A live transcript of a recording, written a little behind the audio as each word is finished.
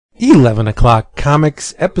11 o'clock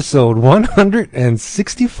comics episode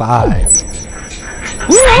 165.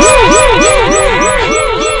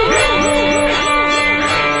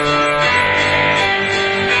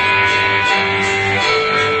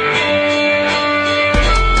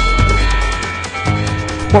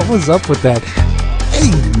 What was up with that?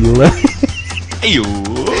 Hey,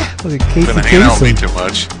 Been hanging out with me too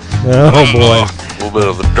much. Oh boy. A little bit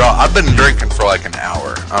of the draw. I've been drinking for like an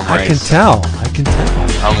hour. I can tell.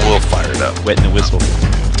 I'm a little fired up. Wetting the whistle.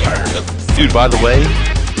 Fired up. Dude, by the way,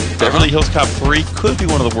 Beverly Hills Cop 3 could be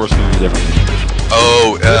one of the worst movies ever made.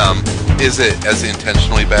 Oh, is it as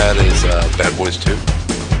intentionally bad as Bad Boys 2?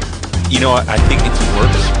 You know, I think it's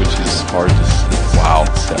worse, which is hard to see. Wow.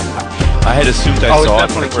 I had assumed I saw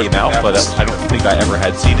it when it came out, but I don't think I ever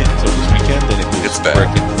had seen it until this weekend, and It's bad.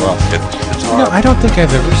 freaking rough. It's No, hard. I don't think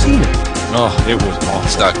I've ever seen it. Oh, it was awful.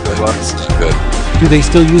 It's not good. It's not good. Do they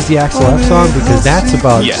still use the Axel F song? Because that's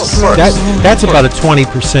about Yes. that's about a 20%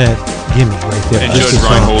 gimme right there. And Just Judge the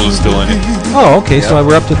song. Reinhold is still in it. Oh, okay, so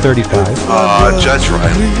we're up to 35. Judge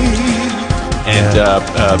Riley. And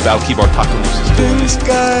Balki Bartakumus is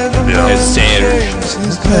still in it. Yeah. As Serge.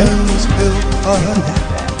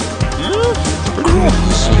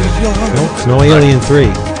 No Alien 3.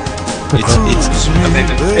 It's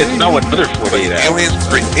not what other 48 hours. Alien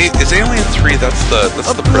 3. Is Alien 3, that's the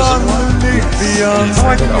prison one?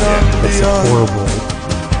 It's a horrible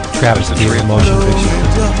travesty of a motion picture.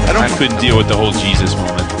 I couldn't deal with the whole Jesus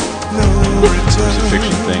moment.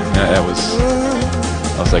 Crucifixion thing. That was...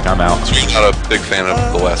 I was like, I'm out. So you're not a big fan of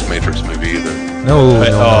the last Matrix movie either? No.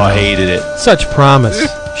 I hated it. Such promise.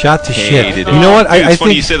 Shot to shit. Hated it. You know what? Dude, I it's funny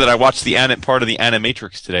think you said that. I watched the part of the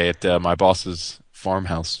Animatrix today at my boss's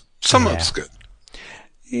farmhouse. Some of it's good.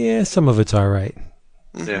 yeah, some of it's all right.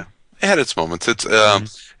 Yeah. It had its moments. It's I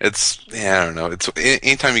don't know. It's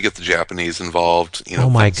anytime you get the Japanese involved, you know. Oh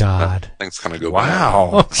my God. Things kind of go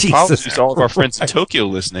Wow. Oh, Jesus. Apologies to all of our friends in Tokyo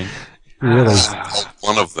listening. Really. bad.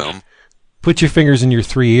 One of them. Put your fingers in your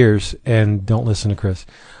 3 ears and don't listen to Chris.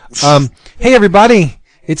 Hey, everybody.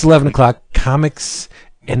 It's 11 o'clock comics,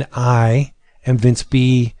 and I am Vince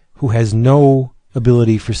B., who has no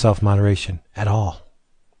ability for self-moderation at all.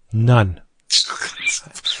 None.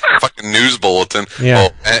 Fucking news bulletin. Yeah.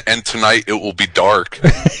 Oh, and tonight it will be dark.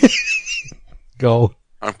 Go.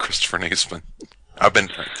 I'm Christopher Naismith. I've been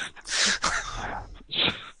drinking.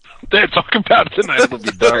 They're talking about it tonight. It'll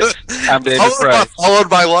be dark. I'm David Price. Followed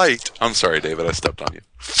by light. I'm sorry, David. I stepped on you.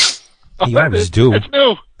 You always do. It's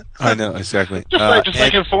new. I know, exactly. Just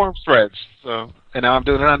like in forum threads. So, and now I'm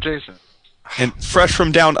doing it on Jason. And fresh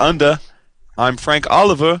from down under, I'm Frank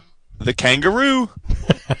Oliver, the kangaroo.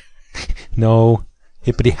 No.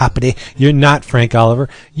 Hippity hoppity. You're not Frank Oliver.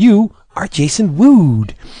 You are Jason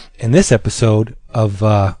Wood. And this episode of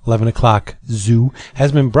 11 o'clock Zoo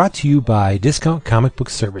has been brought to you by Discount Comic Book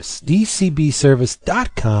Service,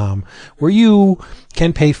 dcbservice.com, where you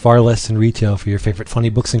can pay far less than retail for your favorite funny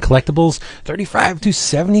books and collectibles, 35 to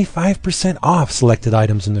 75% off selected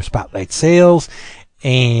items in their spotlight sales,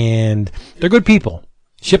 and they're good people.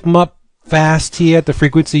 Ship them up fast to you at the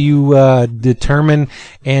frequency you determine.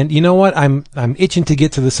 And you know what? I'm itching to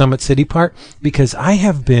get to the Summit City part because I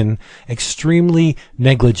have been extremely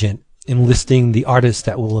negligent in listing the artists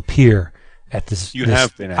that will appear at this. You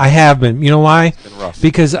have been. I have been. You know why? It's been rough.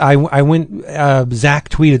 Because I went. Zach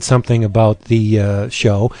tweeted something about the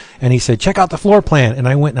show, and he said, "Check out the floor plan." And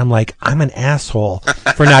I went, and I'm like, I'm an asshole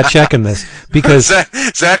for not checking this because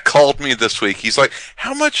Zach called me this week. He's like,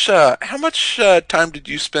 "How much time did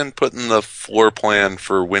you spend putting the floor plan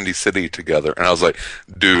for Windy City together?" And I was like,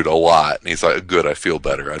 "Dude, a lot." And he's like, "Good, I feel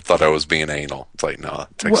better. I thought I was being anal." It's like, no,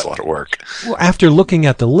 it takes a lot of work. Well, after looking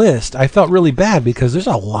at the list, I felt really bad because there's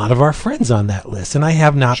a lot of our friends on that list, and I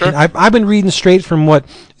have not Sure. been. I've been reading straight from what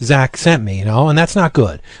Zach sent me, and that's not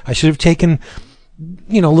good. I should have taken,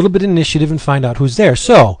 a little bit of initiative and find out who's there.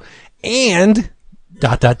 So, and ...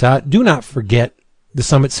 do not forget the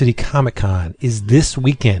Summit City Comic Con is this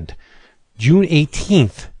weekend, June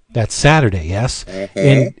 18th. That's Saturday, yes?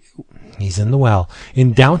 And he's in the well.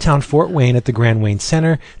 In downtown Fort Wayne at the Grand Wayne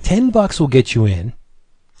Center. $10 will get you in.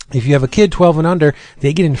 If you have a kid 12 and under,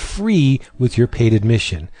 they get in free with your paid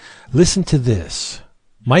admission. Listen to this.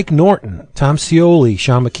 Mike Norton, Tom Scioli,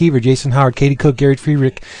 Sean McKeever, Jason Howard, Katie Cook, Gary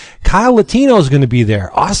Friedrich. Kyle Latino is going to be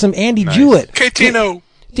there. Awesome Andy Jewett. K-Tino.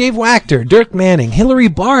 Dave Wachter, Dirk Manning, Hillary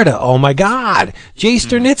Barda, oh my God. Jay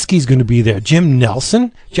Sternitsky's going to be there. Jim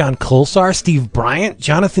Nelson, John Colsar, Steve Bryant,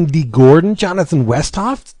 Jonathan D. Gordon, Jonathan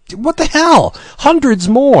Westhoff. What the hell? Hundreds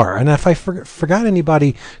more. And if I forgot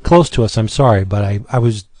anybody close to us, I'm sorry, but I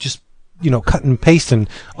was just, cutting and pasting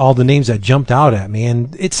all the names that jumped out at me.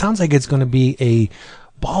 And it sounds like it's going to be a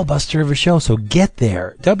ballbuster of a show. So get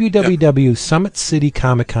there.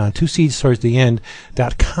 www.summitcitycomiccon, 2 C's towards the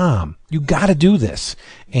end.com. You got to do this.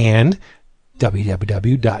 And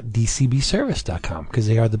www.dcbservice.com, because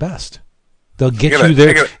they are the best. They'll get you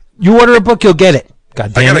there. You order a book, you'll get it.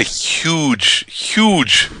 God damn it. I got a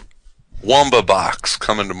huge Wamba box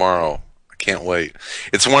coming tomorrow. I can't wait.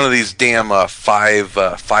 It's one of these damn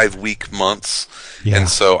 5-week months. Yeah. And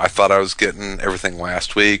so I thought I was getting everything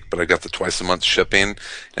last week, but I got the twice-a-month shipping,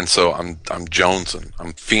 and so I'm jonesing.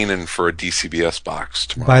 I'm fiending for a DCBS box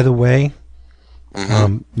tomorrow. By the way,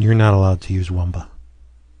 you're not allowed to use Wamba.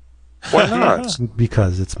 Why not?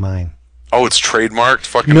 Because it's mine. Oh, it's trademarked?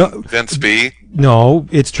 Fucking Vince B? No,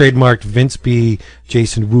 it's trademarked Vince B,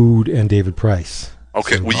 Jason Wood, and David Price.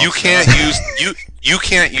 Okay, so, well, you can't use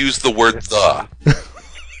the word the.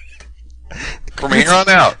 From here on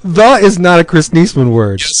out. The is not a Chris Niesman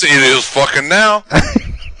word. Yes, it is fucking now.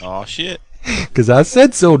 Oh, shit. Because I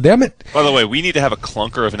said so, damn it. By the way, we need to have a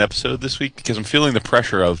clunker of an episode this week, because I'm feeling the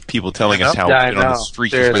pressure of people telling us how we've been on the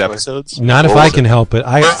streak of good episodes. Not if I can help it.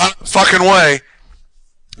 We're on the fucking way.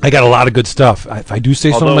 I got a lot of good stuff. If I do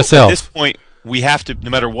say so myself. At this point, we have to, no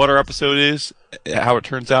matter what our episode is, how it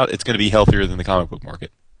turns out, it's going to be healthier than the comic book market.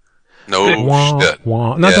 No shit. No, yes.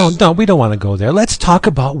 don't. We don't want to go there. Let's talk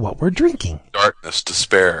about what we're drinking. Darkness,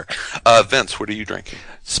 despair. Vince, what are you drinking?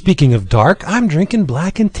 Speaking of dark, I'm drinking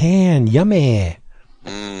Black and Tan. Yummy.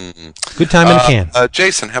 Good time in a can.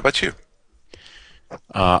 Jason, how about you?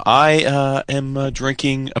 I am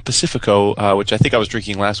drinking a Pacifico, which I think I was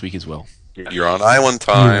drinking last week as well. You're on island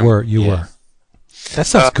time. You were. That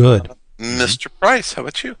stuff's good. Mr. Price, how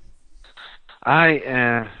about you? I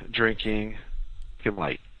am drinking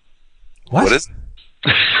Light. What is it?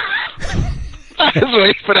 I was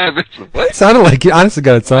waiting for that. What? It sounded like you, honestly,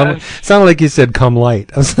 God, it sounded like you said "come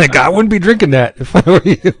light." I was like, I wouldn't be drinking that if I were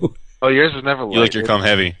you. Oh, yours is never light. You like your cum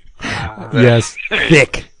heavy. Yes,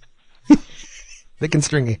 thick. Thick and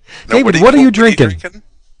stringy. No, David, what are you drinking?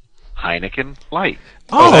 Heineken Light.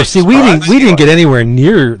 Oh, see, we didn't get anywhere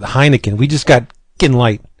near the Heineken. We just got Kin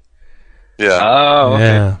Light. Yeah. Oh, okay.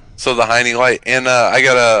 Yeah. So the Heine Light, and I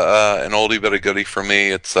got an oldie but a goodie for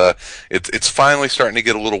me. It's finally starting to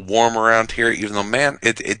get a little warm around here. Even though, man,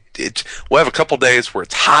 we'll have a couple days where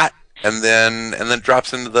it's hot, and then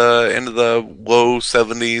drops into the low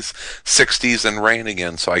 70s, 60s, and rain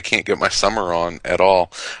again. So I can't get my summer on at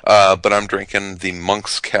all. But I'm drinking the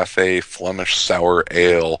Monk's Cafe Flemish Sour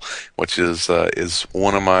Ale, which is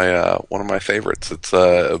one of my favorites. It's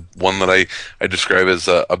one that I describe as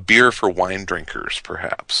a beer for wine drinkers,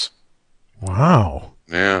 perhaps. Wow.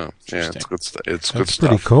 Yeah, it's good stuff. It's good That's stuff.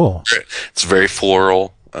 pretty cool. It's very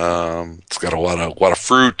floral. It's got a lot of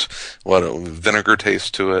fruit, a lot of vinegar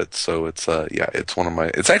taste to it. So it's one of my.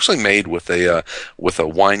 It's actually made with a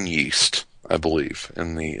wine yeast, I believe,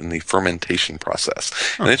 in the fermentation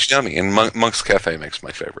process, and it's yummy. And Monk's Cafe makes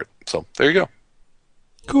my favorite. So there you go.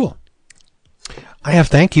 Cool. I have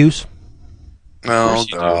thank yous. Oh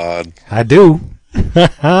God, I do.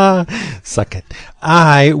 Suck it.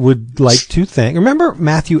 I would like to thank. Remember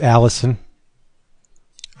Matthew Allison?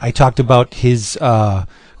 I talked about his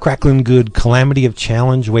Cracklin' Good Calamity of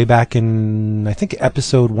Challenge way back in, I think,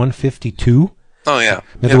 episode 152. Oh, yeah.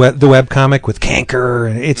 The webcomic with Canker.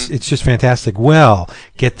 It's just fantastic. Well,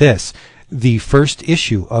 get this. The first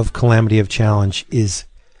issue of Calamity of Challenge is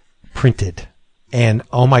printed. And,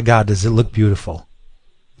 oh my God, does it look beautiful.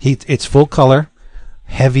 It's full color.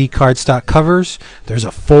 Heavy cardstock covers. There's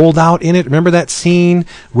a fold out in it. Remember that scene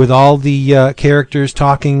with all the characters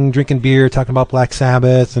talking, drinking beer, talking about Black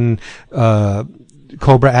Sabbath, and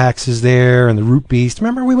Cobra Axe is there, and the Root Beast.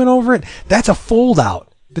 Remember we went over it? That's a fold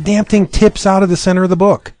out. The damn thing tips out of the center of the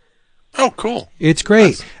book. Oh, cool. It's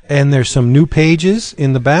great. Nice. And there's some new pages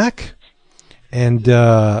in the back. And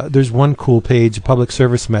there's one cool page, a public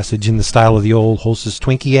service message in the style of the old Hostess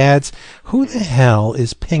Twinkie ads. Who the hell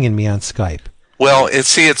is pinging me on Skype? Well,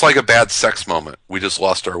 it's like a bad sex moment. We just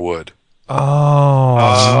lost our wood.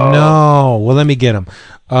 Oh, no. Well, let me get him.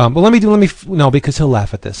 No, because he'll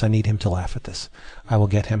laugh at this. I need him to laugh at this. I will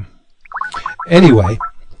get him. Anyway,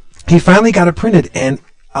 he finally got it printed, and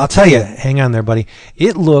I'll tell you, hang on there, buddy.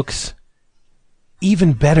 It looks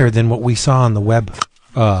even better than what we saw on the web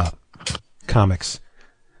comics.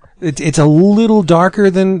 It's a little darker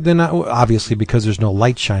than obviously because there's no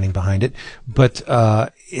light shining behind it, but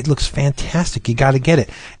it looks fantastic. You got to get it.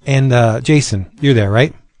 And Jason, you're there,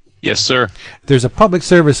 right? Yes, sir. There's a public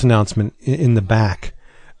service announcement in the back.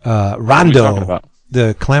 Rondo,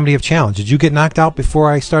 the Calamity of Challenge. Did you get knocked out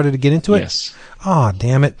before I started to get into it? Yes. Oh,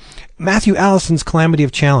 damn it. Matthew Allison's Calamity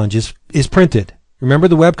of Challenge is printed. Remember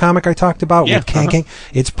the webcomic I talked about Yeah, with Kank?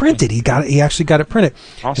 It's printed. He actually got it printed.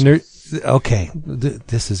 Awesome. And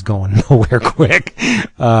this is going nowhere quick.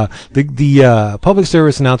 The public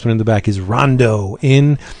service announcement in the back is Rondo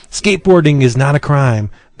in skateboarding is not a crime,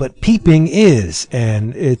 but peeping is.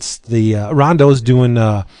 And it's the Rondo's doing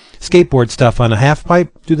skateboard stuff on a half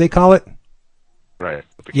pipe, do they call it? Right.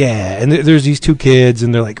 Yeah, and there's these two kids,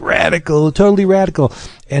 and they're like radical, totally radical.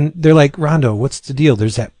 And they're like, Rondo, what's the deal?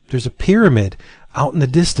 There's a pyramid out in the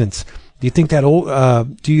distance. Do you think that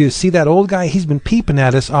do you see that old guy? He's been peeping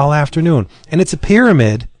at us all afternoon. And it's a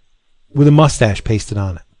pyramid with a mustache pasted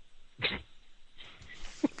on it.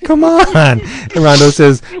 Come on. And Rondo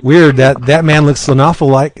says, weird, that man looks an awful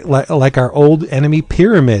like our old enemy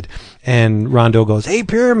Pyramid. And Rondo goes, hey,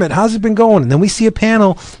 Pyramid, how's it been going? And then we see a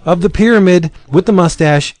panel of the Pyramid with the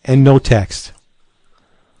mustache and no text.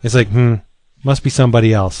 It's like, must be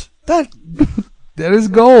somebody else. That is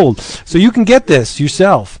gold. So you can get this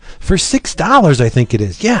yourself for $6, I think it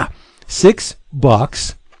is. Yeah,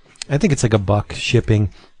 $6. I think it's like $1 shipping.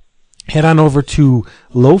 Head on over to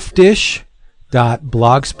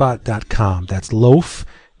loafdish.blogspot.com. That's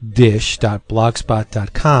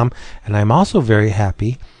loafdish.blogspot.com. And I'm also very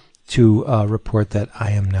happy to report that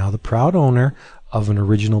I am now the proud owner of an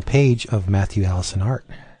original page of Matthew Allison art.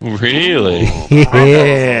 Really?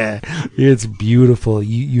 Yeah, it's beautiful.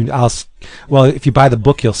 Well, if you buy the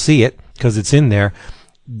book, you'll see it because it's in there.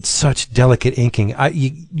 Such delicate inking.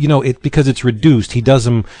 Because it's reduced. He does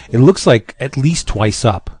them. It looks like at least twice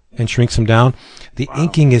up and shrinks them down. The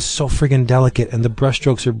inking is so friggin' delicate, and the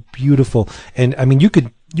brushstrokes are beautiful. And I mean, you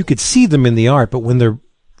could see them in the art, but when they're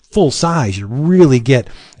full size, you really get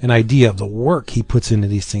an idea of the work he puts into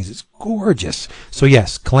these things. It's gorgeous. So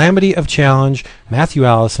yes, Calamity of Challenge, Matthew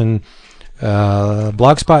Allison,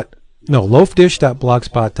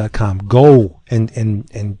 loafdish.blogspot.com. Go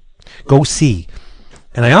and go see.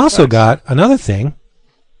 And I also got another thing.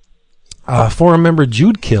 Forum member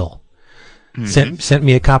Jude Kill sent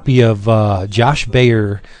me a copy of Josh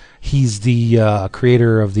Bayer. He's the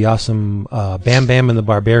creator of the awesome Bam Bam and the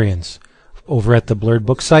Barbarians over at the Blurred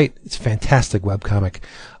Book site. It's a fantastic webcomic.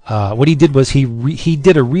 What he did was he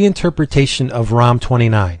did a reinterpretation of ROM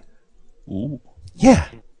 29. Ooh. Yeah.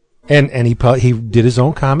 And he did his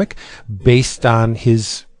own comic based on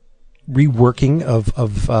his reworking of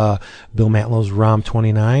Bill Mantlow's ROM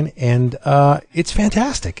 29, and it's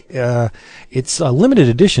fantastic. It's a limited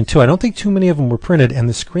edition too. I don't think too many of them were printed, and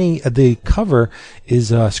the cover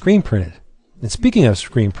is screen printed. And speaking of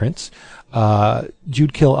screen prints,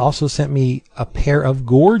 Jude Kill also sent me a pair of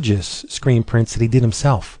gorgeous screen prints that he did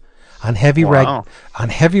himself on heavy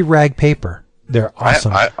rag paper. They're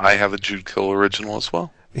awesome. I have a Jude Kill original as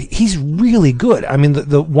well. He's really good. I mean,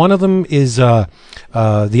 the one of them is the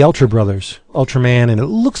Ultra Brothers, Ultraman, and it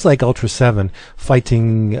looks like Ultra 7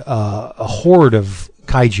 fighting a horde of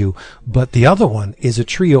kaiju. But the other one is a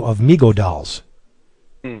trio of Mego dolls.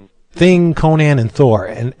 Thing, Conan, and Thor.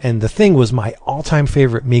 And the Thing was my all-time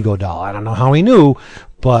favorite Mego doll. I don't know how he knew,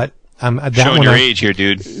 but showing your age here,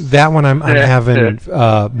 dude. That one I'm having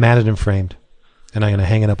matted and framed, and I'm going to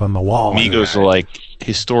hang it up on my wall. Megos are like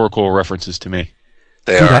historical references to me.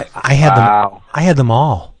 They Dude, are. I had them. I had them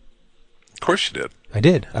all. Of course you did. I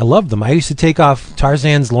did. I loved them. I used to take off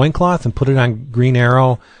Tarzan's loincloth and put it on Green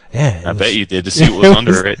Arrow. Yeah, I bet you did to see what was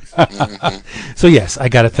under it. So yes, I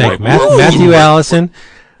got to thank Matthew Allison.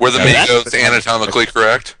 Were the Megos anatomically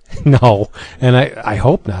correct? No, and I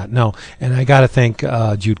hope not. No, and I got to thank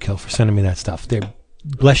Jude Kill for sending me that stuff.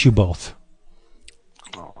 Bless you both.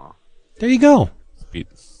 Aww. There you go. Sweet.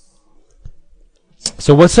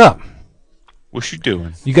 So what's up? What you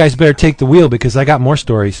doing? You guys better take the wheel because I got more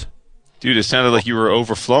stories. Dude, it sounded like you were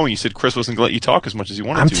overflowing. You said Chris wasn't going to let you talk as much as you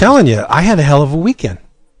wanted to. I'm telling you, I had a hell of a weekend.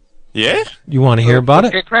 Yeah? You want to hear about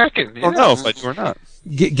it? Get cracking. I don't know if I do or not.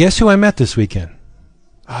 Guess who I met this weekend?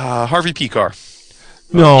 Harvey Picar.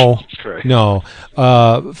 No. Christ. No.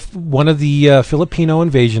 One of the Filipino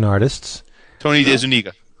invasion artists. Tony De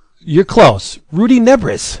Zuniga. You're close. Rudy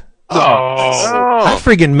Nebres. I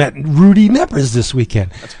friggin' met Rudy Nebres this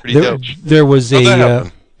weekend. That's pretty dope. There was How'd that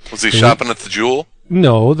happen? Was he shopping at the Jewel?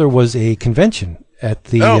 No, there was a convention at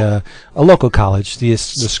the a local college, the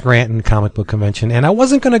Scranton Comic Book Convention, and I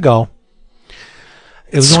wasn't going to go.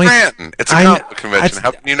 It was Scranton. It's a comic book convention.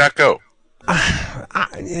 How can you not go?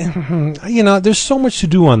 There's so much to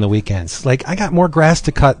do on the weekends. Like, I got more grass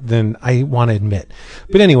to cut than I want to admit.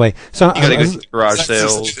 But anyway, so you gotta go to garage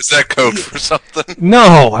sales. Is that code for something?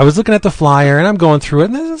 No, I was looking at the flyer and I'm going through it,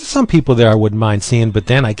 and there's some people there I wouldn't mind seeing. But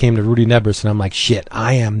then I came to Rudy Nebres and I'm like, shit,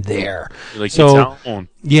 I am there. You're like, so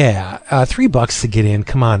yeah, $3 to get in.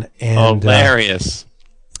 Come on, and hilarious.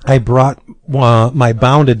 I brought my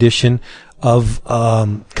bound edition of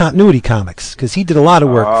Continuity Comics, because he did a lot of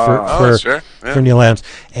work for Neil Adams.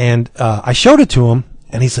 And I showed it to him,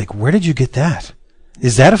 and he's like, where did you get that?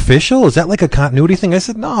 Is that official? Is that like a continuity thing? I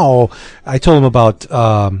said, no. I told him about...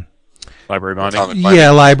 library binding? Yeah,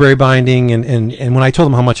 library binding. And when I told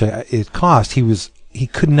him how much it cost, he was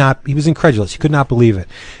incredulous. He could not believe it.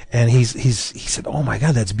 And he said, oh my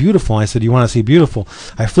God, that's beautiful. I said, you want to see beautiful?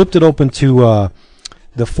 I flipped it open to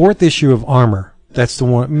the 4th issue of Armor. That's the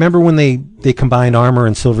one. Remember when they combined Armor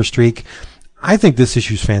and Silver Streak? I think this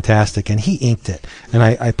issue's fantastic, and he inked it. And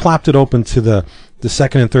I plopped it open to the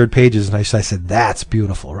 2nd and 3rd pages, and I said, that's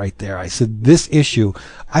beautiful right there. I said, this issue,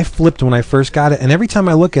 I flipped when I first got it, and every time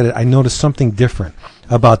I look at it, I notice something different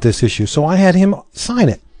about this issue. So I had him sign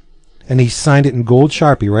it. And he signed it in gold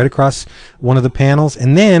Sharpie right across one of the panels.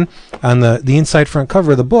 And then on the inside front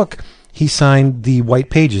cover of the book, he signed the white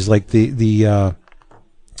pages, like the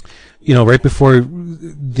right before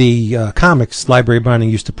the comics, library binding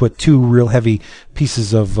used to put 2 real heavy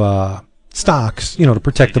pieces of stocks, to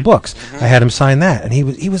protect the books. I had him sign that, and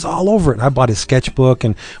he was all over it. And I bought his sketchbook,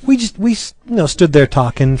 and we stood there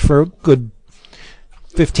talking for a good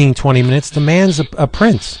 15, 20 minutes. The man's a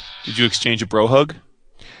prince. Did you exchange a bro hug?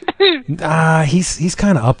 He's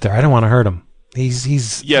kind of up there. I don't want to hurt him. He's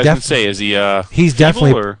I was gonna say, is he he's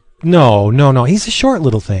definitely or? No. He's a short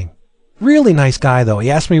little thing. Really nice guy, though.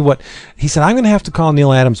 He asked me he said, I'm going to have to call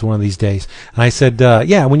Neil Adams one of these days. And I said,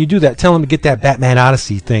 yeah, when you do that, tell him to get that Batman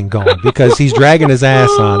Odyssey thing going, because he's dragging his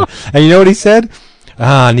ass on it. And you know what he said?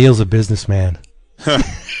 Neil's a businessman.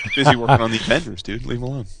 Busy working on the Avengers, dude. Leave him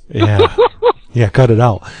alone. Yeah, cut it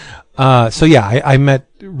out. So yeah, I met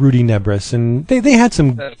Rudy Nebres, and they had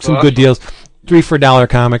some good deals. 3 for $1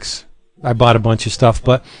 comics. I bought a bunch of stuff,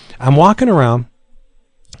 but I'm walking around,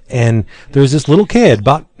 and there's this little kid,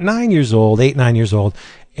 about 9 years old, 8, 9 years old,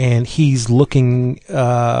 and he's looking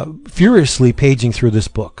furiously paging through this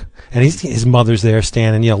book. And his mother's there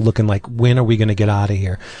standing, looking like, when are we going to get out of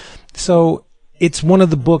here? So it's one of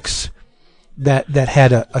the books that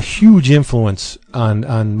had a huge influence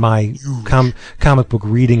on my comic book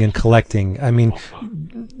reading and collecting. I mean,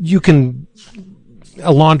 you can...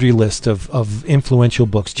 a laundry list of influential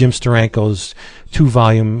books. Jim Steranko's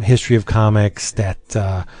 2-volume history of comics,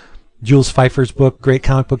 that Jules Pfeiffer's book, Great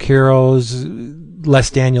Comic Book Heroes, Les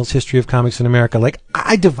Daniels' History of Comics in America. Like,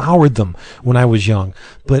 I devoured them when I was young.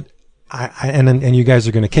 But and you guys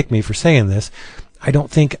are going to kick me for saying this, I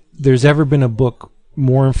don't think there's ever been a book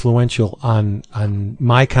more influential on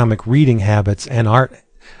my comic reading habits and art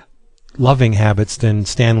loving habits than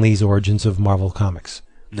Stan Lee's Origins of Marvel Comics.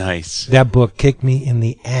 Nice. That book kicked me in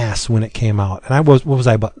the ass when it came out. And what was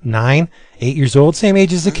I, about 9, 8 years old? Same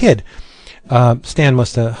age as the kid. Stan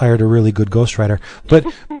must have hired a really good ghostwriter. But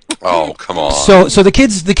oh, come on. So the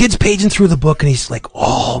kid's paging through the book, and he's like,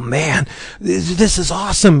 oh man, this is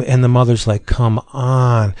awesome. And the mother's like, come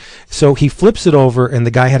on. So he flips it over, and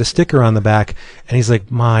the guy had a sticker on the back, and he's like,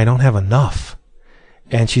 Ma, I don't have enough.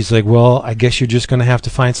 And she's like, well, I guess you're just going to have to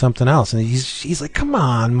find something else. And he's like, come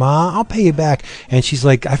on, Ma, I'll pay you back. And she's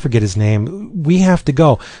like, I forget his name. We have to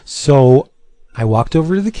go. So I walked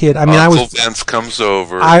over to the kid. I mean, Uncle Vince comes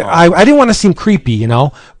over. I didn't want to seem creepy,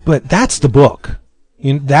 but that's the book.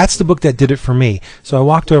 That's the book that did it for me. So I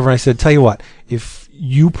walked over and I said, tell you what, if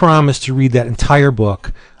you promise to read that entire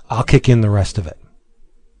book, I'll kick in the rest of it.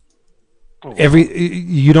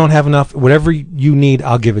 You don't have enough, whatever you need,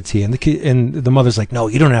 I'll give it to you. And the kid, and the mother's like, no,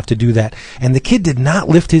 you don't have to do that. And the kid did not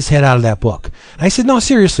lift his head out of that book. And I said, no,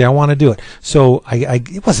 seriously, I want to do it. So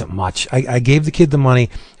it wasn't much. I gave the kid the money,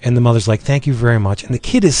 and the mother's like, thank you very much. And the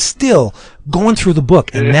kid is still going through the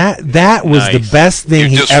book. And that was nice. The best thing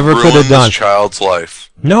he ever could have done. This child's life.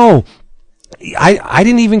 No, I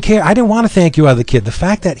didn't even care. I didn't want to thank you out of the kid. The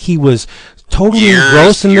fact that he was totally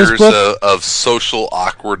engrossed in this book. Of social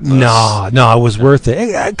awkwardness. No, it was worth it.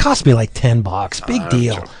 It cost me like $10. Big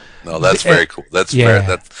deal. No, that's very cool. That's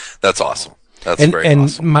that's awesome. That's very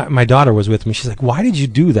awesome. And my daughter was with me. She's like, why did you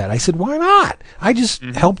do that? I said, why not? I just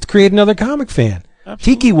helped create another comic fan. Absolutely.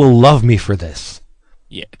 Tiki will love me for this.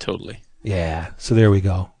 Yeah, totally. Yeah, so there we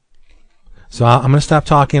go. So I'm going to stop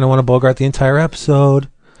talking. I want to bogart the entire episode.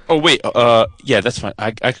 Oh, wait. Yeah, that's fine.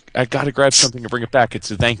 I got to grab something to bring it back.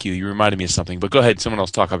 It's a thank you. You reminded me of something. But go ahead. Someone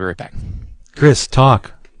else talk. I'll be right back. Chris,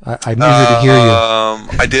 talk. I'm eager to hear you.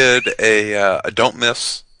 I did a Don't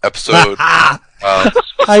Miss episode. I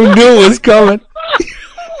knew it was coming.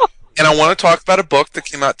 And I want to talk about a book that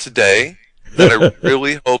came out today that I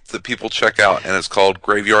really hope that people check out, and it's called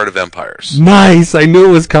Graveyard of Empires. Nice. I knew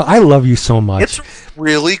it was I love you so much. It's a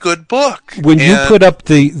really good book. When you put up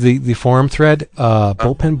the forum thread,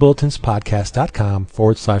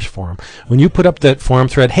 bullpenbulletinspodcast.com/forum, when you put up that forum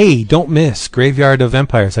thread, hey, don't miss Graveyard of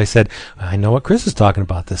Empires, I said, I know what Chris is talking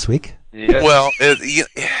about this week. Yeah. Well,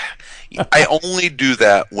 I only do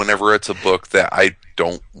that whenever it's a book that I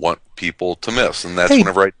don't want people to miss, and that's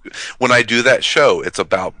when I do that show. It's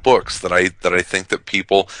about books that I think that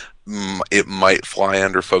people it might fly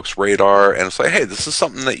under folks' radar, and it's like, hey, this is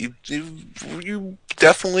something that you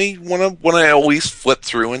definitely want to at least flip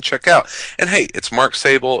through and check out. And hey, it's Mark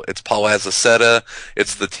Sable, it's Paul Azaceta,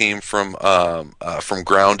 it's the team from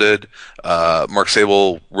Grounded. Mark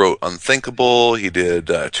Sable wrote Unthinkable. He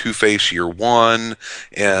did Two-Face Year One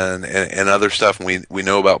and other stuff. And we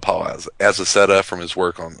know about Paul Azaceta from his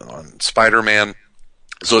work on Spider-Man.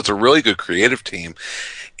 So it's a really good creative team.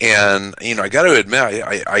 And, I got to admit,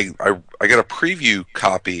 I got a preview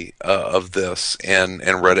copy of this and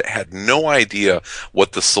read it, had no idea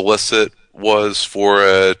what the solicit was for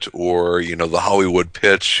it, or, the Hollywood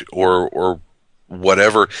pitch or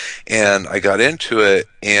whatever. And I got into it,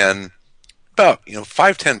 and about,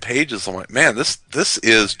 5-10 pages, I'm like, man, this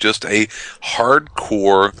is just a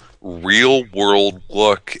hardcore real world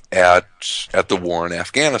look at the war in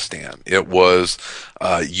Afghanistan. It was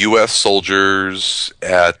U.S. soldiers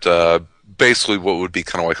at basically what would be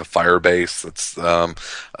kind of like a fire base. That's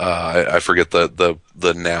I forget the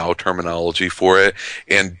now terminology for it,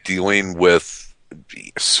 and dealing with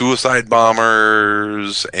suicide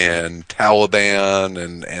bombers and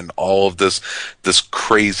Taliban and all of this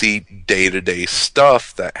crazy day-to-day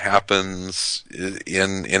stuff that happens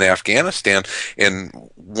in Afghanistan. And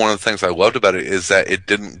one of the things I loved about it is that it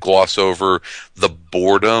didn't gloss over the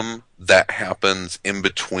boredom that happens in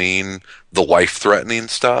between the life-threatening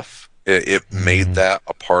stuff. It made that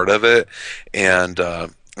a part of it. And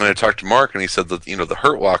I talked to Mark, and he said that the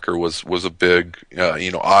Hurt Locker was a big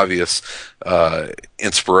obvious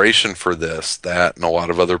inspiration for this. That and a lot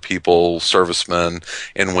of other people, servicemen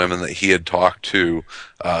and women that he had talked to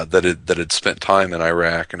that had spent time in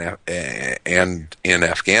Iraq and in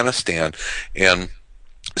Afghanistan, and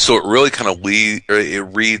so it really kind of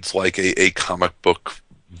it reads like a comic book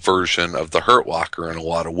version of the Hurt Locker in a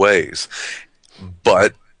lot of ways,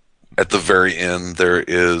 but at the very end, there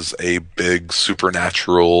is a big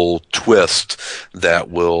supernatural twist that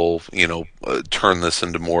will, turn this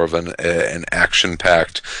into more of an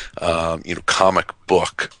action-packed, comic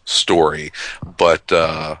book story. But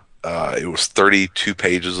it was 32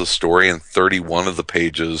 pages of story, and 31 of the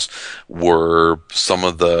pages were some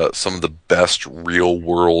of the best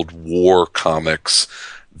real-world war comics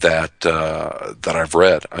that I've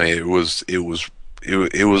read. I mean, it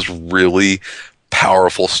was really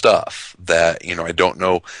powerful stuff that, I don't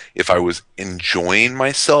know if I was enjoying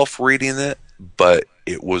myself reading it, but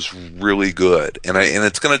it was really good. And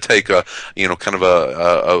it's going to take a, kind of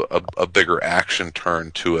a bigger action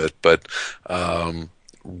turn to it, but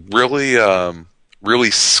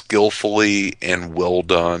really skillfully and well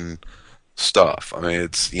done stuff. I mean,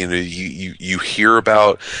 it's you hear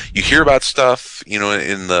about stuff in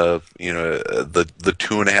the the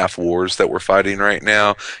 2.5 wars that we're fighting right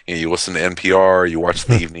now. You listen to NPR, you watch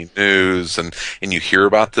the evening news, and you hear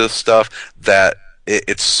about this stuff that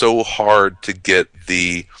it's so hard to get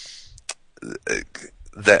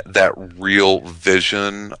that real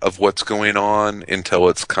vision of what's going on until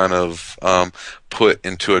it's kind of put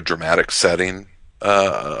into a dramatic setting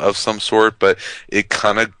of some sort. But it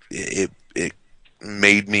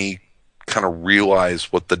made me kind of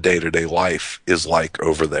realize what the day-to-day life is like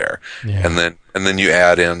over there. Yeah. And then you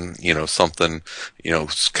add in, something,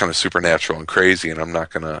 kind of supernatural and crazy, and I'm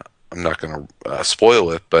not gonna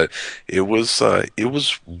spoil it, but it was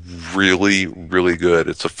really, really good.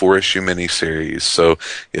 It's a 4-issue miniseries, so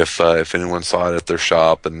if anyone saw it at their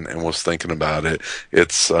shop and was thinking about it,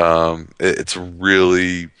 it's a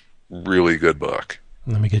really, really good book.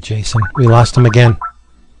 Let me get Jason. We lost him again.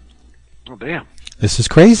 Oh, damn. This is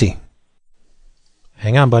crazy.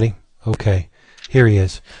 Hang on, buddy. Okay. Here he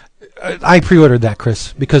is. I pre-ordered that,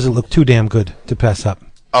 Chris, because it looked too damn good to pass up.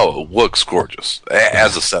 Oh, it looks gorgeous.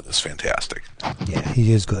 As a set, is fantastic. Yeah,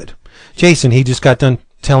 he is good. Jason, he just got done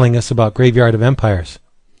telling us about Graveyard of Empires.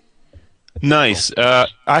 Nice. I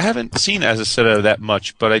haven't seen Azaceta that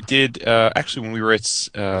much, but I did, actually, when we were at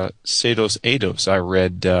Sedos Eidos, I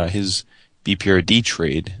read his BPRD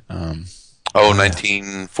trade.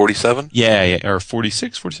 1947? Yeah, or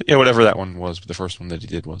 46, 46, yeah, whatever that one was, the first one that he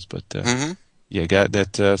did was, but yeah, got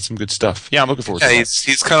that some good stuff. Yeah, I'm looking forward to it.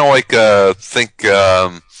 He's kind of like think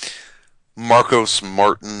Marcos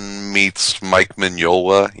Martin meets Mike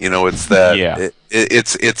Mignola. You know, it's that. Yeah.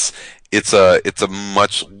 It's a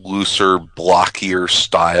much looser, blockier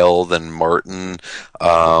style than Martin,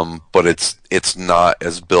 but it's not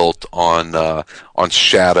as built on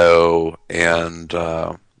shadow and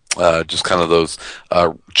just kind of those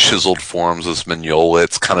chiseled forms as Mignola.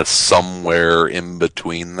 It's kind of somewhere in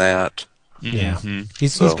between that. Yeah, Mm-hmm.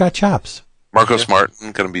 he's got chops. Marcos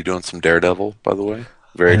Martin going to be doing some Daredevil, by the way.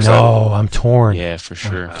 Very excited. No, I'm torn. Yeah, for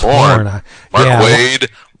sure. Torn. I- Mark yeah, Waid,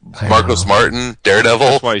 I Marcos know. Martin, Daredevil.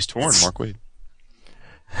 That's why he's torn, Mark Waid.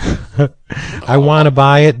 I want to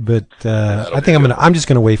buy it, but I think I'm just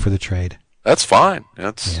gonna wait for the trade. That's fine.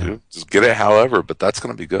 Just get it however, but that's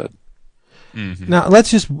going to be good. Mm-hmm. Now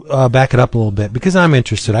let's just back it up a little bit because I'm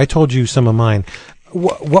interested. I told you some of mine.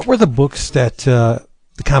 What were the books that the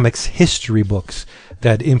comics history books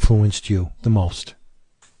that influenced you the most?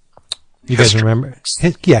 You guys remember?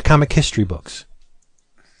 Comic history books.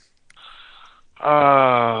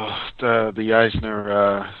 The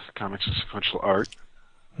Eisner comics and sequential art.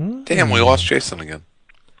 Damn, we lost Jason again.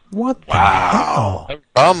 What the hell?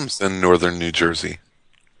 Drums in northern New Jersey.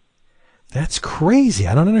 That's crazy.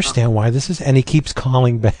 I don't understand why this is, and he keeps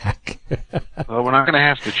calling back. Well, we're not going to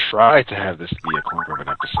have to try to have this be a clunker of an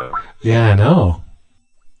episode. Yeah, I know.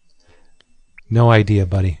 No idea,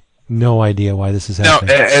 buddy. No idea why this is Now,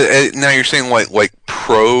 happening. now you're saying like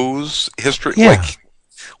prose history, Yeah.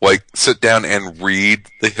 like sit down and read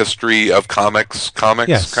the history of comics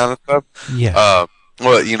Yes. kind of stuff. Yeah.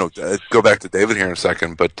 Well, go back to David here in a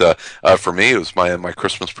second, but for me, it was my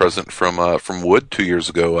Christmas present from Wood 2 years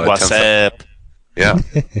ago. What's 10 cent, up? yeah,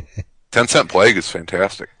 10-cent Plague is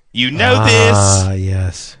fantastic. You know this. Ah,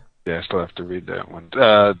 yes. Yeah, I still have to read that one.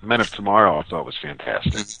 Men of Tomorrow I thought was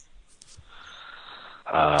fantastic.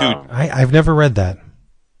 Dude, I've never read that.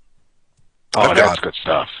 Oh, I've that's got good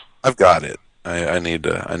stuff. I've got it. I need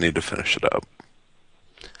to finish it up.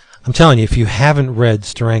 I'm telling you, if you haven't read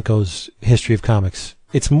Steranko's History of Comics,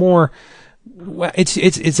 it's more. Well, it's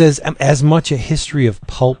as much a history of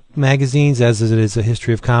pulp magazines as it is a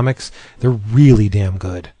history of comics. They're really damn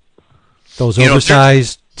good. Those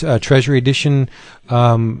oversized Treasury edition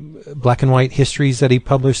black and white histories that he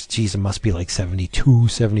published, geez, it must be like 72,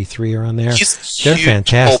 73 around there. They're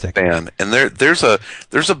fantastic. Pulp fan, and there's a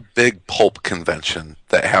big pulp convention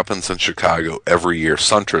that happens in Chicago every year.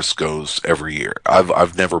 Suntress goes every year.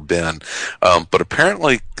 I've never been, but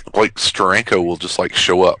apparently, like Steranko will just like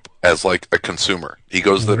show up as like a consumer. He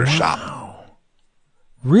goes to their shop.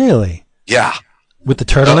 Really? Yeah. With the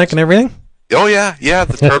turtleneck and everything? Oh yeah,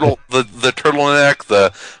 the turtle, the turtleneck,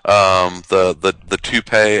 the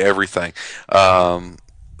toupee, everything.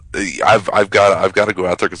 I've got to go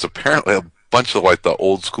out there because apparently a bunch of like the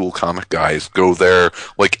old school comic guys go there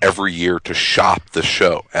like every year to shop the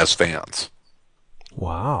show as fans.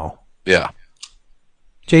 Wow. Yeah.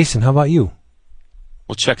 Jason, how about you?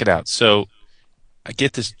 well, check it out. So I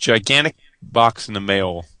get this gigantic box in the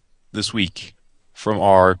mail this week from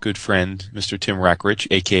our good friend, Mr. Tim Rackrich,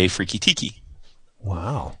 a.k.a. Freaky Tiki.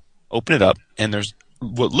 Wow. Open it up, and there's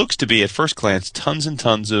what looks to be, at first glance, tons and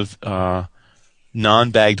tons of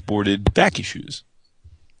non-bagged boarded back issues.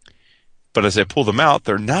 But as I pull them out,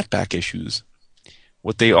 they're not back issues.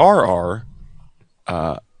 What they are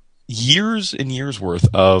years and years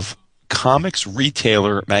worth of Comics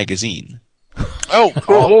Retailer magazine. Oh,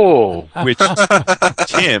 cool. Which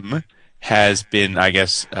Tim has been, I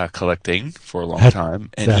guess, collecting for a long time,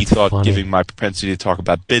 and he That's thought, funny. giving my propensity to talk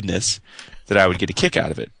about business, that I would get a kick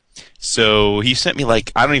out of it. So he sent me,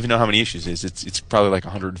 like, I don't even know how many issues it is. It's probably like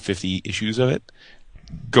 150 issues of it,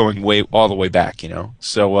 going all the way back, you know.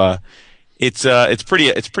 So it's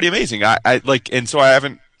pretty amazing. I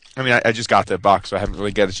just got that box, so I haven't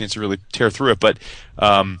really got a chance to really tear through it. But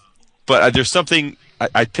there's something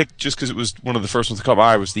I picked just because it was one of the first ones to come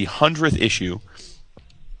by. Was the 100th issue.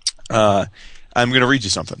 I'm going to read you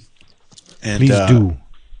something. And, Please do.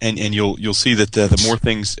 And you'll see that the more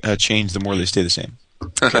things change, the more they stay the same.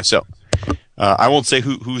 Okay, so I won't say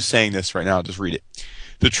who's saying this right now. I'll just read it.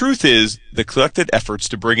 The truth is, the collected efforts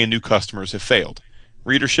to bring in new customers have failed.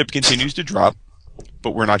 Readership continues to drop,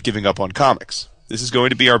 but we're not giving up on comics. This is going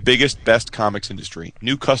to be our biggest, best comics industry.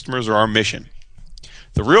 New customers are our mission.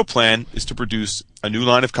 The real plan is to produce a new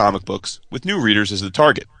line of comic books with new readers as the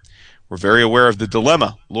target. We're very aware of the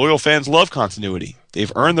dilemma. Loyal fans love continuity.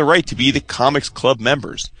 They've earned the right to be the Comics Club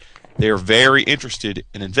members. They are very interested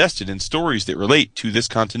and invested in stories that relate to this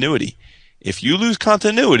continuity. If you lose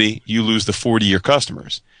continuity, you lose the 40-year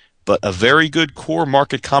customers. But a very good core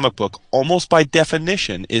market comic book, almost by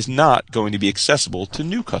definition, is not going to be accessible to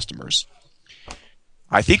new customers.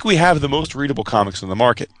 I think we have the most readable comics on the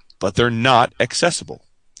market. but they're not accessible.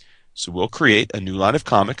 So we'll create a new line of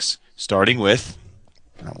comics, starting with,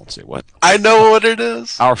 I won't say what. I know what it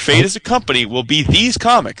is. Our fate as a company will be these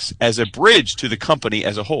comics as a bridge to the company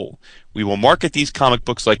as a whole. We will market these comic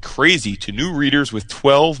books like crazy to new readers with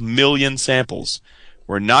 12 million samples.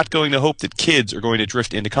 We're not going to hope that kids are going to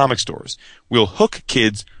drift into comic stores. We'll hook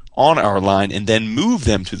kids on our line and then move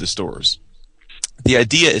them to the stores. The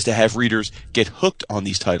idea is to have readers get hooked on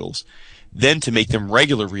these titles, then to make them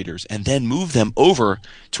regular readers, and then move them over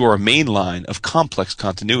to our main line of complex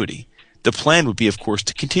continuity. The plan would be, of course,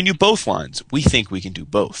 to continue both lines. We think we can do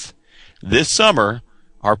both. This summer,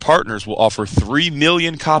 our partners will offer 3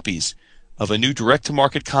 million copies of a new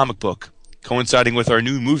direct-to-market comic book coinciding with our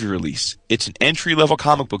new movie release. It's an entry-level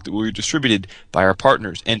comic book that will be distributed by our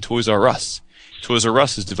partners and Toys R Us. Toys R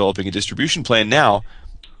Us is developing a distribution plan now,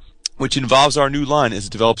 which involves our new line as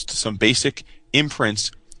it develops to some basic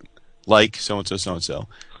imprints like so-and-so, so-and-so.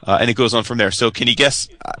 And it goes on from there. So can you guess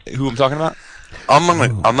who I'm talking about? I'm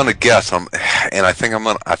gonna guess. I think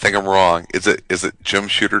I'm wrong. Is it Jim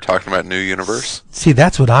Shooter talking about New Universe? See,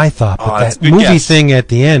 that's what I thought, but that's that a good movie guess. thing at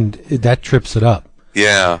the end, that trips it up.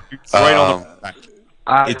 Yeah. It's right on the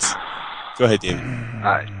I- It's. Go ahead, David.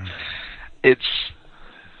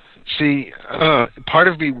 Part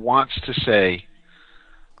of me wants to say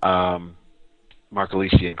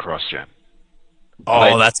Marcolisi and CrossGen. Oh,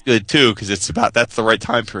 Like- that's good too, because that's the right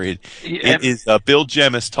time period. Yeah. It is Bill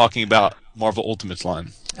Jemas talking about Marvel Ultimates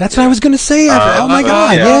line. That's what I was going to say. Oh my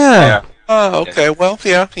God, yeah. Oh, okay. Well,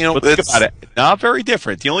 yeah. But think about it. Not very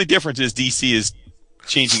different. The only difference is DC is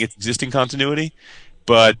changing its existing continuity,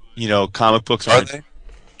 but comic books Are aren't they?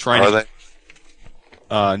 trying Are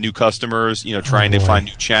to new customers. Trying to boy. find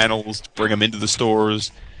new channels to bring them into the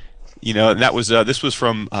stores. And that was this was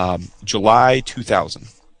from July 2000.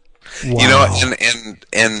 Wow.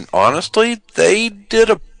 And honestly, they did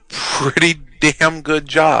a pretty damn good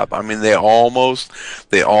job. I mean, they almost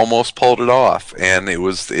pulled it off, and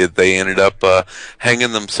they ended up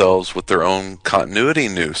hanging themselves with their own continuity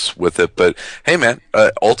noose with it. But hey, man,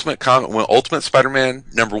 when Ultimate Spider-Man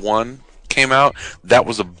 #1 came out, that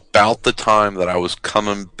was about the time that I was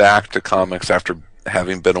coming back to comics after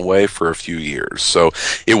having been away for a few years. So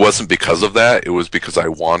it wasn't because of that. It was because I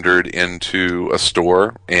wandered into a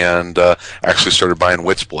store and actually started buying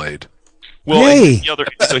Witchblade. Well, Yay! and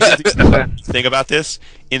so here's the thing about this.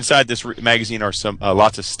 Inside this magazine are some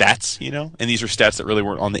lots of stats, and these are stats that really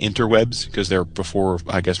weren't on the interwebs because they're before,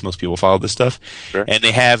 I guess, most people followed this stuff. Sure. And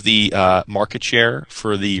they have the market share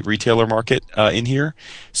for the retailer market in here.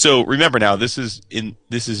 So remember now, this is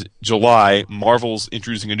July. Marvel's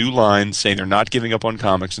introducing a new line saying they're not giving up on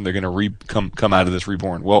comics and they're going to come out of this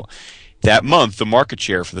reborn. Well, that month, the market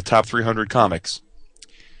share for the top 300 comics,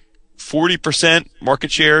 40% market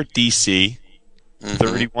share DC,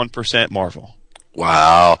 31% Marvel.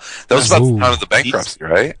 Wow. That was about Ooh. the time of the bankruptcy,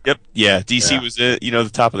 right? Yep. Yeah. DC Yeah. was the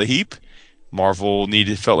top of the heap. Marvel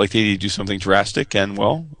felt like they needed to do something drastic, and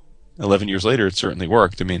 11 years later, it certainly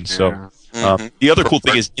worked. I mean, so the other cool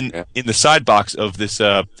thing is in the side box of this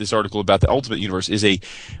article about the Ultimate Universe is a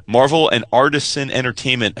Marvel and Artisan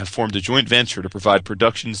Entertainment have formed a joint venture to provide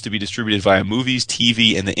productions to be distributed via movies,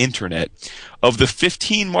 TV, and the internet. Of the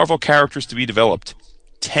 15 Marvel characters to be developed,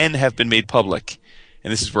 10 have been made public,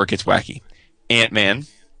 and this is where it gets wacky. Ant-Man,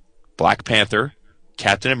 Black Panther,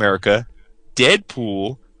 Captain America,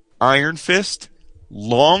 Deadpool, Iron Fist,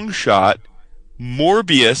 Longshot,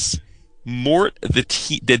 Morbius, Mort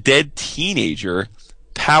the Dead Teenager,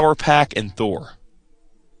 Power Pack, and Thor.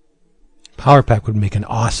 Power Pack would make an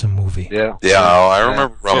awesome movie. Yeah. Yeah, I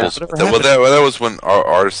remember Rumbles. That was when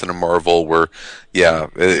Artisan and Marvel were,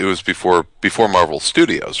 it was before Marvel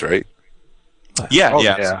Studios, right? Yeah.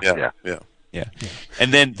 Yeah.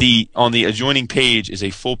 And then on the adjoining page is a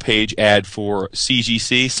full page ad for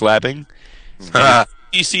CGC slabbing.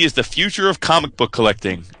 CGC is the future of comic book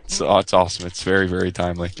collecting. It's awesome. It's very, very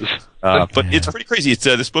timely. But it's pretty crazy.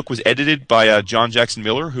 This book was edited by John Jackson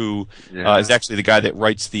Miller, who is actually the guy that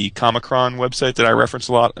writes the Comicron website that I reference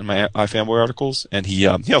a lot in my iFanboy articles, and he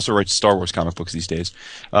also writes Star Wars comic books these days.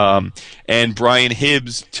 And Brian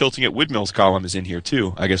Hibbs' Tilting at Windmills column is in here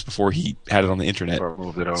too. I guess before he had it on the internet. Or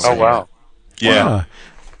moved it over. Oh, wow. Yeah.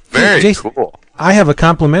 Very Jason, cool. I have a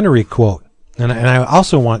complimentary quote, and I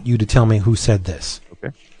also want you to tell me who said this.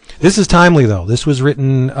 Okay. This is timely, though. This was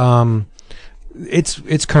written.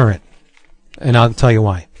 It's current, and I'll tell you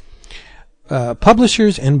why.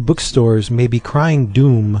 Publishers and bookstores may be crying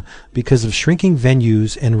doom because of shrinking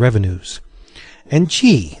venues and revenues. And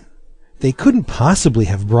gee, they couldn't possibly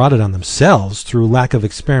have brought it on themselves through lack of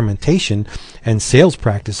experimentation and sales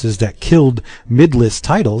practices that killed mid-list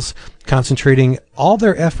titles concentrating all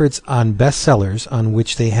their efforts on bestsellers on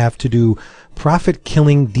which they have to do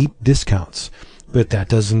profit-killing deep discounts. But that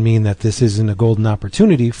doesn't mean that this isn't a golden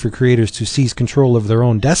opportunity for creators to seize control of their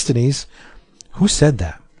own destinies. Who said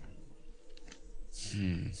that?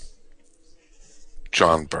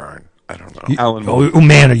 John Byrne. I don't know. Alan Oh,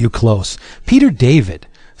 man, are you close? Peter David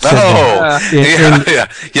said that.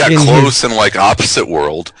 Close and like opposite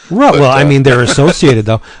world. Right, But, well, I mean, they're associated,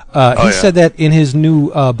 though. He said yeah. that in his new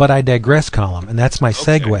But I Digress column, and that's my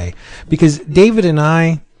segue. Because David and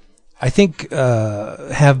I think,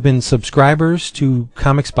 have been subscribers to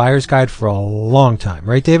Comics Buyer's Guide for a long time.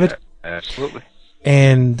 Right, David? Absolutely.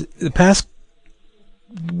 And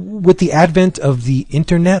with the advent of the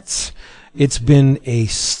internets, it's been a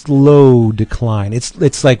slow decline.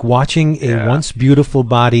 It's like watching a once beautiful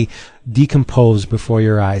body decompose before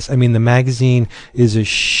your eyes. I mean, the magazine is a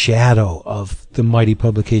shadow of the mighty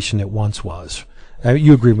publication it once was.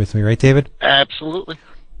 You agree with me, right, David? Absolutely.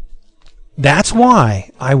 That's why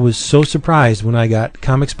I was so surprised when I got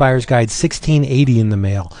Comics Buyer's Guide 1680 in the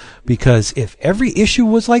mail, because if every issue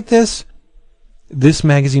was like this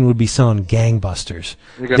magazine would be selling gangbusters.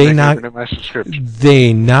 They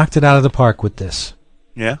knocked it out of the park with this.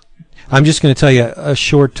 Yeah. I'm just going to tell you a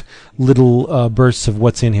short little bursts of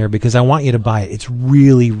what's in here because I want you to buy it. It's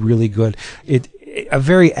really, really good. A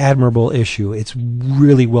very admirable issue. It's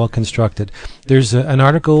really well constructed. There's an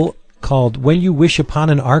article called "When You Wish Upon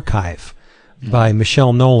an Archive" by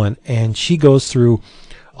Michelle Nolan, and she goes through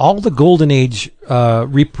all the Golden Age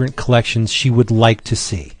reprint collections she would like to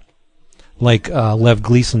see. Like Lev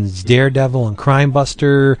Gleason's Daredevil and Crime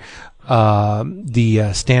Buster,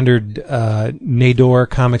 the standard Nador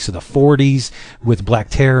comics of the 40s with Black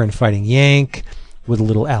Terror and Fighting Yank, with a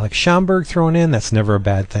little Alex Schomburg thrown in. That's never a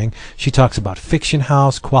bad thing. She talks about Fiction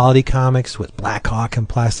House, quality comics with Black Hawk and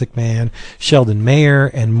Plastic Man, Sheldon Mayer,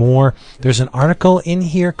 and more. There's an article in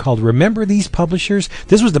here called "Remember These Publishers?"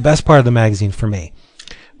 This was the best part of the magazine for me,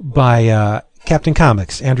 by Captain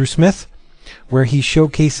Comics, Andrew Smith, where he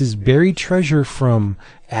showcases buried treasure from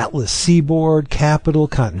Atlas Seaboard, Capital,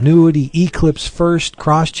 Continuity, Eclipse First,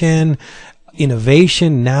 CrossGen,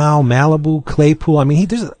 Innovation, Now, Malibu, Claypool. I mean,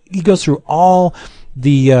 he goes through all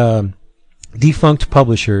the defunct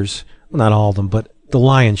publishers, well, not all of them, but the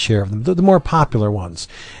lion's share of them, the more popular ones.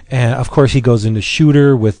 And of course, he goes into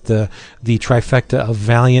Shooter with the trifecta of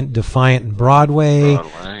Valiant, Defiant, and Broadway.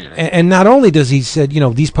 And not only does he said,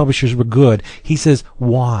 these publishers were good, he says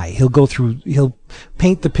why. He'll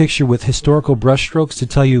paint the picture with historical brushstrokes to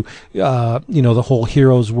tell you, the whole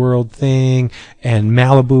Heroes World thing, and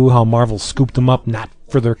Malibu, how Marvel scooped them up, not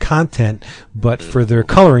for their content, but for their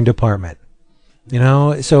coloring department.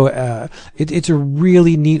 So it's a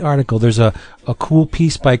really neat article. There's a cool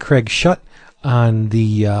piece by Craig Shutt on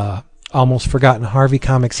the almost forgotten Harvey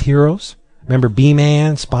Comics heroes. Remember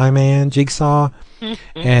B-Man, Spy-Man, Jigsaw?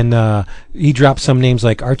 And he dropped some names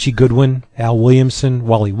like Archie Goodwin, Al Williamson,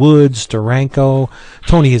 Wally Woods, Duranko.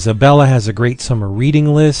 Tony Isabella has a great summer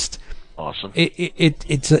reading list. Awesome.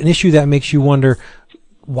 It's an issue that makes you wonder,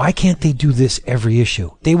 why can't they do this every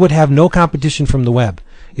issue? They would have no competition from the web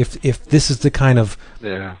if this is the kind of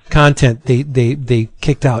content they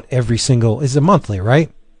kicked out every single. Is it monthly,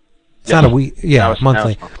 right? It's not a week. Yeah,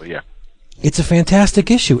 monthly. Yeah. It's a fantastic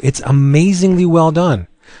issue. It's amazingly well done.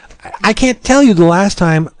 I can't tell you the last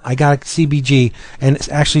time I got a CBG and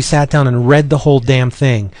actually sat down and read the whole damn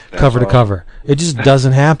thing cover to cover. It just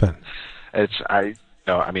doesn't happen. I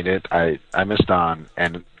missed on,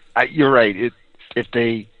 and you're right. If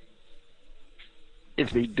they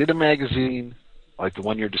did a magazine like the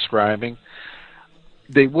one you're describing,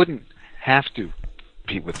 they wouldn't have to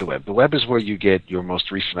compete with the web. The web is where you get your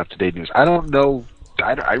most recent up-to-date news. I don't know.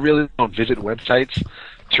 I really don't visit websites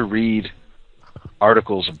to read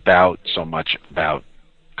articles about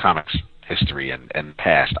comics history and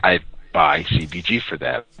past. I buy CBG for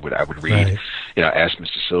that. I would read, Ask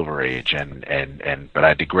Mr. Silver Age but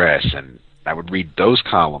I digress, and I would read those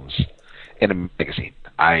columns in a magazine.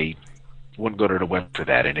 I wouldn't go to the web for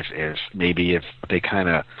that. And if they kind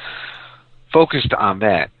of focused on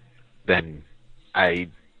that, then I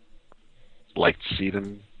like to see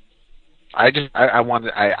them. I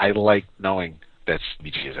like knowing that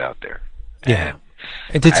CBG is out there. Yeah.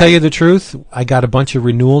 And to tell you the truth, I got a bunch of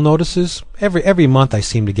renewal notices. Every month I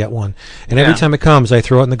seem to get one. And every time it comes, I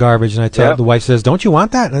throw it in the garbage, and I tell the wife says, "Don't you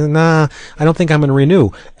want that?" And nah, I don't think I'm going to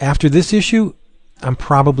renew. After this issue, I'm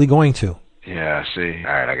probably going to. Yeah, see.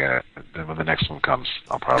 All right, I got it. Then when the next one comes,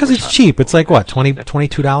 I'll probably... Because it's cheap. It's like, what,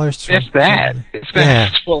 $22? It's bad. It's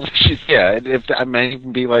bad. Well, yeah, I may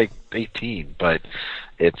even be like 18, but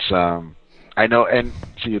it's... I know, and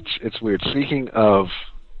see, it's weird. Speaking of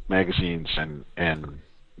magazines and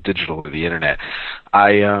digital to the internet.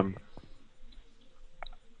 I'm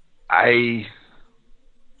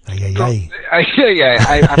not,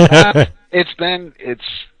 it's been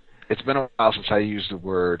a while since I used the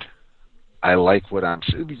word I like what I'm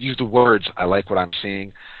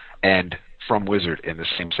seeing and from Wizard in the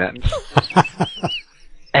same sentence.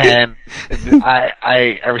 And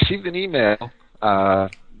I received an email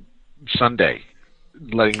Sunday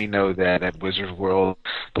letting me know that at Wizard World,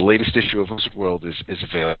 the latest issue of Wizard World is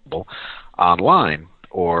available online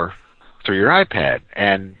or through your iPad.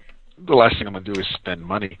 And the last thing I'm going to do is spend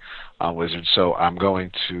money on Wizard, so I'm going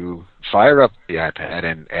to fire up the iPad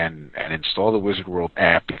and install the Wizard World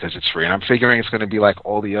app because it's free. And I'm figuring it's going to be like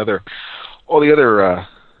all the other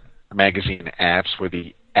magazine apps where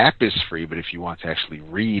the app is free, but if you want to actually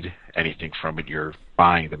read anything from it, you're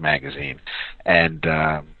buying the magazine. And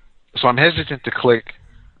so I'm hesitant to click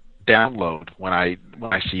download when I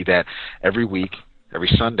see that every week, every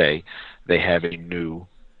Sunday, they have a new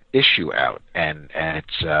issue out, and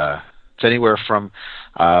it's anywhere from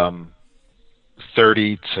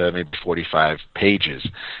 30 to maybe 45 pages.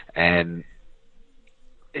 And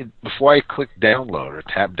before I click download or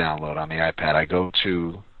tap download on the iPad, I go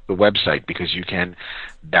to the website because you can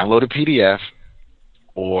download a PDF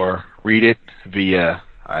or read it via,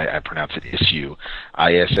 I pronounce it ISU,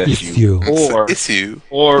 ISSU,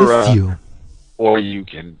 or you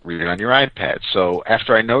can read it on your iPad. So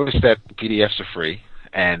after I noticed that the PDFs are free,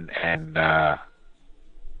 and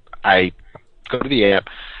I go to the app,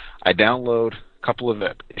 I download a couple of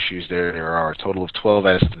issues. There are a total of 12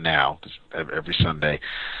 as of now, every Sunday,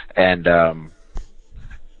 and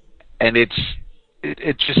it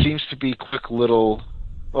just seems to be quick little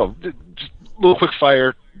quick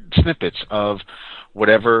fire snippets of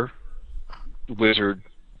whatever Wizard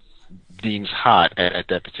deems hot at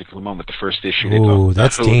that particular moment. The first issue. Oh,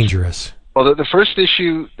 that's dangerous. Well, the first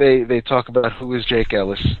issue they talk about who is Jake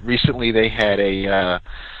Ellis. Recently, they had an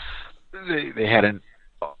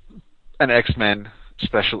X-Men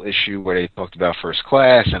special issue where they talked about First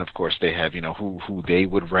Class, and of course they have who they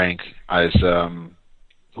would rank as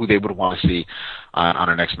who they would want to see on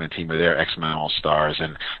an X-Men team or their X-Men All-Stars,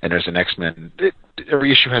 and there's an X-Men.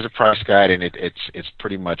 Every issue has a price guide, and it's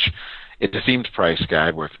pretty much it's a themed price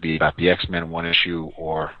guide where it could be about the X-Men one issue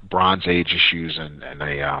or Bronze Age issues, and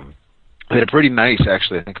they had a pretty nice,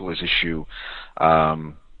 actually, I think it was issue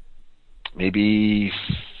maybe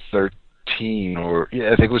 13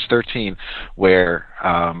 I think it was 13, where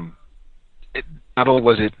not only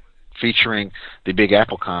was it featuring the Big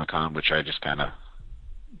Apple Con, which I just kind of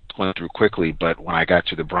went through quickly, but when I got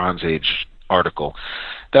to the Bronze Age article,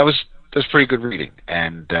 that was pretty good reading,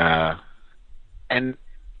 and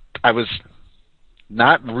I was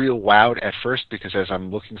not real wowed at first because as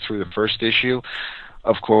I'm looking through the first issue,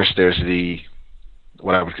 of course there's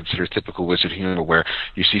what I would consider typical Wizard humor, where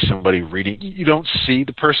you see somebody reading. You don't see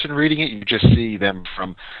the person reading it; you just see them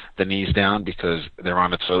from the knees down because they're on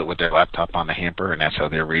the toilet with their laptop on the hamper, and that's how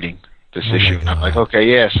they're reading this issue. And I'm like, so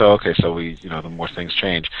we, the more things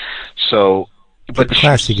change. So, but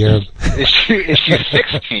classy, Garib. Issue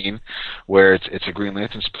 16, where it's a Green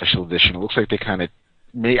Lantern special edition. It looks like they kind of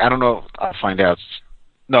I don't know. I'll find out.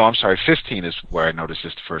 No, I'm sorry. 15 is where I noticed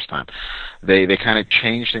this the first time. They kind of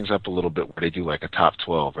change things up a little bit, where they do like a top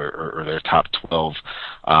 12 or their top 12,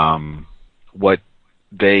 what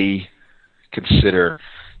they consider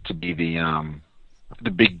to be the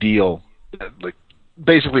big deal, like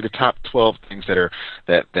basically the top 12 things that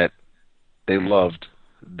they loved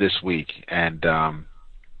this week, and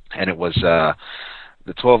it was the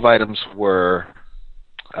 12 items were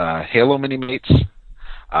Halo Mini-Mates,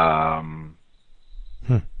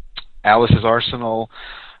 Alice's Arsenal,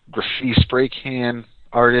 graffiti spray can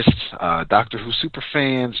artists, Doctor Who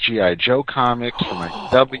superfans, G.I. Joe comics from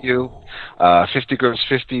IDW. 50 Girls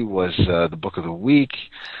 50 was the book of the week.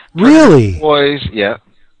 Really? Predator Toys, yeah.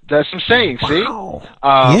 That's what I'm saying, wow.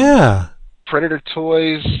 See? Yeah. Predator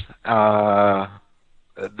Toys,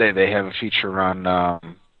 they have a feature on the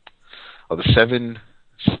 7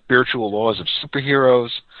 spiritual laws of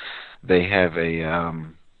superheroes. They have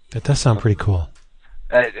that does sound pretty cool.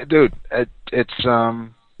 Dude, it's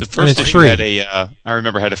the first issue had I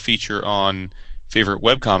remember had a feature on favorite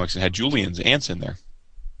webcomics and had Julian's ants in there.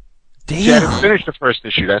 Damn. Yeah, I didn't finish the first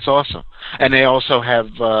issue. That's awesome. And they also have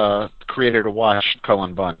creator to watch,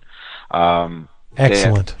 Cullen Bunn.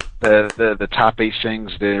 Excellent. The top 8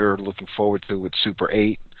 things they're looking forward to with Super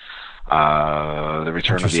 8. The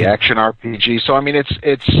return of the action RPG. So I mean, it's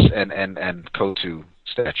and Kotu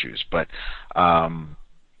statues, but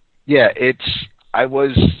yeah, I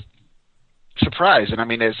was surprised, and I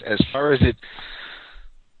mean, as far as it,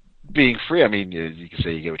 being free, I mean, you can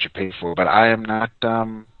say you get what you pay for, but I am not.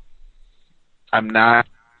 I'm not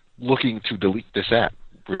looking to delete this app.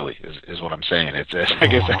 Really, is what I'm saying. I guess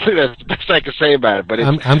that's the best I can say about it. But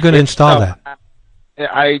I'm going to install that.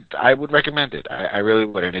 I would recommend it. I really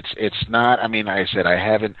would. And it's not. I mean, like I said, I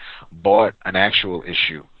haven't bought an actual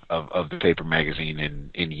issue of the paper magazine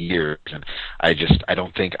in years, and I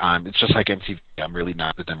don't think it's just like MTV. I'm really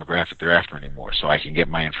not the demographic they're after anymore. So I can get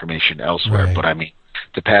my information elsewhere. Right. But I mean,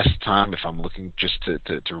 to pass the time, if I'm looking just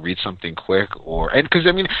to read something quick, and because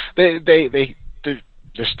I mean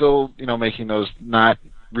they're still making those not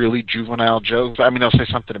really juvenile jokes. I mean, they'll say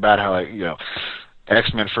something about how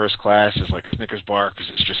X-Men First Class is like Snickers bar because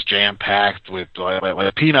it's just jam packed with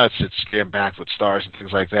like peanuts. It's jam packed with stars and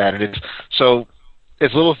things like that. And it's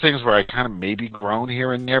little things where I kind of maybe groan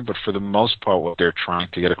here and there, but for the most part, what they're trying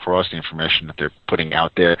to get across, the information that they're putting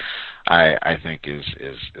out there, I think is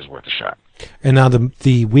worth a shot. And now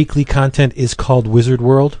the weekly content is called Wizard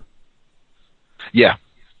World. Yeah.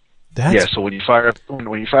 Yeah, so when you fire up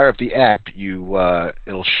the app,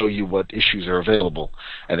 it'll show you what issues are available,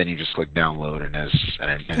 and then you just click download, and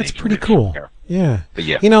that's pretty cool. Yeah, but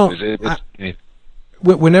yeah,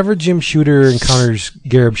 whenever Jim Shooter encounters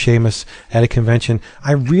Gareb Shamus at a convention,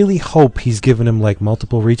 I really hope he's given him like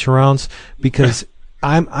multiple reach arounds, because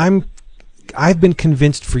I've been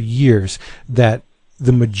convinced for years that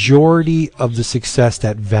the majority of the success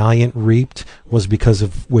that Valiant reaped was because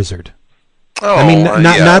of Wizard. Oh, I mean,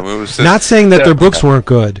 not saying that their books weren't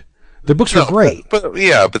good. Their books were great. But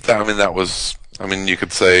that was. I mean, you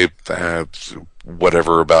could say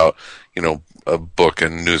whatever about a book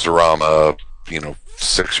in Newsarama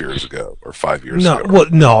 6 years ago or 5 years ago. Well,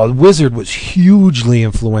 no, Wizard was hugely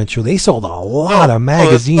influential. They sold a lot of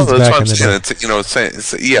magazines back in the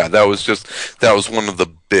day. That was one of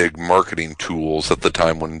the big marketing tools at the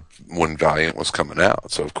time when Valiant was coming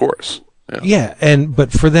out. So of course. Yeah,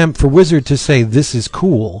 but for Wizard to say this is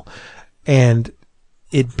cool, and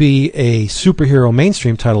it be a superhero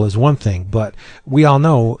mainstream title is one thing, but we all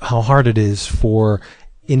know how hard it is for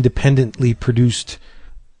independently produced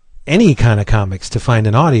any kind of comics to find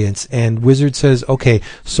an audience, and Wizard says, okay,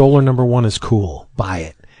 Solar #1 is cool, buy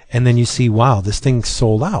it. And then you see, wow, this thing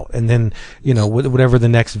sold out. And then, whatever the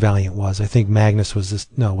next Valiant was, I think Magnus was this.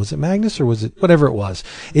 No, was it Magnus or was it whatever it was?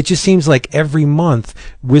 It just seems like every month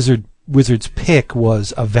Wizard's pick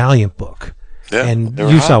was a Valiant book. Yeah, and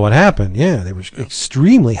you saw what happened. Yeah, they were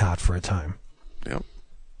extremely hot for a time. Yep.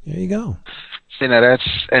 There you go. See, now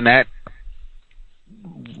that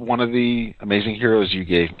one of the amazing heroes you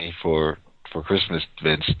gave me for Christmas,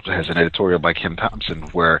 Vince, has an editorial by Kim Thompson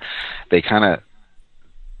where they kind of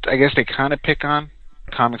pick on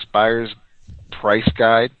Comics Buyer's Price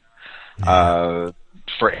Guide for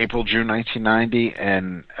April-June 1990,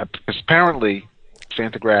 and apparently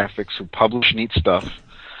Fantagraphics, who publish Neat Stuff,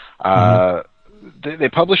 they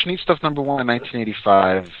published Neat Stuff #1 in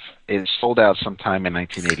 1985. It sold out sometime in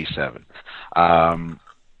 1987.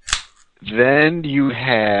 Then you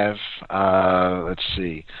have, let's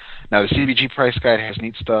see. Now the CBG Price Guide has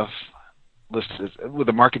Neat Stuff listed with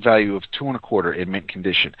a market value of $2.25 in mint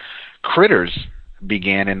condition. Critters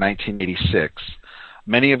began in 1986.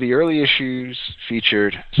 Many of the early issues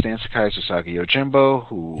featured Stan Sakai's Usagi Yojimbo,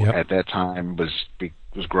 who at that time was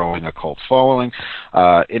growing a cult following.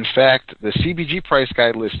 In fact, the CBG Price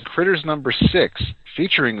Guide lists Critters #6,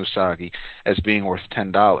 featuring Usagi, as being worth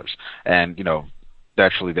 $10. And,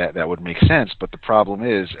 naturally that would make sense, but the problem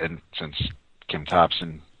is, and since Kim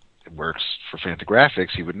Thompson works for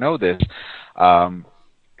Fantagraphics, he would know this,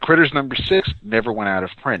 Critters #6 never went out of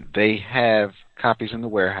print. They have copies in the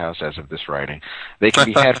warehouse as of this writing. They can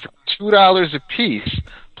be had for $2 a piece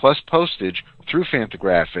plus postage through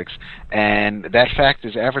Fantagraphics, and that fact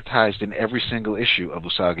is advertised in every single issue of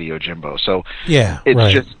Usagi Yojimbo. So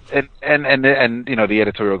it's just and the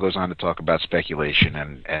editorial goes on to talk about speculation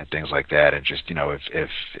and things like that, and just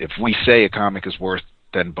if we say a comic is worth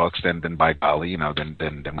 $10, then by golly,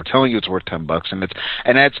 then we're telling you it's worth $10,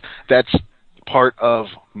 and that's part of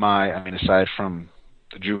my, aside from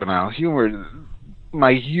the juvenile humor,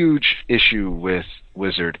 my huge issue with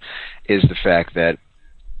Wizard is the fact that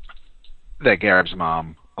Gareb's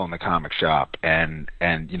mom owned the comic shop, and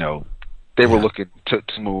they were looking to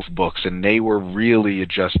move books, and they were really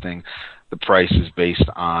adjusting the prices based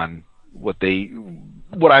on what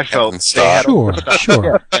I felt they had.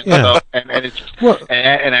 Sure. And it's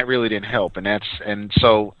and that really didn't help,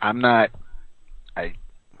 so I'm not.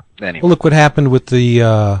 Anyway. Well, look what happened with the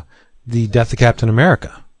Death of Captain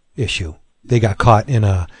America issue. They got caught in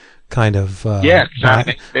a kind of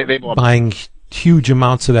buying huge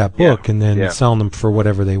amounts of that book and then selling them for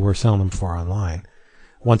whatever they were selling them for online.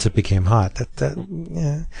 once it became hot.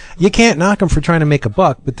 Yeah. You can't knock them for trying to make a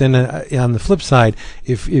buck, but then on the flip side,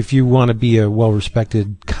 if you want to be a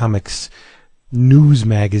well-respected comics news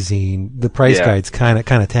magazine, the price guide's kind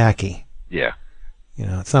of tacky. Yeah.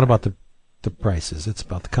 It's not about the prices, it's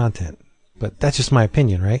about the content. But that's just my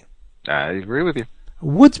opinion, right? I agree with you.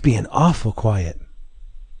 Wood's being awful quiet.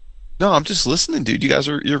 No, I'm just listening, dude.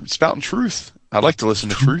 You're spouting truth. I like to listen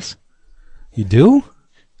to truth. You do?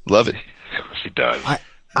 Love it. Of course he does.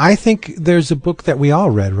 I think there's a book that we all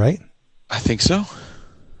read, right? I think so.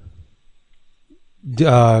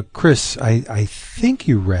 Chris, I think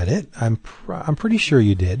you read it. I'm pretty sure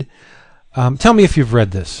you did. Tell me if you've read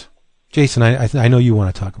this. Jason, I know you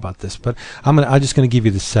want to talk about this, but I'm just going to give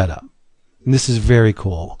you the setup. And this is very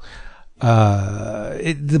cool.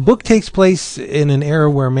 The book takes place in an era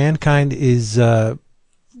where mankind is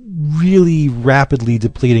really rapidly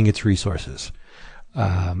depleting its resources.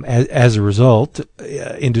 As a result,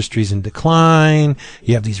 industry's in decline.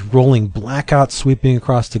 You have these rolling blackouts sweeping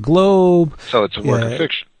across the globe. So it's a work of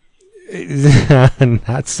fiction.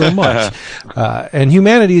 Not so much. And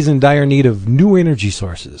humanity is in dire need of new energy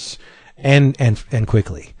sources, and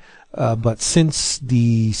quickly. But since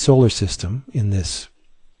the solar system in this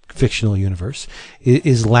fictional universe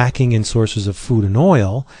is lacking in sources of food and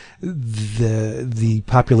oil, the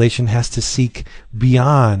population has to seek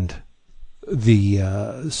beyond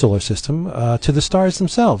the solar system to the stars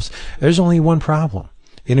themselves. There's only one problem.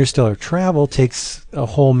 Interstellar travel takes a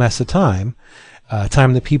whole mess of time.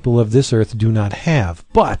 Time the people of this Earth do not have.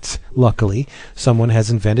 But, luckily, someone has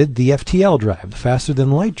invented the FTL drive, the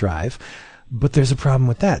faster-than-light drive. But there's a problem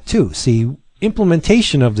with that, too. See,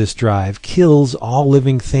 implementation of this drive kills all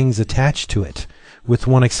living things attached to it, with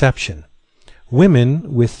one exception.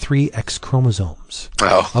 Women with 3 X chromosomes,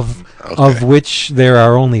 of which there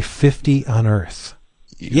are only 50 on Earth.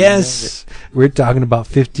 Yes, we're talking about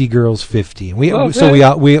 50 girls, 50. And we all read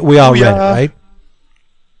it, right?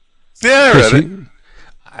 Yeah, I read it.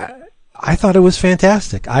 I thought it was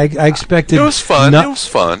fantastic. I expected... It was fun. It was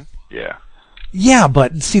fun. Yeah. Yeah,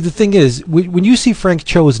 but see, the thing is, when you see Frank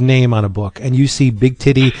Cho's name on a book and you see big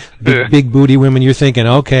titty, big booty women, you're thinking,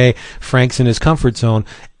 okay, Frank's in his comfort zone.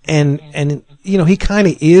 And he kind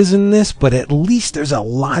of is in this, but at least there's a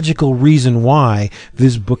logical reason why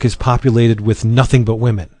this book is populated with nothing but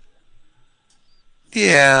women.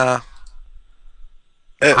 Yeah.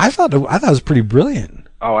 I thought it was pretty brilliant.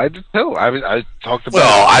 Oh, I did too. I talked about.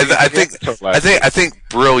 Well, I think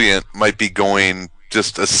brilliant might be going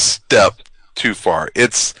just a step too far.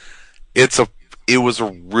 It was a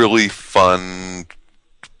really fun,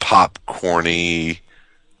 popcorny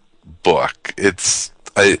book.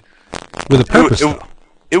 With a purpose.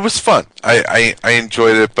 It was fun. I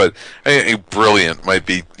enjoyed it, but brilliant might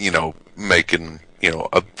be making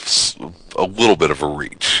a little bit of a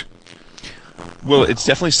reach. Well, it's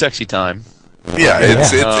definitely sexy time. Yeah,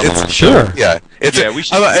 it's sure. Yeah, we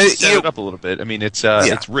should set it up a little bit. I mean, it's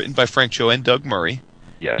written by Frank Cho and Doug Murray.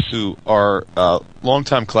 Yes. Who are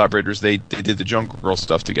longtime collaborators. They did the Jungle Girl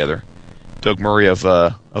stuff together. Doug Murray of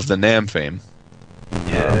the Nam fame.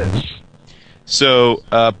 Yes. So,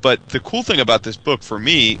 but the cool thing about this book for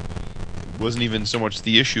me wasn't even so much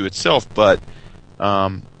the issue itself, but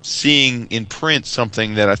seeing in print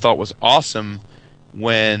something that I thought was awesome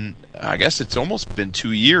when, I guess it's almost been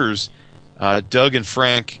 2 years, Doug and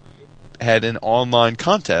Frank had an online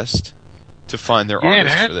contest to find their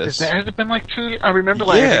artists for this. Has it been like 2 years? I remember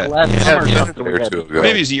last summer or two ago.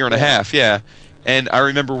 Maybe it was a year and a half, yeah. And I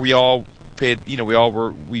remember we all paid,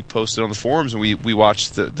 we posted on the forums and we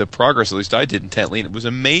watched the progress, at least I did intently, and it was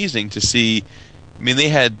amazing to see. I mean, they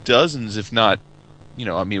had dozens, if not,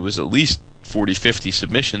 it was at least 40, 50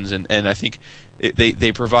 submissions, and I think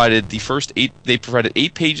they provided the first 8, they provided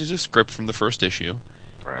 8 pages of script from the first issue.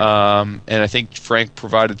 Right. And I think Frank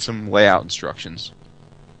provided some layout instructions.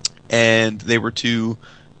 And they were it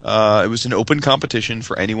was an open competition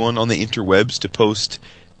for anyone on the interwebs to post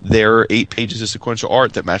their 8 pages of sequential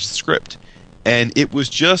art that matched the script. And it was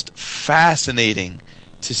just fascinating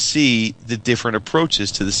to see the different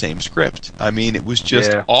approaches to the same script. I mean, it was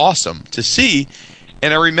just awesome to see.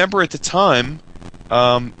 And I remember at the time,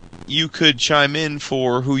 you could chime in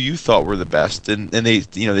for who you thought were the best, and they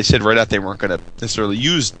said right out they weren't going to necessarily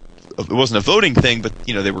use. It wasn't a voting thing, but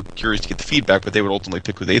they were curious to get the feedback, but they would ultimately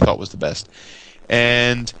pick who they thought was the best.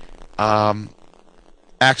 And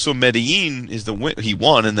Axel Medellin he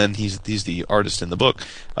won, and then he's the artist in the book.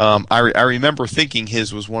 I remember thinking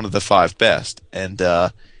his was one of the 5 best, and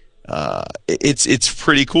it's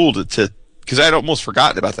pretty cool to because I'd almost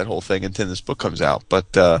forgotten about that whole thing until this book comes out.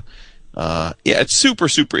 But it's super.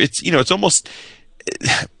 It's almost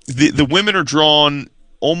the women are drawn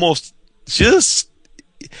almost just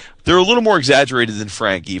they're a little more exaggerated than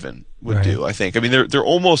Frank even would do. I think. I mean, they're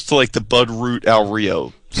almost to like the Bud Root Al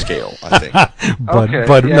Rio scale. I think.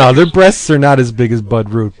 No, their breasts are not as big as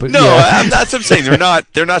Bud Root. But no, that's what I'm saying.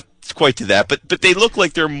 They're not quite to that. But they look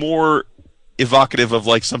like they're more evocative of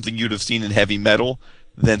like something you'd have seen in heavy metal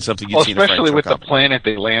than something you'd seen in Frank. Especially with the planet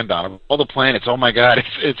they land on. All the planets, oh my God,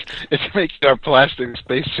 it's making our plastic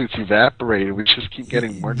spacesuits evaporated. We just keep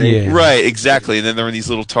getting more naked. Yeah. Right, exactly. And then they're in these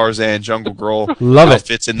little Tarzan Jungle Girl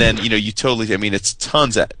outfits, and then you totally. I mean, it's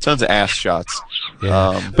tons of ass shots.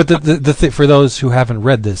 Yeah. But the for those who haven't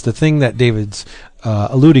read this, the thing that David's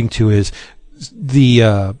alluding to is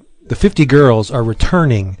the 50 girls are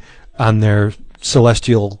returning on their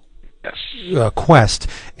celestial quest,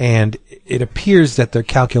 and it appears that their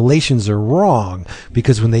calculations are wrong,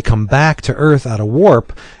 because when they come back to Earth out of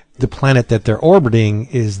warp, the planet that they're orbiting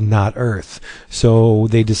is not Earth. So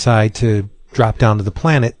they decide to drop down to the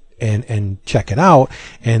planet and check it out,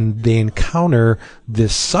 and they encounter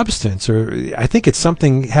this substance, or I think it's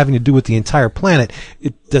something having to do with the entire planet.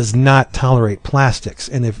 It does not tolerate plastics,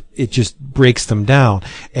 and if it just breaks them down.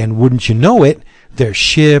 And wouldn't you know it, their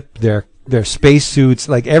ship, their spacesuits,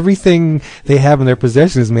 like everything they have in their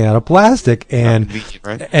possession is made out of plastic, and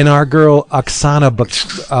our girl Oksana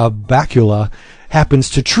Bakula happens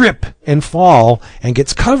to trip and fall and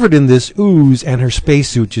gets covered in this ooze, and her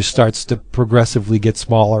spacesuit just starts to progressively get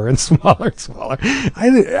smaller and smaller and smaller.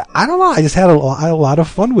 I don't know. I just had a lot of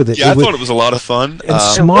fun with it. Yeah, I thought it was a lot of fun. And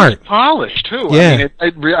smart. It was polished, too. Yeah.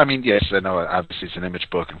 I mean, yes, I know obviously it's an image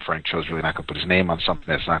book, and Frank Cho's really not going to put his name on something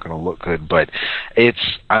that's not going to look good, but it's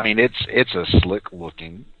a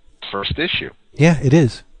slick-looking first issue. Yeah, it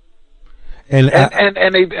is. And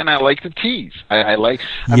I like the tease. I mean,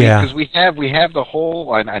 because we have the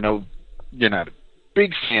whole. I know you're not a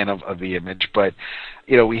big fan of the image, but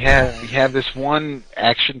we have this one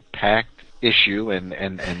action-packed issue,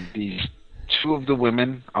 and these two of the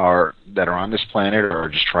women that are on this planet are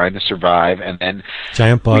just trying to survive, and then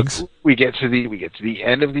giant bugs. We get to the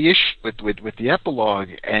end of the issue with the epilogue,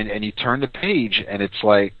 and you turn the page, and it's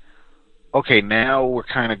like, okay, now we're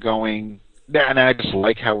kind of going. And I just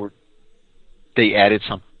like how they added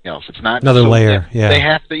something else. It's not another layer. Yeah, they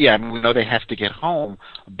have to. Yeah, I mean, we know they have to get home,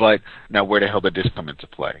 but now where the hell did this come into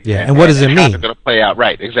play? Yeah, and what does it mean? How's it going to play out?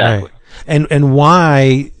 Right, exactly. Right. And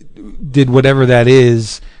why did whatever that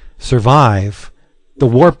is survive the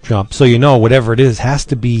warp jump? So whatever it is has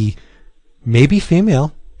to be maybe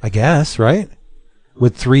female, I guess, right?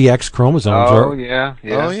 With 3 X chromosomes. Oh yeah.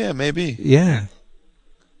 Oh yeah, maybe. Yeah.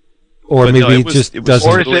 Or but maybe no, it just doesn't.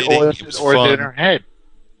 Or is it in her head?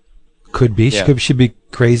 Could be. Yeah. She be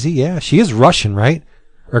crazy. Yeah, she is Russian, right?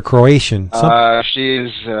 Or Croatian? She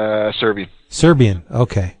is Serbian. Serbian.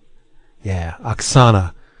 Okay. Yeah,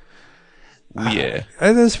 Oksana. Yeah.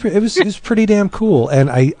 It was pretty damn cool, and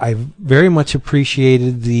I very much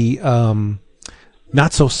appreciated the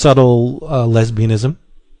not so subtle lesbianism.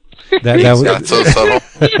 That was not so subtle.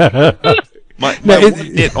 my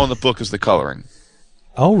hit on the book is the coloring.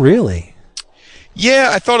 Oh, really? Yeah,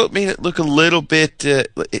 I thought it made it look a little bit.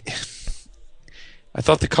 I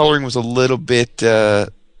thought the coloring was a little bit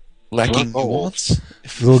lacking nuance.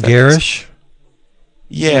 A little garish.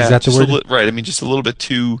 Yeah, is that the word? Right. I mean, just a little bit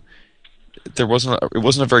too. It wasn't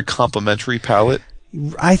a very complimentary palette.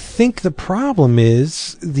 I think the problem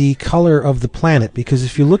is the color of the planet, because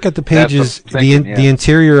if you look at the pages, the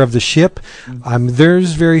interior of the ship,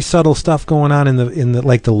 there's very subtle stuff going on in the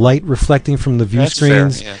like the light reflecting from the view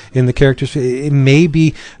screens in the characters. It may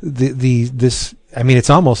be this. I mean, it's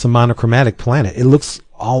almost a monochromatic planet. It looks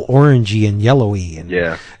all orangey and yellowy, and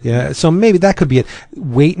yeah. So maybe that could be it.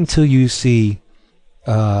 Wait until you see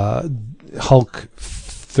Hulk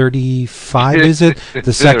 35. Is it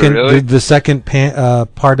the second? Really? The second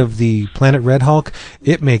part of the Planet Red Hulk.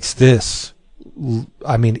 It makes this.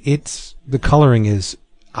 I mean, the coloring is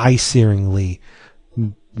eye-searingly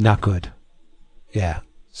not good. Yeah.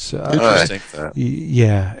 So, interesting.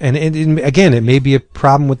 Yeah, and again, it may be a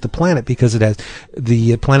problem with the planet, because it has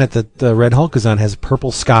the planet that the Red Hulk is on has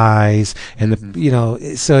purple skies, and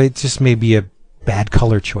so it just may be a bad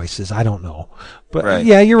color choices. I don't know, but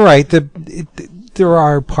yeah, you're right. There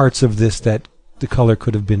are parts of this that the color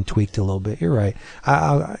could have been tweaked a little bit. You're right.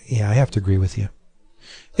 I have to agree with you.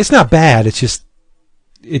 It's not bad. It's just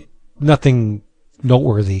nothing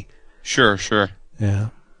noteworthy. Sure. Yeah.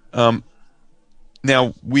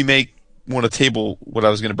 Now, we may want to table what I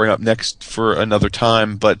was going to bring up next for another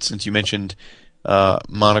time, but since you mentioned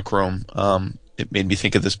monochrome, it made me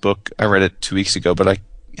think of this book. I read it 2 weeks ago, but we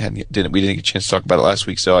didn't get a chance to talk about it last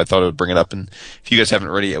week, so I thought I would bring it up. And if you guys haven't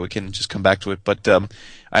read it yet, we can just come back to it. But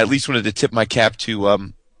I at least wanted to tip my cap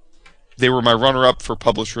to. They were my runner-up for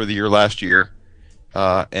Publisher of the Year last year,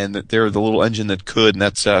 and they're the little engine that could, and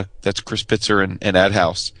that's Chris Pitzer and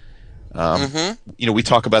AdHouse. We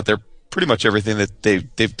talk about their pretty much everything that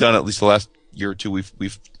they've done at least the last year or two.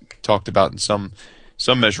 We've talked about in some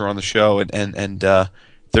measure on the show, and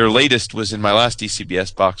their latest was in my last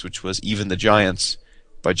DCBS box, which was Even the Giants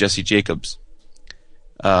by Jesse Jacobs.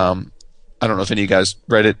 I don't know if any of you guys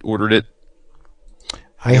read it, ordered it.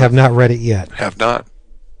 I have not read it yet. Have not.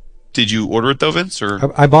 Did you order it though, Vince?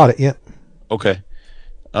 Or I bought it. Yeah. Okay.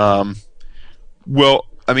 Well,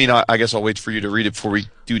 I mean, I guess I'll wait for you to read it before we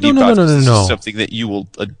do deep No. dive. This is something that you will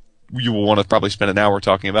want to probably spend an hour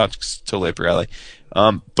talking about. It's totally up your alley.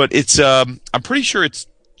 But it's I'm pretty sure it's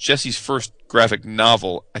Jesse's first graphic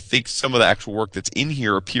novel. I think some of the actual work that's in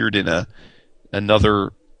here appeared in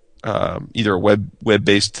another either a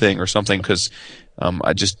web-based thing or something, because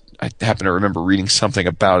I happen to remember reading something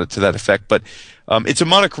about it to that effect. But it's a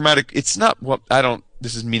monochromatic. It's not what I don't.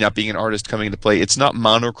 This is me not being an artist coming into play. It's not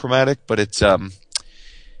monochromatic, but it's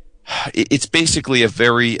basically a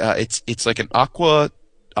very it's like an aqua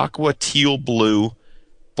teal blue,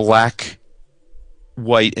 black,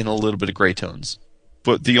 white, and a little bit of gray tones.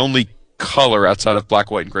 But the only color outside of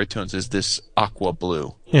black, white, and gray tones is this aqua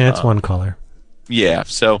blue. Yeah, it's one color. Yeah.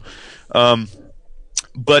 So,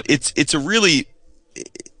 but it's a really.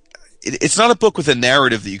 It's not a book with a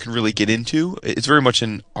narrative that you can really get into. It's very much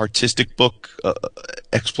an artistic book,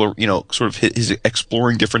 sort of his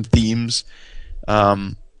exploring different themes.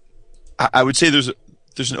 I would say there's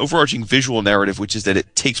an overarching visual narrative, which is that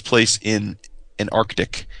it takes place in an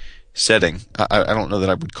Arctic setting. I don't know that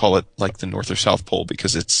I would call it like the North or South Pole,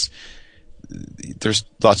 because there's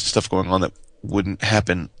lots of stuff going on that wouldn't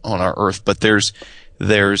happen on our Earth. But there are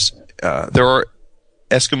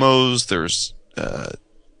Eskimos. There's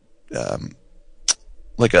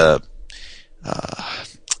like a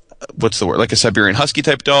what's the word? Like a Siberian Husky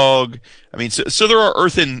type dog. I mean, so there are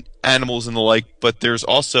earthen animals and the like, but there's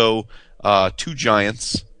also two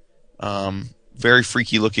giants, very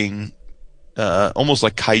freaky looking, almost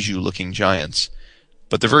like kaiju looking giants,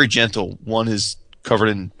 but they're very gentle. One is covered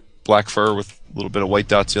in black fur with a little bit of white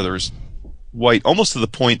dots. The other is white, almost to the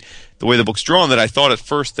point, the way the book's drawn, that I thought at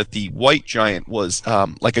first that the white giant was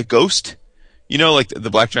like a ghost. Like the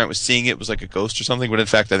black giant was seeing it was like a ghost or something, but in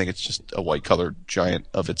fact I think it's just a white-colored giant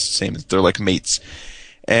of its same. They're like mates.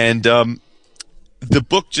 And the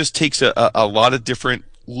book just takes a lot of different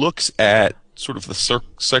looks at sort of the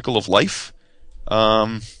cycle of life.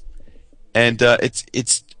 And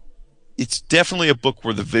it's definitely a book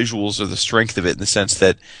where the visuals are the strength of it, in the sense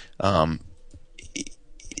that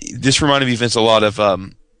this reminded me, Vince, a lot of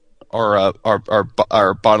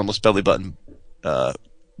our bottomless belly button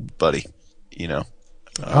buddy.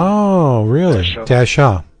 Oh, really? Dash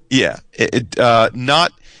Shaw. Yeah.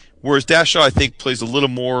 Whereas Dash Shaw, I think, plays a little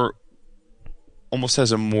more, almost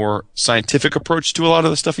has a more scientific approach to a lot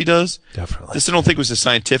of the stuff he does. Definitely. This I don't think was as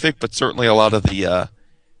scientific, but certainly a lot of the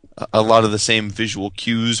same visual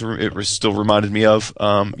cues it still reminded me of.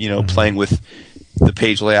 Playing with the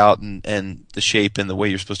page layout and the shape and the way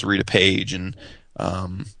you're supposed to read a page, and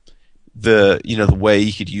the way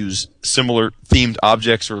you could use similar themed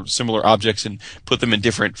objects or similar objects and put them in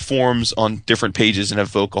different forms on different pages and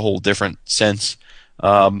evoke a whole different sense.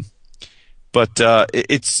 But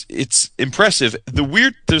it's impressive.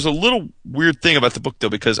 There's a little weird thing about the book, though,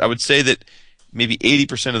 because I would say that maybe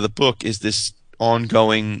 80% of the book is this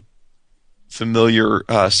ongoing familiar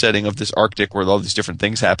setting of this Arctic where all these different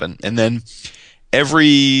things happen, and then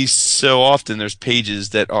every so often there's pages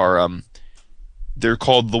that are they're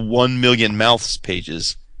called the 1 million mouths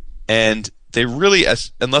pages, and they really,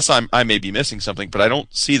 unless I may be missing something, but I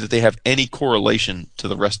don't see that they have any correlation to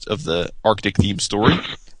the rest of the Arctic themed story.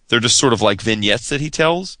 They're just sort of like vignettes that he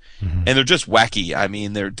tells, and they're just wacky. I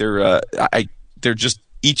mean, they're just,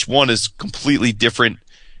 each one is completely different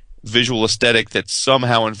visual aesthetic that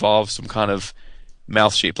somehow involves some kind of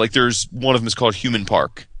mouth shape. Like there's one of them is called Human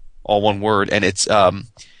Park, all one word, and it's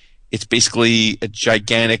basically a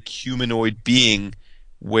gigantic humanoid being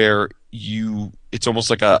where it's almost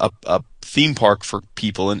like a theme park for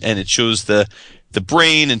people, and it shows the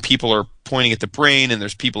brain, and people are pointing at the brain, and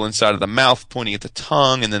there's people inside of the mouth pointing at the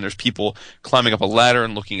tongue, and then there's people climbing up a ladder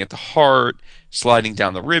and looking at the heart, sliding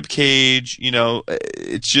down the rib cage.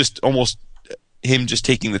 It's just almost him just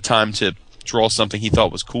taking the time to draw something he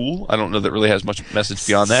thought was cool. I don't know that really has much message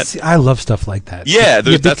beyond that. See, I love stuff like that. Yeah,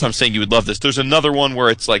 that's what I'm saying. You would love this. There's another one where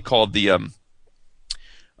it's like called the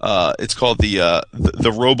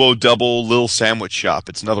Robo Double Lil Sandwich Shop.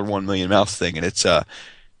 It's another 1 million mouths thing, and it's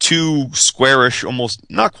two squarish, almost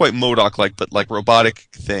not quite MODOK-like, but like robotic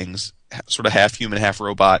things, sort of half human, half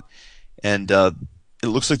robot. And it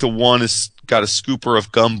looks like the one has got a scooper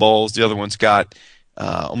of gumballs, the other one's got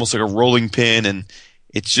almost like a rolling pin, and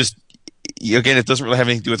it's just, again, it doesn't really have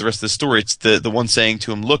anything to do with the rest of the story. It's the one saying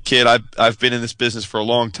to him, "Look, kid, I've been in this business for a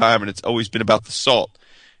long time, and it's always been about the salt."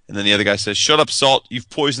 And then the other guy says, "Shut up, Salt. You've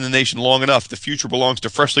poisoned the nation long enough. The future belongs to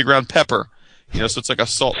freshly ground pepper." So it's like a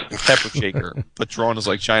salt and pepper shaker, but drawn as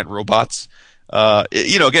like giant robots.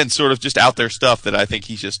 Again, sort of just out there stuff that I think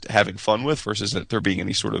he's just having fun with versus there being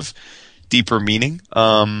any sort of deeper meaning.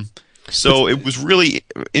 So it was really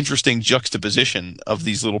interesting juxtaposition of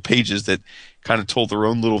these little pages that kind of told their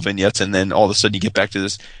own little vignettes, and then all of a sudden you get back to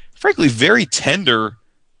this, frankly, very tender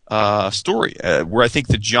story where I think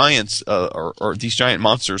the giants or these giant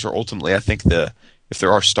monsters are ultimately, I think, if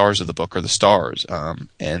there are stars of the book, are the stars,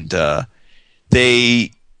 and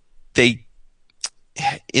they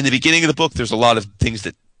in the beginning of the book there's a lot of things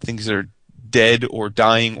that are dead or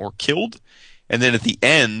dying or killed, and then at the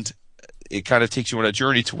end it kind of takes you on a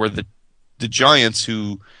journey to where the giants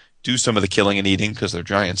who do some of the killing and eating, because they're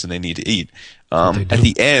giants and they need to eat, at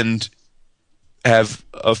the end have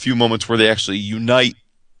a few moments where they actually unite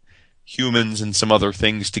humans and some other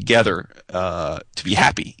things together to be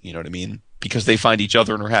happy. You know what I mean? Because they find each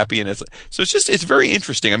other and are happy, and it's very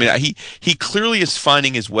interesting. I mean, he clearly is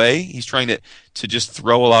finding his way. He's trying to just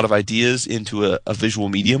throw a lot of ideas into a visual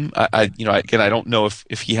medium. I don't know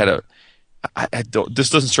if he had this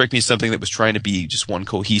doesn't strike me as something that was trying to be just one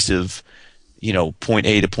cohesive, point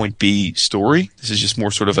A to point B story. This is just more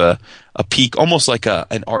sort of a peek, almost like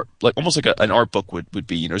an art book would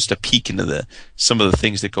be, just a peek into some of the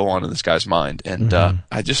things that go on in this guy's mind. And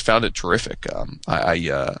I just found it terrific.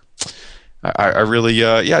 I really,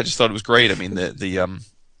 I just thought it was great. I mean,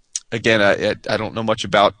 again, I don't know much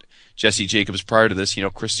about Jesse Jacobs prior to this.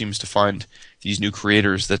 Chris seems to find these new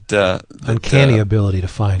creators that uncanny ability to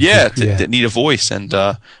find. That need a voice, and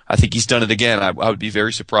I think he's done it again. I would be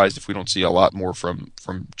very surprised if we don't see a lot more from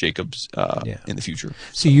Jacobs in the future.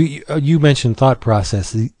 So you mentioned thought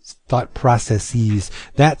processes.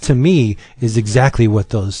 That to me is exactly what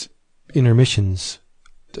those intermissions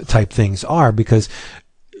type things are, because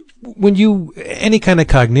when any kind of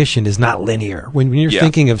cognition is not linear. When you're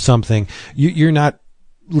thinking of something, you're not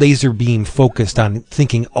laser beam focused on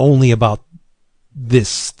thinking only about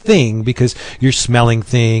this thing, because you're smelling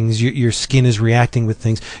things, your skin is reacting with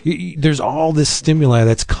things. There's all this stimuli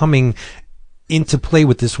that's coming into play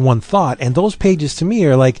with this one thought, and those pages to me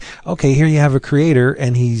are like, okay, here you have a creator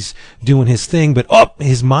and he's doing his thing, but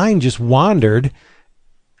his mind just wandered.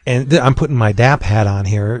 And I'm putting my DAP hat on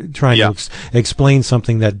here, trying to explain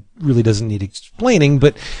something that really doesn't need explaining,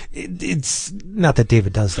 but it's not that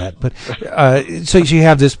David does that. But so you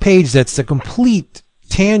have this page that's a complete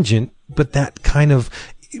tangent, but that kind of,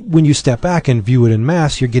 when you step back and view it in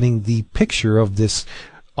mass, you're getting the picture of this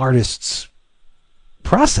artist's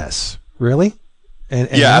process, really. And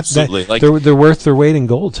absolutely. They're worth their weight in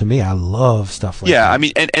gold to me. I love stuff like that. Yeah, I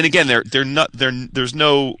mean, and again, there's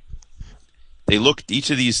no. Each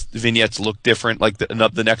of these vignettes look different. Like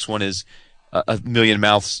the next one is a million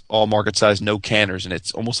mouths, all market size, no canners, and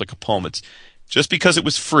it's almost like a poem. It's just because it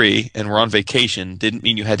was free and we're on vacation didn't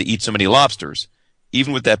mean you had to eat so many lobsters.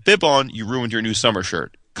 Even with that bib on, you ruined your new summer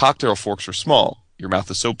shirt. Cocktail forks are small. Your mouth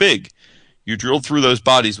is so big. You drilled through those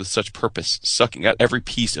bodies with such purpose, sucking out every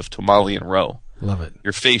piece of tamale and roe. Love it.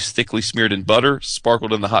 Your face, thickly smeared in butter,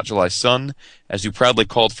 sparkled in the hot July sun as you proudly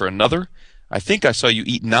called for another. I think I saw you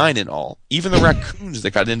eat 9 in all. Even the raccoons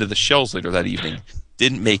that got into the shells later that evening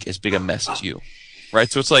didn't make as big a mess as you.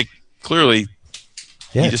 Right? So it's like, clearly,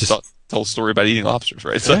 he just told a story about eating lobsters,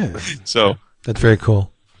 right? So that's very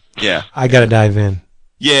cool. Yeah. I got to dive in.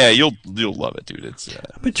 Yeah, you'll love it, dude.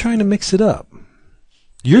 I've been trying to mix it up.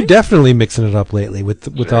 You're definitely mixing it up lately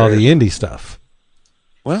with all the indie stuff.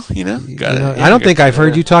 Well, I don't think I've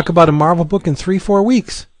heard you talk about a Marvel book in 3-4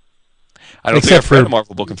 weeks. I don't think I've read a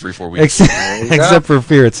Marvel book in 3-4 weeks. Except for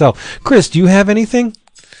Fear itself. Chris, do you have anything?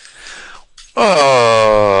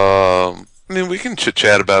 I mean, we can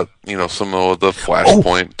chit-chat about, some of the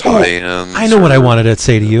Flashpoint tie-ins. I know what I wanted to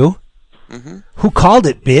say to you. Mm-hmm. Who called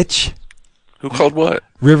it, bitch? Who called what?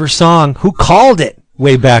 River Song. Who called it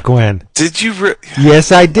way back when? Did you?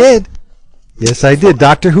 Yes, I did. Yes, I did.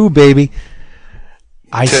 Doctor Who, baby.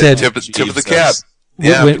 I said... Tip of the cap.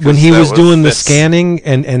 Yeah, when he was doing the scanning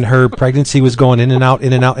and her pregnancy was going in and out,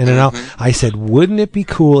 I said, wouldn't it be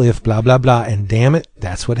cool if blah, blah, blah, and damn it,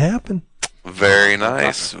 that's what happened. Very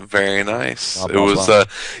nice. Very nice. It was, that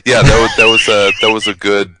was a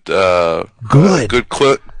good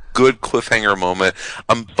good cliffhanger moment.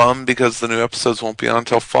 I'm bummed because the new episodes won't be on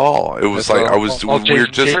until fall. It was like we're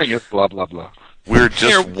just blah blah blah. We're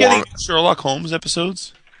just getting Sherlock Holmes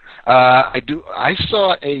episodes. I do. I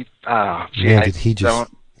saw a. Man, did he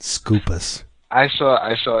just scoop us? I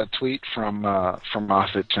saw a tweet from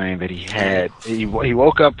Moffat saying that he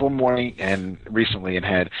woke up one morning and recently and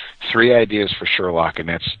had 3 ideas for Sherlock, and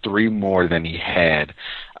that's 3 more than he had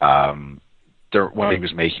when he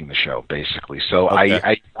was making the show, basically. So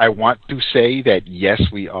okay. I want to say that yes,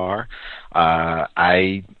 we are.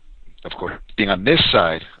 Of course, being on this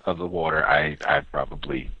side of the water, I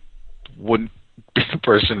probably wouldn't be the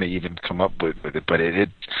person to even come up with it. But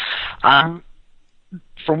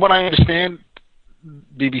from what I understand,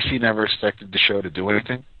 BBC never expected the show to do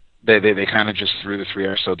anything. They kind of just threw the 3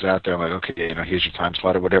 episodes out there, like, okay, here's your time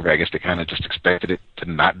slot or whatever. I guess they kind of just expected it to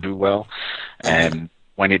not do well. And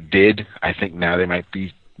when it did, I think now they might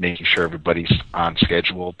be making sure everybody's on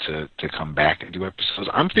schedule to come back and do episodes.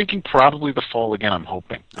 I'm thinking probably the fall again. I'm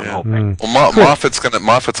hoping. Well, Moffat's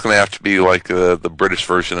gonna have to be like the British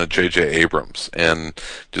version of J.J. Abrams and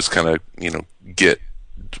just kind of get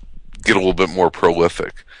a little bit more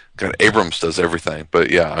prolific. God, Abrams does everything,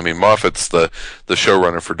 but yeah, I mean Moffat's the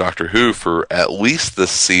showrunner for Doctor Who for at least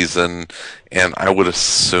this season, and I would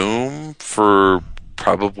assume for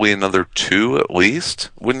probably another 2 at least.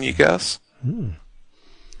 Wouldn't you guess?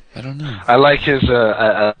 I don't know. I like his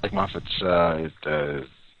I like Moffat's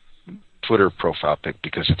Twitter profile pic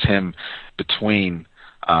because it's him between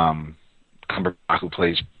Cumberbatch, who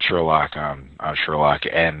plays Sherlock on Sherlock,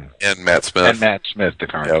 and Matt Smith. And Matt Smith, the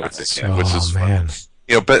current which is man. Fun.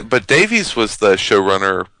 But Davies was the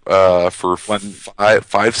showrunner for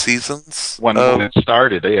 5 seasons. When it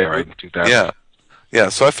started, right in 2000. Yeah.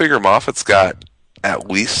 So I figure Moffat's got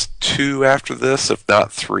at least 2 after this, if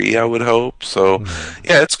not 3, I would hope. So,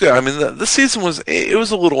 yeah, it's good. I mean, the season was a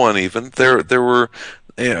little uneven. There were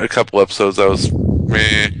a couple episodes I was. Are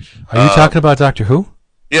you talking about Doctor Who?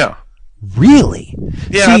 Yeah. Really?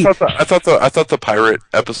 Yeah, see, I thought the pirate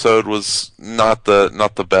episode was not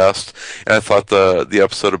the best, and I thought the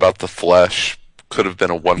episode about the flesh could have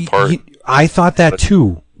been a 1-part. I thought that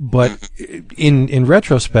too, but in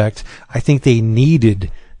retrospect, I think they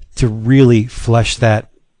needed to really flesh out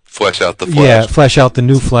the flesh. Yeah, flesh out the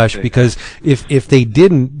new flesh, because if they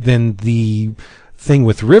didn't, then the thing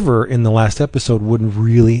with River in the last episode wouldn't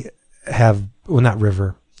really have, well, not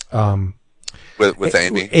River, with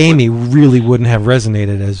Amy. Amy really wouldn't have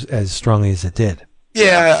resonated as strongly as it did.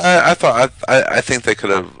 Yeah, I think they could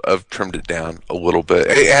have trimmed it down a little bit.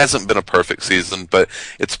 It hasn't been a perfect season, but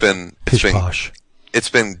it's been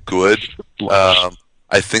good. I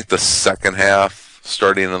think the second half,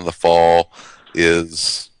 starting in the fall,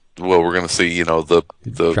 is we're going to see. The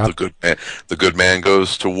good man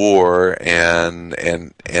goes to war, and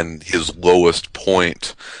his lowest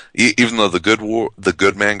point. Even though the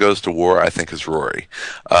good man goes to war, I think is Rory.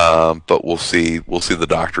 But we'll see the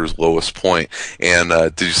Doctor's lowest point. And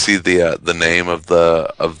did you see the name of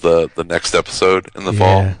the next episode in the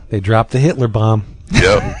fall? They dropped the Hitler bomb.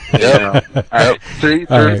 Yep. All right. Three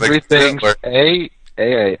things.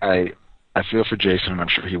 I feel for Jason, and I'm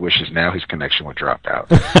sure he wishes now his connection would drop out.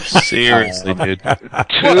 Seriously, dude.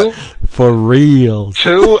 2, for real.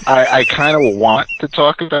 2, I kind of want to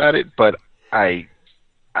talk about it, but I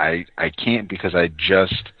can't because I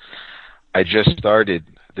just started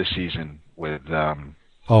the season with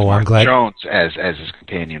I'm glad Jones as his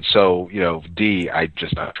companion. So D, I'm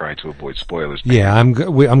trying to avoid spoilers. Yeah, I'm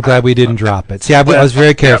glad we didn't drop it. See, I was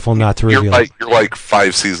very careful not to reveal it. You're like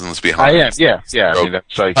 5 seasons behind. I am. Yeah. I mean,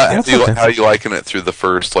 that's like, how are you liking it through the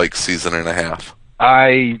first season and a half?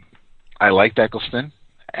 I liked Eccleston,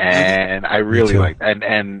 and I really liked,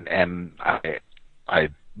 and I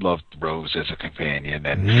loved Rose as a companion,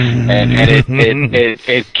 and it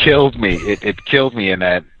killed me. It killed me in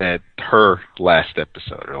that her last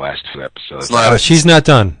episode or last 2 episodes. She's not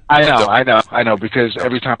done. I know, because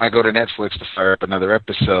every time I go to Netflix to fire up another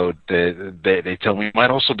episode, they tell me you might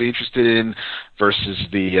also be interested in versus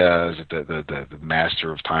the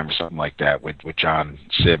Master of Time or something like that with John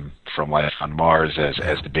Sim from Life on Mars as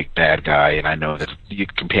the big bad guy, and I know that the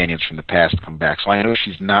companions from the past come back, so I know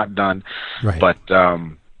she's not done, right. But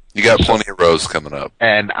you got plenty of Rose coming up,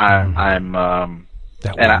 and I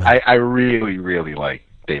really, really like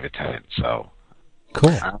David Tennant. So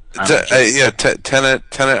cool. Tennant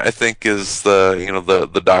I think is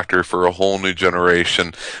the Doctor for a whole new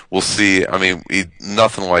generation. We'll see. I mean,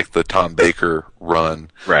 nothing like the Tom Baker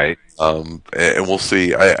run, right? And we'll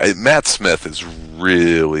see. Matt Smith is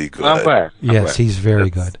really good. I'm glad. Yes, he's very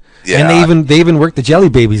good. Yeah. And they even worked the jelly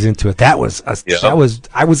babies into it. That was Yep.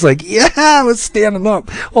 I was like, yeah, I was standing up.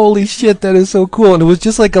 Holy shit, that is so cool. And it was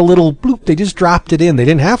just like a little bloop. They just dropped it in. They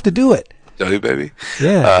didn't have to do it. Jelly baby.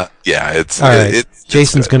 Yeah. Yeah. It's All right. it's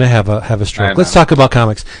Jason's good. gonna have a stroke. I Let's know. talk about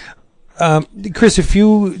comics. Chris, if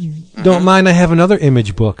you don't mind, I have another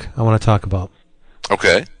Image book I want to talk about.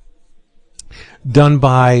 Okay. Done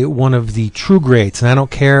by one of the true greats, and I don't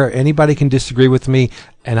care. Anybody can disagree with me,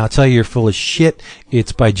 and I'll tell you you're full of shit.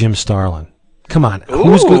 It's by Jim Starlin. Come on,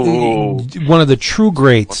 who's one of the true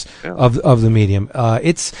greats of the medium?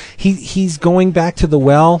 He's going back to the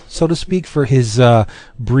well, so to speak, for his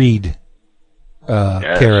Breed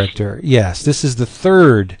character. Yes, this is the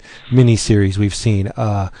third miniseries we've seen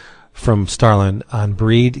from Starlin on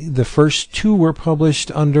Breed. The first two were published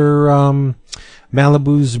under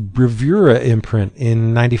Malibu's Bravura imprint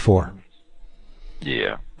in '94.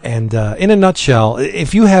 Yeah. And in a nutshell,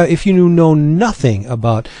 if you know nothing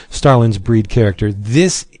about Starlin's Breed character,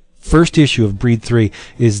 this first issue of Breed 3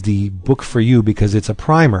 is the book for you, because it's a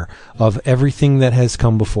primer of everything that has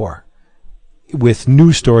come before, with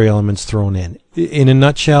new story elements thrown in. In a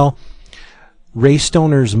nutshell, Ray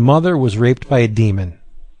Stoner's mother was raped by a demon.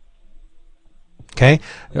 Okay?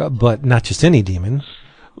 But not just any demon,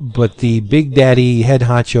 but the Big Daddy head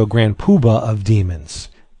honcho Grand Poobah of demons.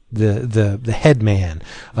 The head man.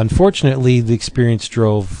 Unfortunately, the experience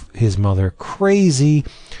drove his mother crazy,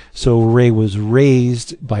 so Ray was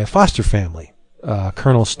raised by a foster family,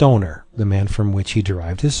 Colonel Stoner, the man from which he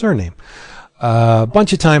derived his surname. A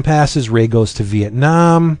bunch of time passes. Ray goes to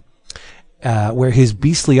Vietnam, where his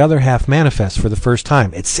beastly other half manifests for the first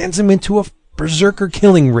time. It sends him into a berserker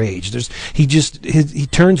killing rage. He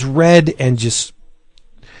turns red and just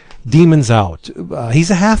demons out.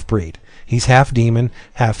 He's a half-breed. He's half demon,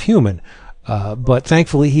 half human. But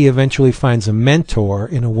thankfully, he eventually finds a mentor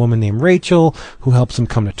in a woman named Rachel, who helps him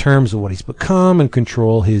come to terms with what he's become and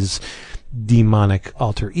control his demonic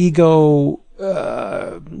alter ego.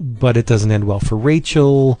 But it doesn't end well for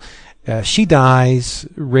Rachel. She dies.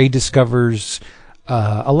 Ray discovers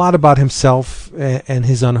a lot about himself and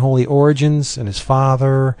his unholy origins, and his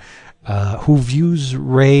father, who views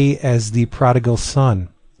Ray as the prodigal son.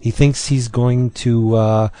 He thinks he's going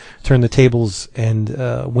to turn the tables and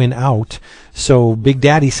win out. So Big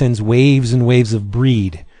Daddy sends waves and waves of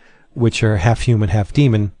Breed, which are half human, half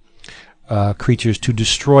demon creatures, to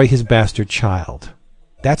destroy his bastard child.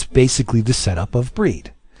 That's basically the setup of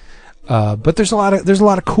Breed. But there's a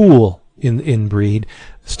lot of cool in Breed.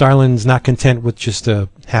 Starlin's not content with just a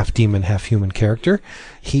half demon, half human character.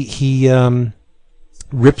 He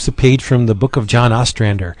rips a page from the Book of John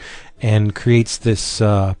Ostrander and creates this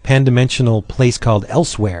pan-dimensional place called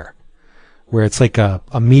Elsewhere, where it's like a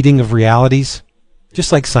meeting of realities,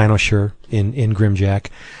 just like Cynosure in Grimjack.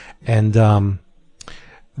 And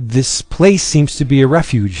this place seems to be a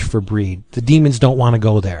refuge for Breed. The demons don't want to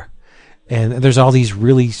go there. And there's all these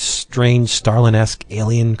really strange Starlin-esque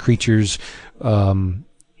alien creatures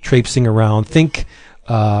traipsing around. Think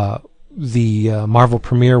the Marvel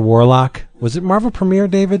Premiere Warlock. Was it Marvel Premiere,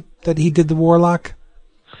 David, that he did the Warlock?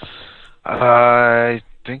 I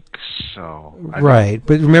think so. Right,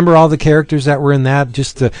 but remember all the characters that were in that?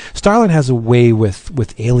 Starlin has a way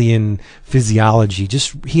with alien physiology.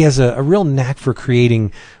 He has a real knack for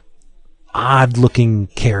creating odd-looking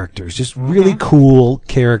characters, just really cool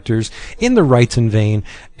characters in the Wrightson vein.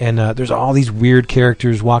 And there's all these weird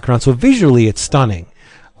characters walking around. So visually, it's stunning.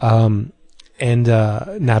 And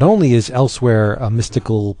not only is Elsewhere a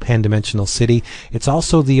mystical pan-dimensional city, it's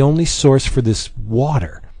also the only source for this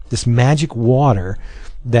water, this magic water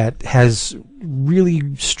that has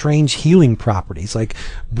really strange healing properties. Like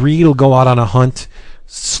Breed will go out on a hunt,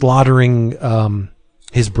 slaughtering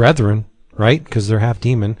his brethren, right? Because they're half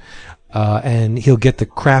demon. And he'll get the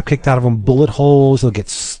crap kicked out of him, bullet holes, he'll get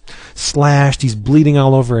slashed, he's bleeding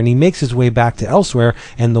all over, and he makes his way back to Elsewhere,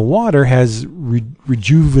 and the water has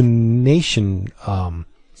rejuvenative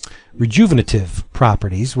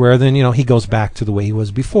properties, where then, he goes back to the way he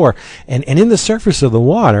was before. And in the surface of the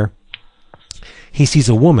water, he sees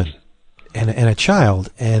a woman and a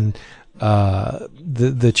child, and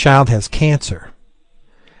the child has cancer.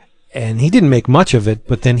 And he didn't make much of it,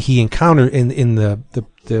 but then he encountered in the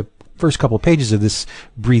first couple of pages of this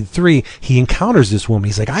Breed 3, he encounters this woman.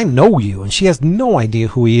 He's like, I know you, and she has no idea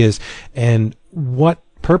who he is, and what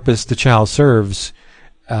purpose the child serves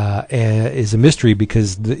is a mystery,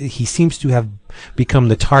 because he seems to have become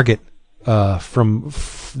the target from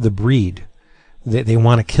the Breed. They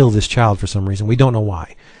want to kill this child for some reason. We don't know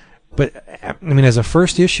why. But, as a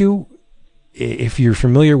first issue, if you're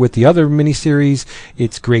familiar with the other miniseries,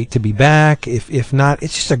 it's great to be back. If not,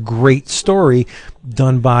 it's just a great story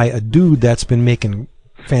done by a dude that's been making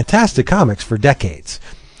fantastic comics for decades.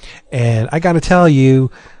 And I got to tell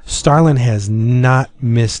you, Starlin has not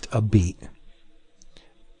missed a beat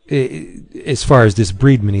as far as this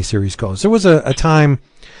Breed miniseries goes. There was a time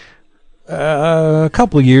a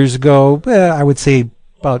couple of years ago, I would say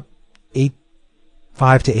about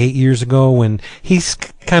 5 to 8 years ago, when he's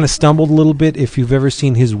kind of stumbled a little bit. If you've ever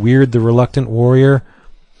seen his Weird the Reluctant Warrior,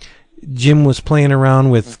 Jim was playing around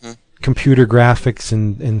with computer graphics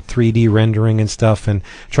and 3D rendering and stuff, and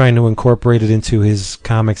trying to incorporate it into his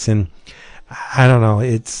comics. And I don't know,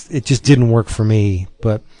 it just didn't work for me.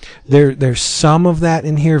 But there's some of that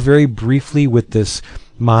in here, very briefly, with this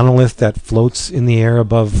monolith that floats in the air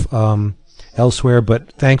above elsewhere,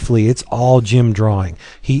 but thankfully it's all Jim drawing.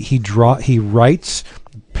 He writes,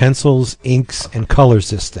 pencils, inks, and colors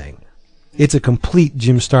this thing. It's a complete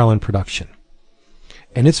Jim Starlin production,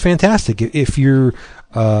 and it's fantastic. If you're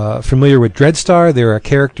familiar with Dreadstar, there are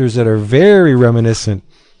characters that are very reminiscent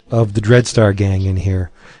of the Dreadstar gang in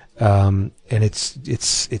here, and it's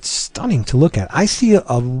stunning to look at. I see a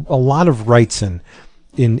lot of Wrightson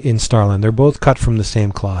in Starlin. They're both cut from the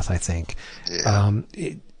same cloth, I think. Yeah.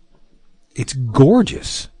 It's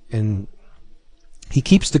gorgeous, and he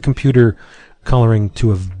keeps the computer coloring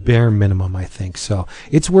to a bare minimum, I think. So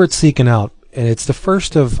it's worth seeking out, and it's the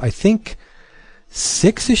first of, I think,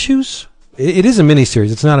 6 issues. It is a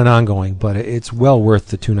miniseries. It's not an ongoing, but it's well worth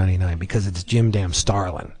the $2.99 because it's Jim damn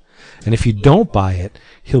Starlin. And if you don't buy it,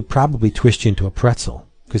 he'll probably twist you into a pretzel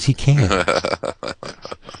because he can.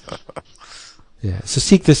 Yeah. So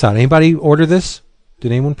seek this out. Anybody order this?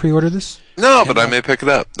 Did anyone pre-order this? No, but I may pick it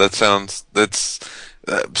up.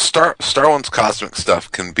 Starlin's cosmic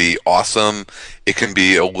stuff can be awesome. It can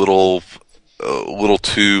be a little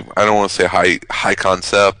too, I don't want to say high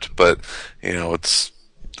concept, but it's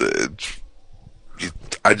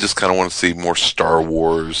I just kind of want to see more Star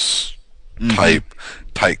Wars type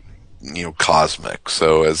cosmic.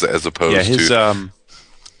 So as opposed to I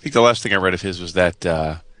think the last thing I read of his was that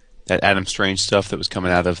Adam Strange stuff that was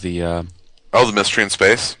coming out of the the Mystery in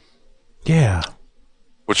Space. Yeah,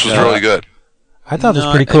 which was really good. I thought it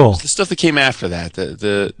was pretty cool. The stuff that came after that,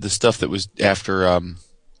 the stuff that was after.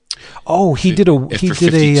 He did a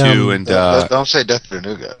 52 and don't say Death for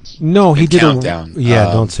New Guys. No, he did Countdown.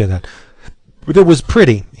 Don't say that. But it was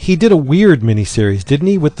pretty. He did a weird miniseries, didn't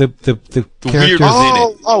he? With the characters weird in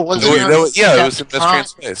it. It was Mystery in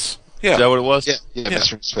Space. Yeah, is that what it was? Yeah,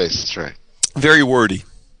 Mystery in Space. That's right. Very wordy.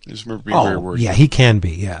 I just remember being very wordy. Yeah, he can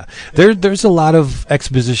be. Yeah, there's a lot of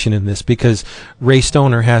exposition in this because Ray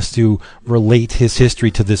Stoner has to relate his history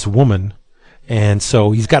to this woman, and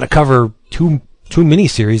so he's got to cover two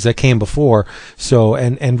miniseries that came before. So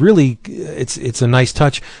and really, it's a nice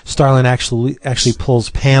touch. Starlin actually pulls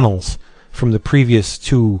panels from the previous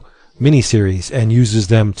 2 miniseries and uses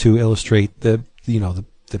them to illustrate the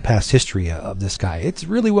past history of this guy. It's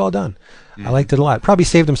really well done. I liked it a lot. Probably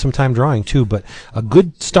saved him some time drawing too, but a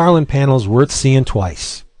good Starlin panel is worth seeing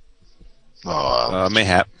twice.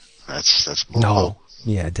 Mayhap. That's no.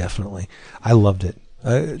 Yeah, definitely. I loved it.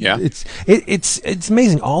 It's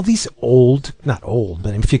amazing. All these not old,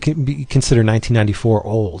 but if you can consider 1994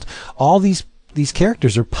 old, all these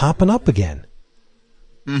characters are popping up again.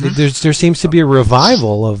 Mm-hmm. There seems to be a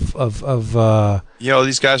revival of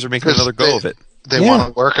these guys are making another go of it. They want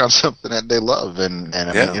to work on something that they love, and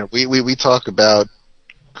I mean, we talk about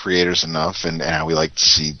creators enough, and how we like to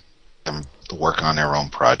see them work on their own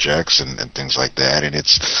projects and things like that. And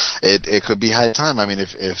it could be high time. I mean,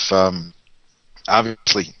 if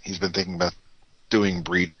obviously he's been thinking about doing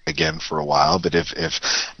Breed again for a while, but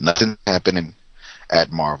if nothing's happening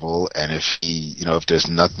at Marvel, and if if there's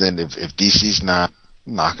nothing, if DC's not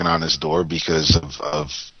knocking on his door because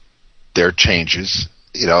of their changes,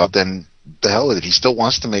 then the hell with it. He still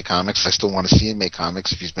wants to make comics. I still want to see him make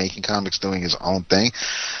comics. If he's making comics, doing his own thing,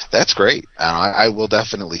 that's great. And I will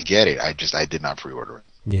definitely get it. I did not pre-order it.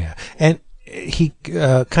 Yeah, and he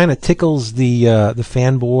kind of tickles the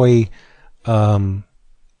fanboy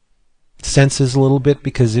senses a little bit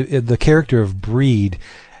because the character of Breed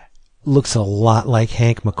looks a lot like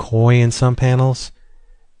Hank McCoy in some panels.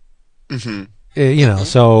 Mm-hmm.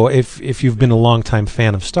 So if you've been a longtime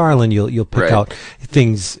fan of Starlin, you'll pick out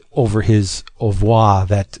things over his au revoir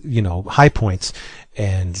that high points,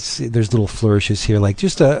 and there's little flourishes here, like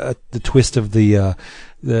just the twist of the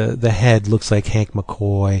head looks like Hank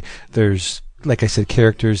McCoy. There's, like I said,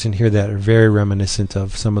 characters in here that are very reminiscent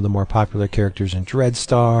of some of the more popular characters in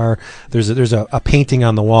Dreadstar. There's a painting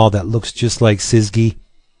on the wall that looks just like Sizgy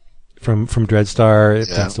from Dreadstar. If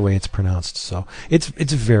Yeah. that's the way it's pronounced. So it's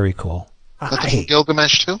very cool. That's from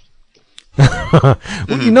Gilgamesh too.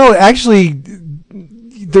 Well, actually,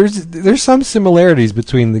 there's some similarities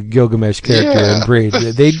between the Gilgamesh character and Breed.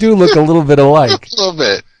 They do look a little bit alike. A little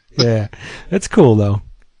bit. Yeah, that's cool though.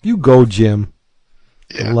 You go, Jim.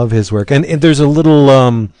 Yeah. I love his work. And there's a little,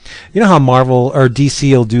 you know how Marvel or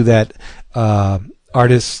DC will do that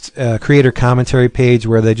artist creator commentary page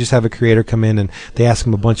where they just have a creator come in and they ask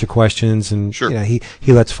him a bunch of questions and Sure. he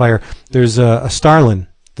lets fire. There's a Starlin,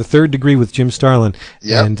 the Third Degree with Jim Starlin,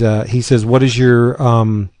 and he says, "What is your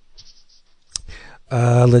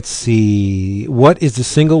let's see, what is the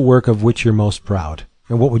single work of which you're most proud?"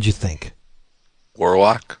 And what would you think?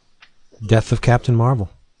 Warlock. Death of Captain Marvel.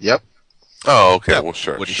 Yep. Oh, okay. Yeah, Well,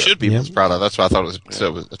 sure. what he sure. should be most proud of. That's why I thought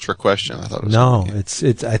it was a trick question. I thought it was No, it's.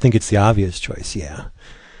 I think it's the obvious choice. Yeah.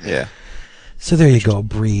 Yeah. So there you go,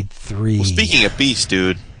 Breed 3. Well, speaking of beasts,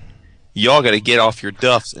 dude, y'all got to get off your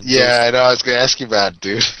duffs and Yeah, I know. I was going to ask you about it,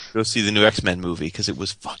 dude. go see the new X-Men movie because it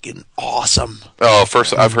was fucking awesome. Oh,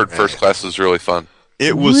 I've heard First Class is really fun.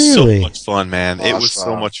 It was Really? so much fun, man. It was so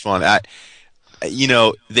Awesome. much fun.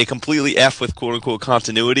 They completely F with quote unquote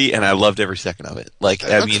continuity, and I loved every second of it. Like,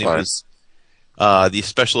 That's I mean, fine. it was the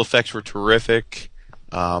special effects were terrific.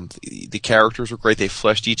 The characters were great. They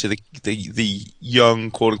fleshed each of the young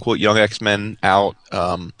quote unquote young X-Men out.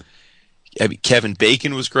 I mean, Kevin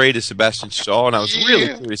Bacon was great as Sebastian Shaw, and I was really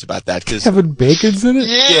curious about that because Kevin Bacon's in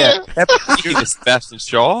it? Sebastian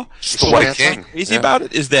Shaw. The White King. Crazy about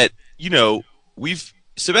it is that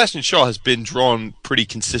Sebastian Shaw has been drawn pretty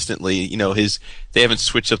consistently. They haven't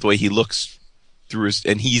switched up the way he looks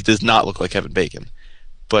and he does not look like Kevin Bacon,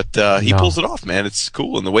 but he pulls it off, man. It's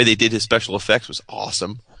cool, and the way they did his special effects was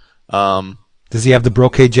awesome. Does he have the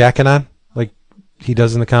brocade jacket on, like he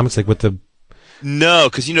does in the comics, like with the? No,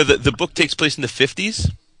 because the book takes place in the 50s.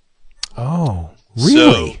 Oh,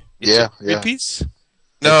 really? So Yeah, it's a piece.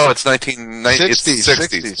 No, it's 1990. It's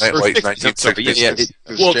 60s. 60s. Late 1960s. Yeah, It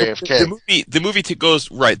was JFK. the movie goes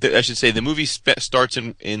right. I should say the movie starts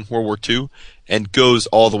in World War II and goes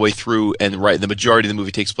all the way through. And the majority of the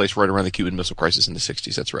movie takes place right around the Cuban Missile Crisis in the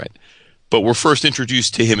 60s. That's right. But we're first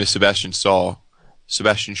introduced to him as Sebastian Shaw.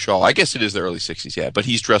 I guess it is the early 60s. Yeah, but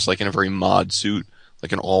he's dressed like in a very mod suit,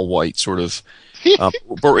 like an all white sort of. But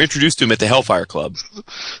we're introduced to him at the Hellfire Club.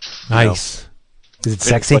 Nice. Is it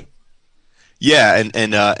sexy? Yeah,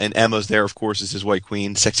 and Emma's there, of course, is his White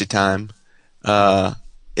Queen. Sexy time. I've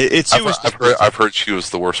heard she was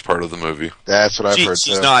the worst part of the movie. That's what I've heard,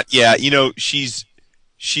 She's too. not. Yeah, she's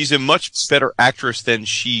a much better actress than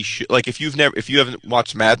she should. Like if you haven't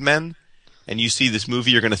watched Mad Men, and you see this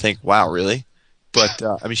movie, you're going to think, "Wow, really?" But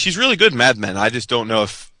I mean, she's really good in Mad Men. I just don't know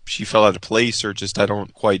if she fell out of place or just I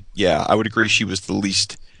don't quite. Yeah, I would agree. She was the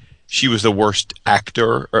least. She was the worst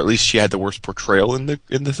actor, or at least she had the worst portrayal in the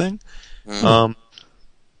thing. And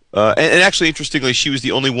actually, interestingly, she was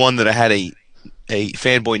the only one that I had a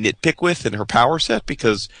fanboy nitpick with in her power set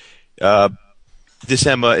because this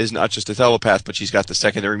Emma is not just a telepath, but she's got the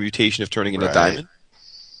secondary mutation of turning into Diamond.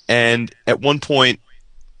 And at one point,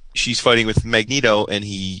 she's fighting with Magneto, and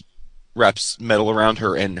he wraps metal around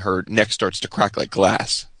her, and her neck starts to crack like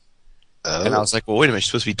glass. Oh. And I was like, well, wait a minute,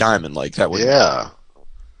 she's supposed to be Diamond, like that would. Yeah.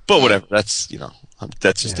 But whatever, that's just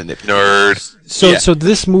a nitpick. Nerd. So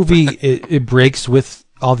this movie it breaks with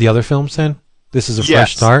all the other films. Then this is a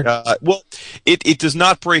fresh start. Well, it does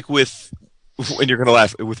not break with, and you're going to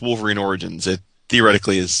laugh, with Wolverine Origins. It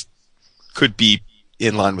theoretically could be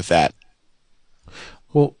in line with that.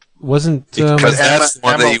 Well, wasn't Because that's the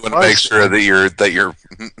one Emma that you want to make sure that you're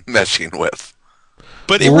meshing with.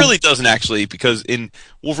 But it really doesn't actually, because in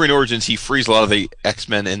Wolverine Origins he frees a lot of the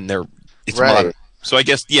X-Men and it's modern. So I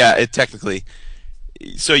guess it technically.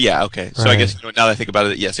 So yeah, okay. So I guess now that I think about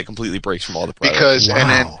it, yes, it completely breaks from all the prior. Because and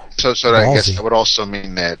then so I guess Ballsy. that would also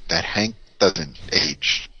mean that Hank doesn't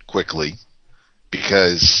age quickly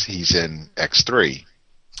because he's in X3.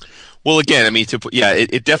 Well, again, I mean,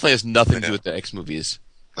 it definitely has nothing to do with the X movies.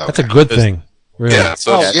 that's a good thing. Really. Yeah,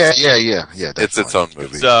 so Yeah. it's its own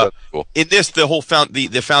movie. It's, Cool. In this, the whole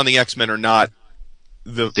the founding X-Men are not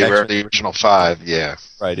the They were X-Men. the original 5. Yeah.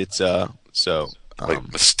 Right. It's so. Like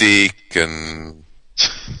Mystique and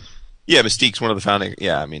Yeah, Mystique's one of the founding.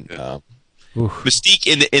 Yeah, I mean, Mystique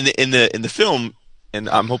in the film, and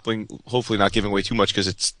I'm hopefully not giving away too much because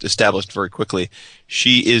it's established very quickly.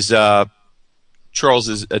 She is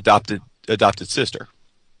Charles's adopted sister.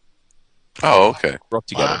 oh, okay. Grew up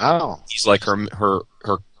together. Wow. He's like her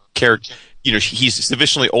character. He's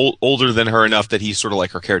sufficiently older than her enough that he's sort of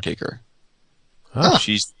like her caretaker. Huh.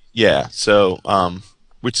 So,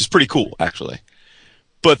 which is pretty cool actually.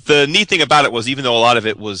 But the neat thing about it was, even though a lot of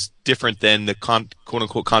it was different than the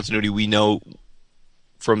quote-unquote continuity we know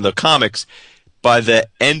from the comics, by the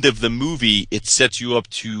end of the movie, it sets you up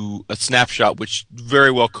to a snapshot which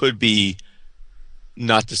very well could be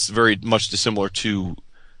not very much dissimilar to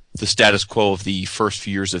the status quo of the first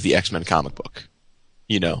few years of the X-Men comic book.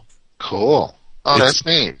 You know. Cool. Oh, that's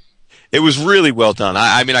neat. It was really well done.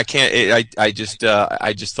 I mean, I can't. I just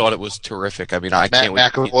thought it was terrific. I mean, I can't.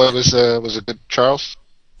 McAvoy was a good Charles.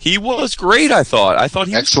 He was great. I thought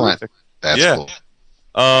he excellent. Was That's cool.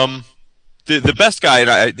 The best guy,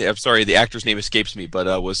 and I'm sorry, the actor's name escapes me,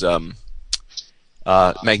 but was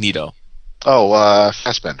Magneto. Oh,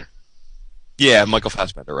 Fassbender. Yeah, Michael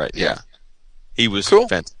Fassbender, right? Yeah, he was cool.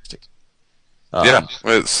 Fantastic.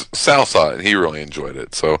 Sal saw it, and he really enjoyed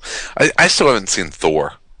it. So I still haven't seen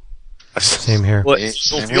Thor. Same here. Well,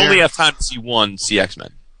 so if you only have time to see one, see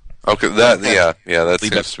X-Men. Okay, that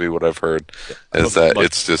seems to be what I've heard. Is that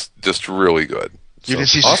it's just really good. You didn't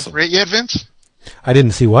see Super 8 yet, Vince? I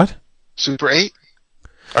didn't see what? Super 8?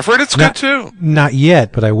 I've heard it's good too. Not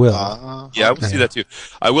yet, but I will. Yeah, I will see that too.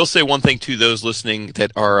 I will say one thing to those listening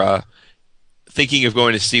that are thinking of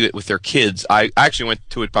going to see it with their kids. I actually went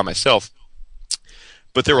to it by myself,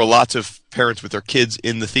 but there were lots of parents with their kids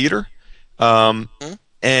in the theater, and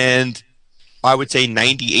I would say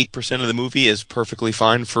 98% of the movie is perfectly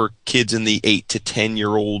fine for kids in the 8 to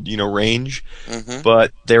 10-year-old, range. Mm-hmm.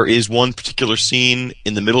 But there is one particular scene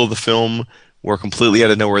in the middle of the film where completely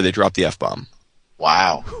out of nowhere they drop the F-bomb.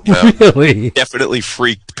 Wow. Really? Definitely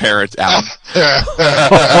freaked parents out.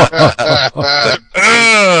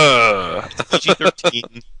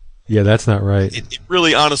 PG-13. Yeah, that's not right. It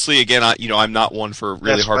really, honestly, again, I'm not one for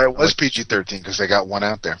really that's hard. Why it was PG-13 because they got one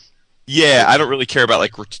out there. Yeah, I don't really care about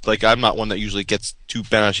like I'm not one that usually gets too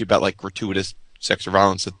bad about like gratuitous sex or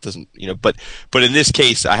violence. That doesn't, but in this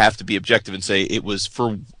case, I have to be objective and say it was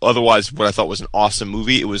for otherwise what I thought was an awesome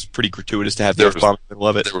movie. It was pretty gratuitous to have the F-bomb. I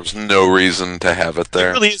love it. There was no reason to have it there.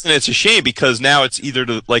 It really isn't. It's a shame because now it's either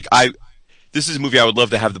this is a movie I would love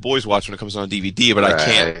to have the boys watch when it comes on DVD, but I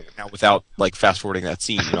can't now without like fast forwarding that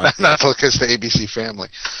scene. Not because the ABC Family.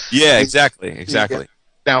 Yeah, exactly.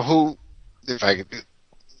 Now, who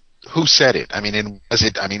said it? I mean, was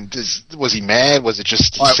he mad? Was it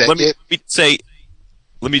just he said it?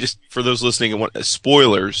 Let me just, for those listening,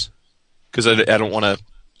 spoilers, because I don't want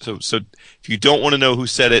to. So if you don't want to know who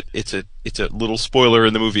said it, it's a little spoiler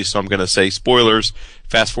in the movie. So I'm going to say spoilers.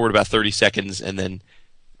 Fast forward about 30 seconds, and then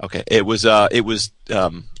okay, it was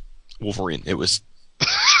Wolverine. It was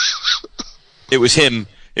him.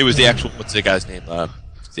 It was the actual. What's the guy's name? The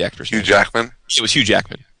actor's name. Hugh Jackman. It was Hugh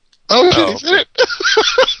Jackman. Oh, he said it.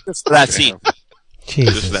 That scene.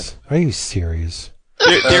 Jesus, are you serious?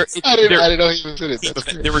 I didn't know he was in it.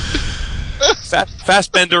 There were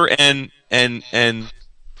Fassbender and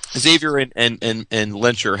Xavier and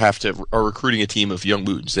Lencher are recruiting a team of young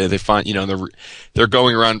mutants. They find they're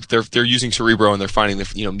going around. They're using Cerebro and they're finding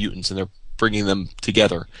the mutants and they're bringing them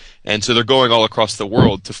together. And so they're going all across the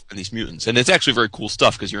world to find these mutants. And it's actually very cool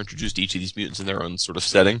stuff because you're introduced to each of these mutants in their own sort of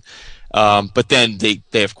setting. But then they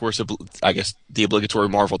of course, I guess the obligatory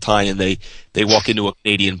Marvel tie-in. They walk into a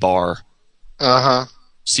Canadian bar.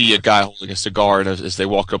 See a guy holding a cigar, and as they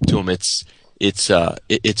walk up to him, it's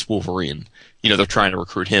Wolverine. They're trying to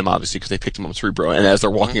recruit him, obviously, because they picked him up Cerebro. And as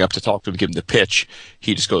they're walking up to talk to him, give him the pitch,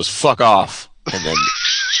 he just goes, "Fuck off," and then.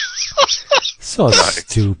 So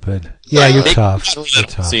stupid. Yeah, you're tough. You're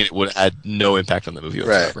tough. Seeing it would have had no impact on the movie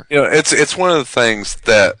whatsoever. Right. It's one of the things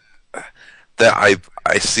that I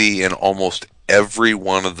see in almost every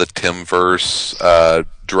one of the Timverse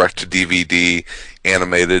direct to DVD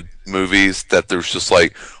animated movies, that there's just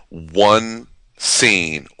like one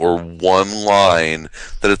scene or one line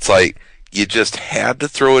that it's like you just had to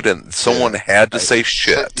throw it in. Someone had to say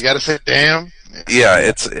shit. You got to say damn. Yeah,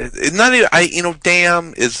 it's not even.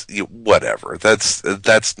 Damn is whatever. That's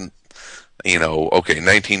okay.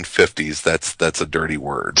 1950s. That's a dirty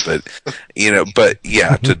word, but but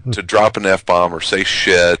yeah, to drop an F-bomb or say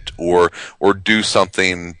shit or do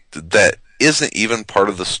something that isn't even part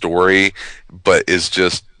of the story, but is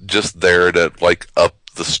just there to like up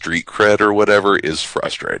the street cred or whatever is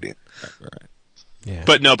frustrating. Right. Yeah.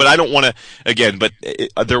 But I don't want to again. But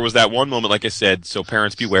there was that one moment, like I said. So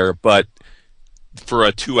parents beware. But for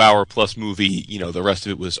a 2-hour plus movie, the rest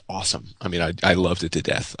of it was awesome. I mean, I loved it to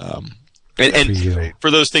death. And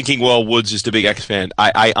for those thinking, well, Woods is the big X fan.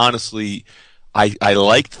 I honestly, I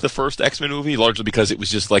liked the first X-Men movie largely because it was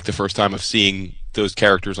just like the first time of seeing those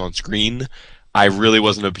characters on screen. I really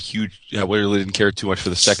wasn't a huge. I really didn't care too much for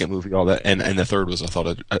the second movie, all that, and the third was, I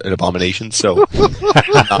thought, an abomination. So,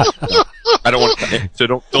 I don't want to,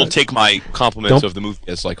 so don't take my compliments of the movie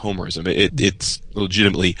as like homerism. It's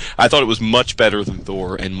legitimately. I thought it was much better than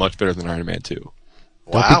Thor and much better than Iron Man 2.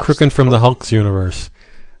 Don't be crooking from the Hulk's universe.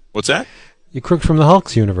 What's that? You crook from the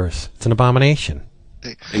Hulk's universe. It's an abomination.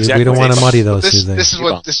 Exactly. We don't want to muddy those two things. This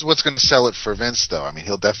is what's going to sell it for Vince, though. I mean,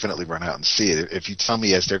 he'll definitely run out and see it. If you tell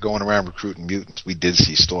me as they're going around recruiting mutants, we did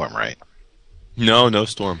see Storm, right? No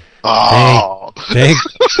Storm. Oh, Thank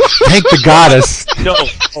the goddess. No,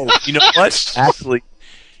 you know what? Actually,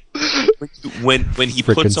 when he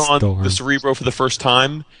puts on Storm. the Cerebro for the first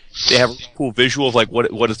time, they have a cool visual of like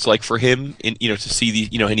what it's like for him, and to see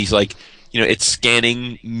the and he's like, it's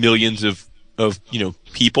scanning millions of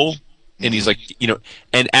people. And he's like,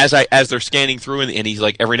 and as they're scanning through, and he's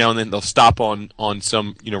like, every now and then they'll stop on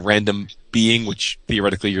some, random being, which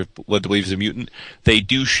theoretically you're led to believe is a mutant. They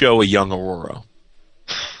do show a young Aurora.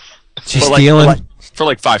 She's stealing? For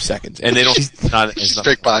like 5 seconds. And they don't... she's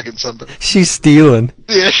pickpocketing somebody. She's stealing.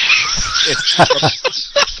 Yeah.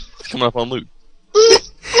 It's coming up on loot.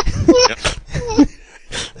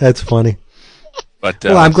 That's funny. But,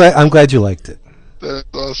 well, I'm glad you liked it. That's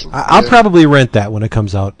awesome. I'll probably rent that when it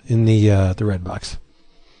comes out in the Redbox.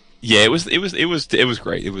 Yeah, it was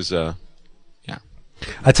great. It was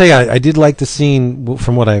I tell you, I did like the scene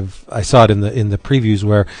from what I saw it in the previews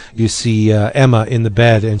where you see Emma in the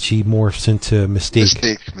bed and she morphs into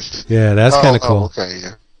Mystique. Yeah, that's kind of cool. Okay,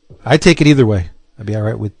 yeah. I'd take it either way. I'd be all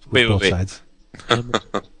right with both sides.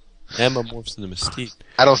 Emma morphs into Mystique.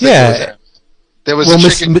 I don't think there was a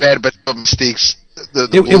chick in bed, but Mystique's.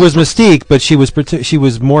 It was Mystique, but she was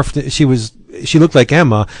morphed. She looked like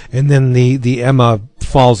Emma, and then the Emma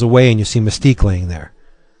falls away, and you see Mystique laying there.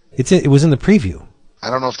 It was in the preview. I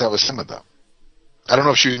don't know if that was Emma though. I don't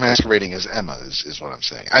know if she was masquerading as Emma. Is what I'm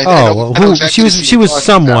saying. She was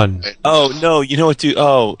someone. Oh no, you know what, dude?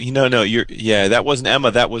 Oh, no, that wasn't Emma.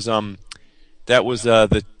 That was the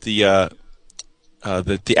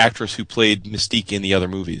actress who played Mystique in the other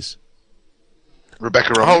movies.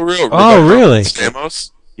 Rebecca Romaine. Really? Stamos?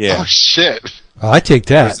 Yeah. Oh shit. I take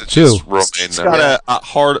that too. She's got a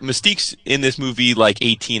hard. Mystique's in this movie like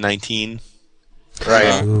 18, 19.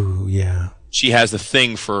 Right. Ooh, yeah. She has the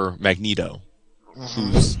thing for Magneto,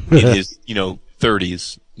 who's in his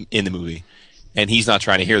 30s in the movie, and he's not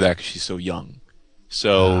trying to hear that because she's so young.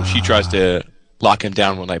 So she tries to lock him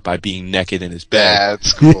down one night by being naked in his bed.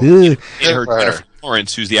 That's cool. In her Jennifer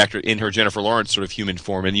Lawrence, who's the actor in her Jennifer Lawrence sort of human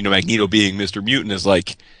form, and Magneto being Mr. Mutant is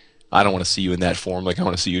like, I don't want to see you in that form. Like I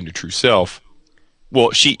want to see you in your true self.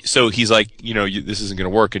 Well, so he's like, this isn't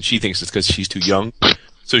going to work, and she thinks it's because she's too young.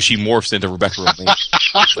 So she morphs into Rebecca Romaine.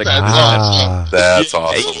 Like, that's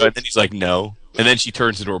awesome. And then he's like, no. And then she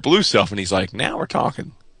turns into her blue self, and he's like, now we're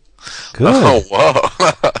talking. Good. Oh, whoa.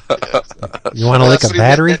 You want to lick a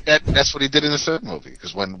battery? That's what he did in the third movie.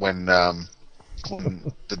 Because when the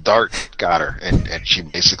dart got her, and she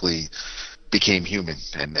basically became human,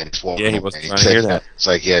 and it's walking. Yeah, he wasn't trying to hear that. It's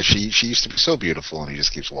like, she used to be so beautiful, and he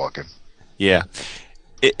just keeps walking. Yeah.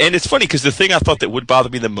 And it's funny because the thing I thought that would bother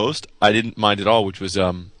me the most, I didn't mind at all, which was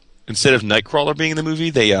instead of Nightcrawler being in the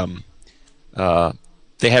movie, they had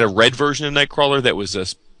a red version of Nightcrawler that was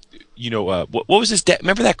what was his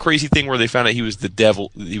remember that crazy thing where they found out he was the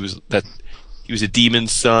devil, he was a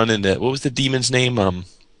demon's son, and what was the demon's name?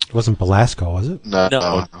 It wasn't Belasco, was it? No.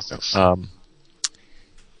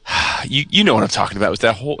 You know what I'm talking about.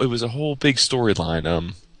 It was a whole big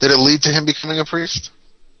storyline. Did it lead to him becoming a priest?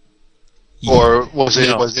 Or was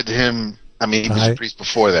it him? I mean, he was a priest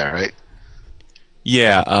before that, right?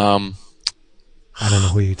 Yeah. I don't know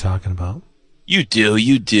who you're talking about. You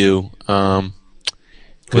do.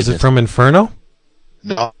 Was it from Inferno?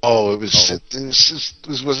 No, it was.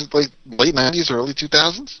 Was it like late 90s or early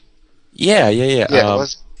 2000s? Yeah. Yeah, it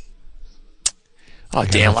was. Oh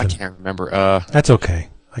damn! I can't remember. That's okay.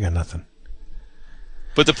 I got nothing.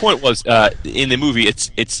 But the point was, in the movie,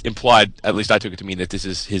 it's implied. At least I took it to mean that this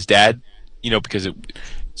is his dad. Because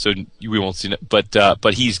so we won't see it. But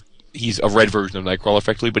he's a red version of Nightcrawler,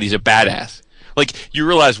 effectively. But he's a badass. Like you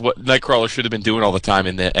realize what Nightcrawler should have been doing all the time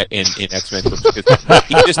in X-Men.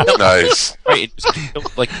 He just nice. Right,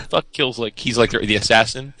 kills like he's like the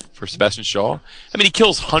assassin for Sebastian Shaw. I mean, he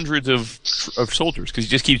kills hundreds of soldiers because he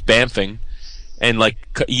just keeps bamfing, and like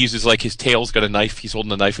he uses like his tail's got a knife. He's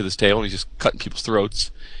holding a knife with his tail, and he's just cutting people's throats.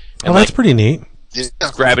 And, that's pretty neat. Just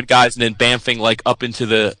grabbing guys and then bamfing like up into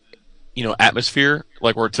the atmosphere,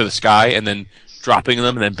 like or to the sky, and then dropping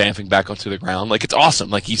them and then bamfing back onto the ground. Like it's awesome.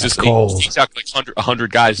 Like he's That's just cold. he's got like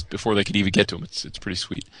 100 guys before they could even get to him. It's pretty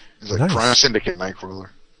sweet. He's like Nice. Crime Syndicate Nightcrawler.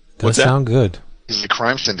 Does sound good. He's the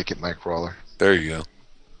Crime Syndicate Nightcrawler. There you go.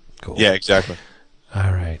 Cool. Yeah, exactly.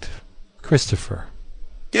 All right, Christopher.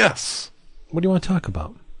 Yes. What do you want to talk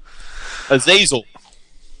about? Azazel.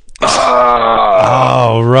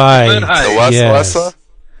 Oh, right. Yes.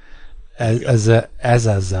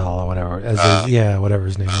 Azazel or whatever. Yeah, whatever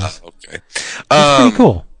his name is. Okay. It's pretty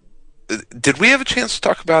cool. Did we have a chance to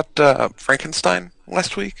talk about Frankenstein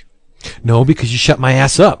last week? No, because you shut my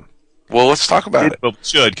ass up. Well, let's talk about it. Well, we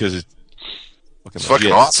should, because it's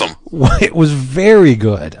fucking awesome. It was very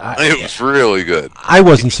good. It was really good. I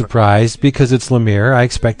wasn't surprised because it's Lemire. I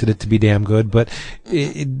expected it to be damn good, but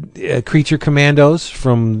Creature Commandos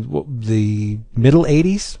from the mid to late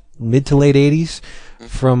 80s,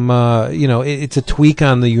 from it's a tweak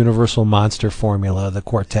on the Universal monster formula, the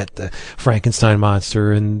quartet, the Frankenstein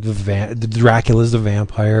monster, and the Dracula's the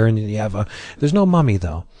vampire, and you have there's no mummy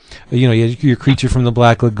though. You know, your Creature from the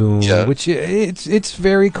Black Lagoon, which it's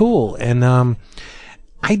very cool, and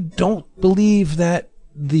I don't believe that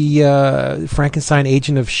the Frankenstein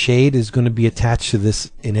Agent of Shade is going to be attached to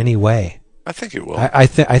this in any way. I think it will. I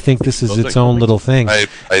think this is its own little thing. I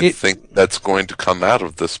think that's going to come out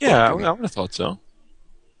of this book. Yeah, I would have thought so.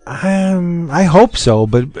 I hope so,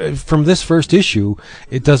 but from this first issue,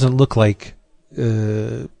 it doesn't look like.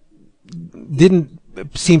 Didn't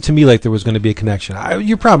seem to me like there was going to be a connection.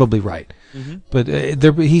 You're probably right, but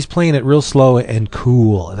he's playing it real slow and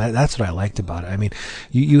cool, and that's what I liked about it. I mean,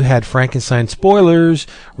 you had Frankenstein spoilers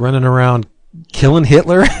running around killing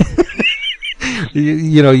Hitler.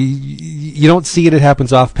 You don't see it. It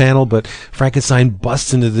happens off panel, but Frankenstein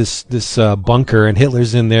busts into this bunker, and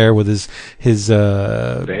Hitler's in there with his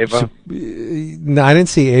Ava. No, I didn't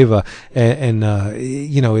see Ava, and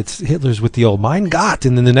it's Hitler's with the old Mein Gott,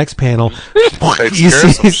 and then the next panel, you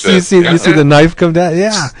see the knife come down.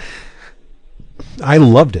 Yeah, I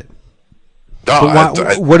loved it.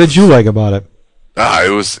 What did you like about it?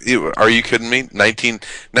 Are you kidding me?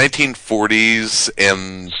 1940s,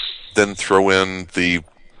 and then throw in the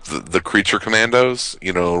Creature Commandos,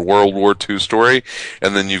 World War II story,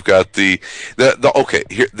 and then you've got the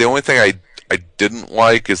only thing I didn't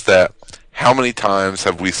like is that how many times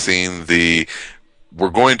have we seen we're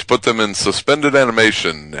going to put them in suspended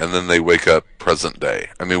animation, and then they wake up present day.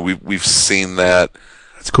 I mean, we've seen that.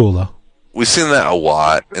 That's cool though. We've seen that a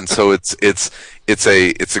lot, and so it's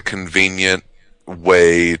a convenient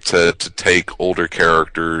way to take older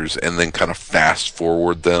characters and then kind of fast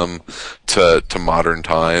forward them to modern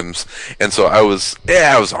times. And so I was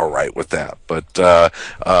all right with that. But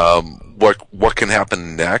what can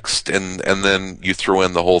happen next? And then you throw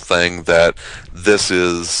in the whole thing that this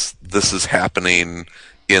is happening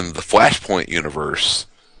in the Flashpoint universe.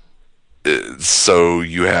 So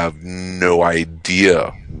you have no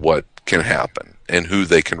idea what can happen and who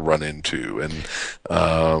they can run into, and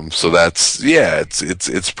so that's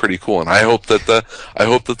it's pretty cool. And I hope that the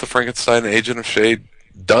Frankenstein Agent of Shade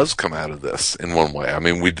does come out of this in one way. I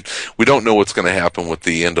mean, we don't know what's going to happen with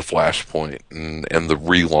the end of Flashpoint and the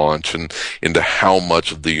relaunch, and into how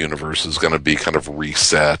much of the universe is going to be kind of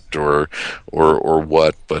reset or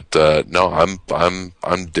what. But no, I'm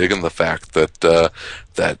digging the fact that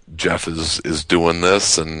Jeff is doing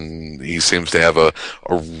this, and he seems to have a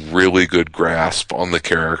really good grasp on the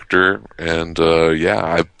character, and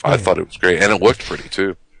I thought it was great, and it looked pretty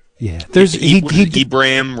too. Yeah, there's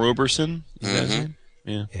Ibraim Roberson.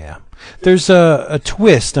 Yeah. There's a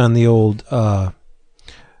twist on the old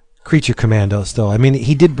Creature Commandos, though. I mean,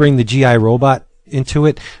 he did bring the GI robot into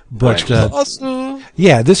it, but awesome.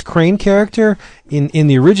 This Crane character in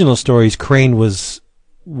the original stories, Crane was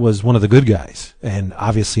one of the good guys, and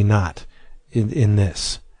obviously not in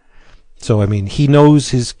this. So I mean, he knows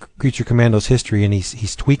his Creature Commandos history, and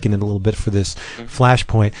he's tweaking it a little bit for this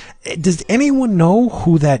Flashpoint. Does anyone know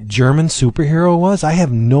who that German superhero was? I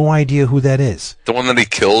have no idea who that is. The one that he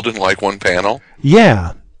killed in one panel?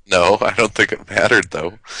 Yeah. No, I don't think it mattered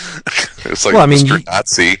though. It's like Mr.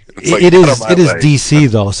 Nazi. It is DC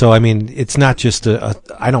though, so I mean, it's not just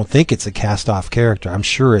I don't think it's a cast-off character. I'm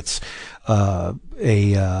sure it's a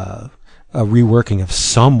reworking of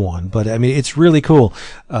someone, but I mean, it's really cool.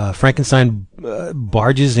 Frankenstein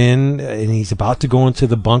barges in, and he's about to go into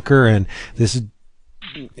the bunker, and this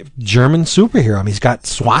German superhero. I mean, he's got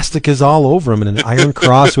swastikas all over him and an iron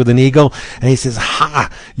cross with an eagle, and he says, "Ha!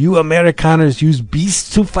 You Amerikaners use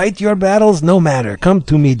beasts to fight your battles? No matter. Come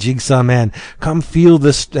to me, Jigsaw Man. Come feel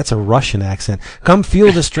this." That's a Russian accent. "Come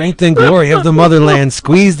feel the strength and glory of the motherland.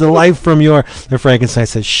 Squeeze the life from your..." And Frankenstein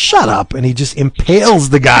says, "Shut up!" And he just impales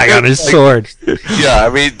the guy on his sword. Yeah, I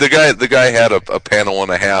mean, the guy had a panel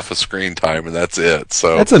and a half of screen time, and that's it.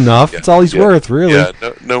 So that's enough. That's all he's worth, really. Yeah,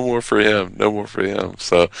 no more for him. No more for him.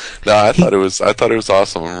 So no, I thought it was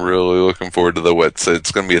awesome. I'm really looking forward to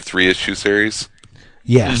it's going to be a 3-issue series.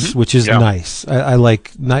 Yes, which is nice. I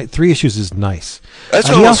like 3 issues is nice. That's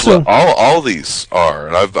almost what all these are.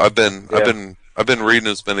 And I've been reading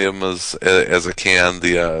as many of them as I can.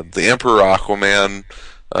 The Emperor Aquaman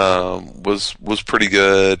was pretty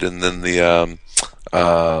good, and then the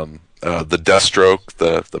Deathstroke,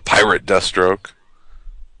 the pirate Deathstroke.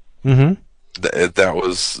 Mm-hmm. That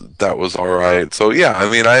was all right. So yeah,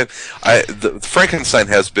 I mean, the Frankenstein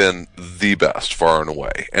has been the best far and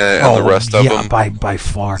away, and the rest of them by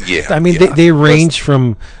far. Yeah, I mean, they range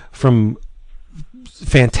from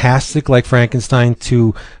fantastic like Frankenstein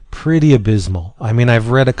to pretty abysmal. I mean, I've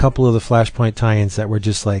read a couple of the Flashpoint tie-ins that were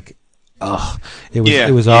just like,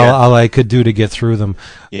 it was all I could do to get through them.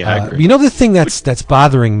 Yeah, I agree. You know, the thing that's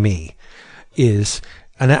bothering me is.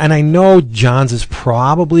 And I know Johns is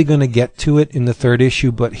probably going to get to it in the 3rd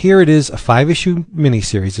issue, but here it is, a 5-issue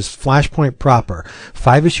miniseries. It's Flashpoint proper,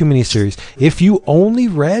 5-issue miniseries. If you only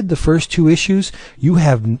read the first 2 issues, you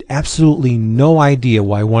have absolutely no idea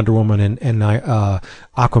why Wonder Woman and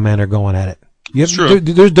Aquaman are going at it.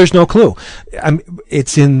 There's no clue.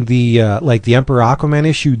 It's in the like the Emperor Aquaman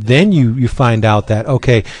issue. Then you find out that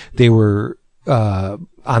okay, they were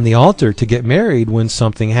on the altar to get married when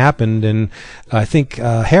something happened, and I think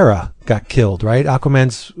Hera got killed. Right?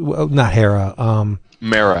 Aquaman's not Hera.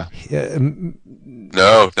 Mara.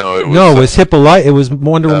 No, it was Hippolyta. It was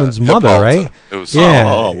Wonder Woman's mother, Hippolyta. right? It was.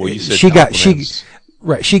 Oh, well, you said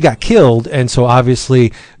she got killed, and so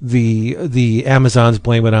obviously the Amazons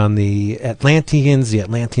blame it on the Atlanteans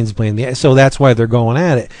blame so that's why they're going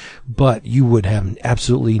at it. But you would have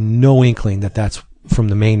absolutely no inkling that that's from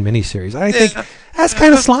the main miniseries. I think that's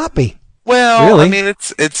kind of sloppy. Well, really. I mean,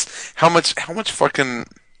 it's how much fucking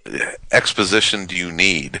exposition do you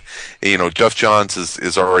need? You know, Jeff Johns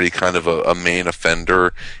is already kind of a main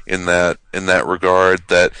offender in that regard.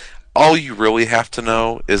 That all you really have to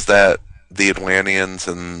know is that the Atlanteans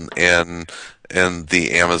and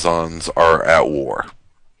the Amazons are at war.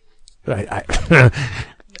 Right.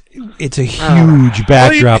 It's a huge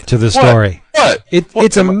backdrop to the story. What?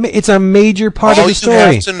 It's a major part of the story. All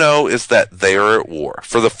you have to know is that they are at war.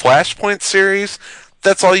 For the Flashpoint series,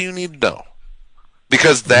 that's all you need to know.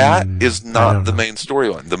 Because that is not the main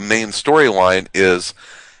storyline. The main storyline is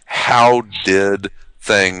how did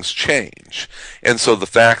things change? And so the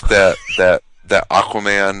fact that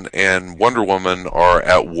Aquaman and Wonder Woman are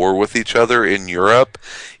at war with each other in Europe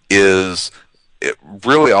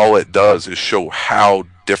really all it does is show how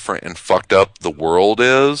different and fucked up the world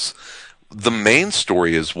is. The main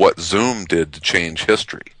story is what Zoom did to change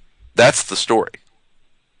history. That's the story.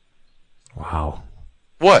 Wow.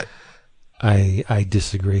 What? I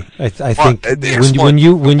disagree. I think why do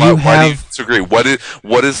you disagree? What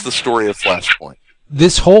is the story of Flashpoint?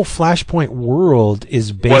 This whole Flashpoint world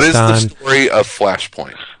is based on... What is the story of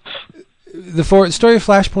Flashpoint? The story of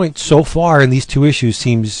Flashpoint so far in these 2 issues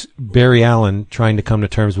seems Barry Allen trying to come to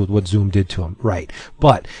terms with what Zoom did to him. Right.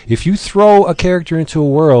 But if you throw a character into a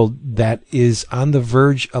world that is on the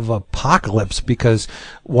verge of apocalypse because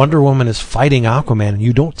Wonder Woman is fighting Aquaman and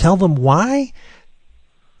you don't tell them why,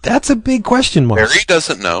 that's a big question mark. Barry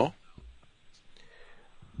doesn't know.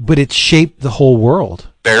 But it shaped the whole world.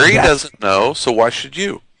 Barry doesn't know, so why should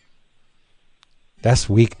you? That's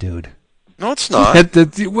weak, dude. No, it's not.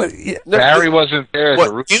 Barry wasn't there at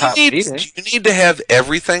the rooftop meeting. You need to have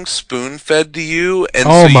everything spoon-fed to you. And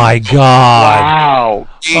oh my God! Wow!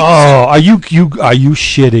 Oh, are you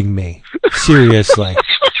shitting me? Seriously?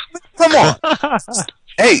 Come on.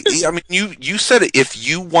 Hey, I mean, you said it. If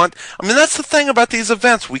you want, I mean, that's the thing about these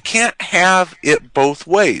events. We can't have it both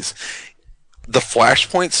ways. The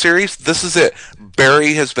Flashpoint series, this is it.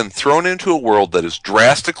 Barry has been thrown into a world that is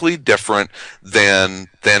drastically different than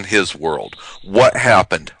his world. What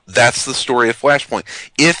happened? That's the story of Flashpoint.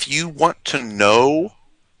 If you want to know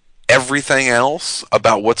everything else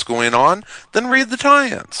about what's going on, then read the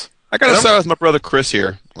tie-ins. I gotta side with my brother Chris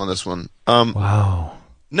here on this one. Wow.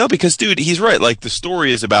 No, because dude, he's right. Like the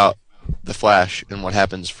story is about the Flash and what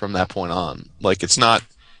happens from that point on. Like it's not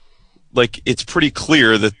like it's pretty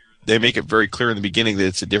clear that they make it very clear in the beginning that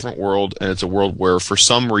it's a different world, and it's a world where, for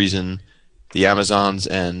some reason, the Amazons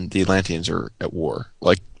and the Atlanteans are at war.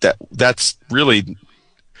 Like that's really,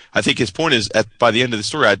 I think his point is, by the end of the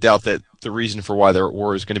story, I doubt that the reason for why they're at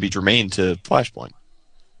war is going to be germane to Flashpoint.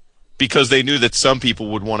 Because they knew that some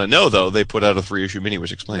people would want to know, though, they put out a 3-issue mini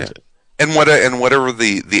which explains it. And whatever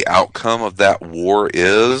the outcome of that war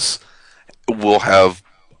is, will have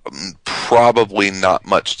probably not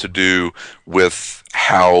much to do with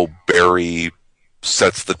how Barry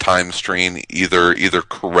sets the time stream either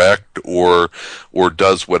correct or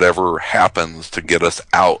does whatever happens to get us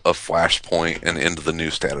out of Flashpoint and into the new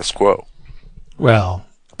status quo. Well,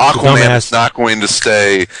 Aquaman is not going to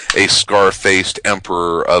stay a scar-faced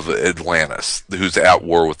emperor of Atlantis who's at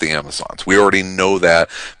war with the Amazons. We already know that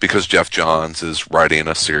because Jeff Johns is writing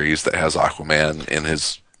a series that has Aquaman in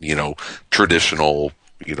his, traditional,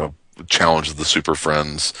 Challenge of the Super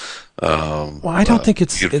Friends. Well, I don't think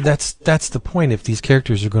that's the point. If these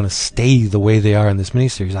characters are going to stay the way they are in this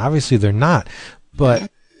miniseries, obviously they're not. But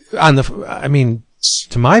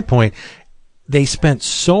to my point, they spent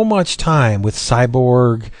so much time with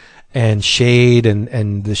Cyborg and Shade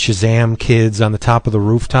and the Shazam kids on the top of the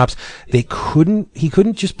rooftops. He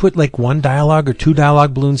couldn't just put like one dialogue or two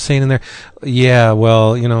dialogue balloons saying in there, yeah,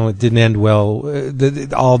 well, it didn't end well.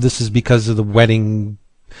 All this is because of the wedding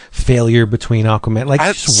failure between Aquaman.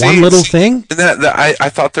 One little thing? I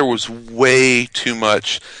thought there was way too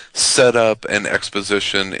much setup and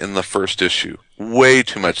exposition in the first issue. Way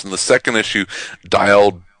too much. And the second issue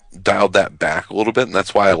dialed that back a little bit, and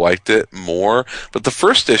that's why I liked it more. But the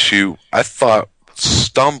first issue, I thought,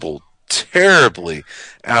 stumbled terribly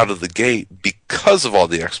out of the gate because of all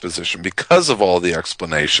the exposition, because of all the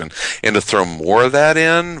explanation. And to throw more of that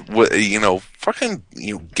in,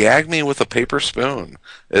 gag me with a paper spoon.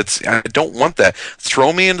 I don't want that.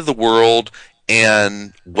 Throw me into the world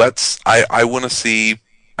and I want to see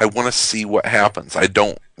what happens. I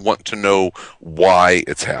don't want to know why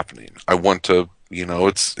it's happening. I want to,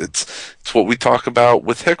 it's what we talk about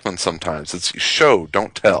with Hickman sometimes. It's show,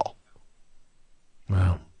 don't tell.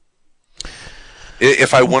 Wow.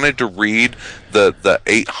 If I wanted to read the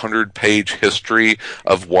 800-page history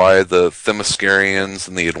of why the Themyscirians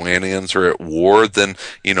and the Atlanteans are at war, then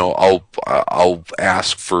I'll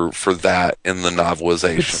ask for that in the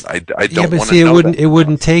novelization. I don't want to know. It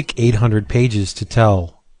wouldn't take 800 pages to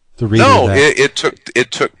tell the reader. No, it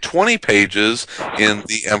took 20 pages in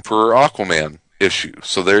the Emperor Aquaman issue.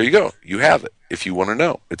 So there you go. You have it. If you want to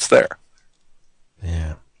know, it's there.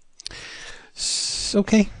 Yeah.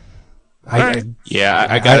 Okay. I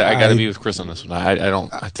gotta be with Chris on this one.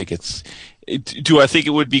 I think it's. Do I think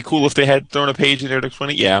it would be cool if they had thrown a page in there to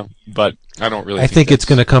explain it? Yeah, but I don't really. I think it's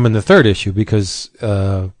going to come in the third issue because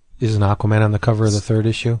isn't Aquaman on the cover of the third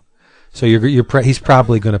issue? So he's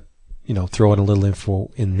probably going to throw in a little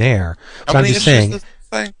info in there. So I'm just saying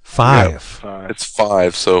 5. Yeah, it's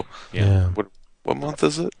 5. So yeah. What month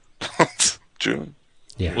is it? June.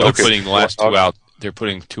 Yeah. Well, they're putting the last 2 out. They're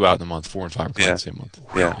putting 2 out in the month. 4 and 5 are the same month.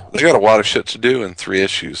 Yeah, they got a lot of shit to do in 3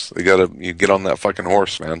 issues. You get on that fucking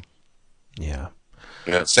horse, man. Yeah.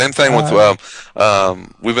 Yeah. Same thing with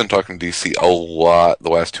we've been talking DC a lot the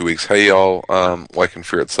last 2 weeks. Hey y'all, liking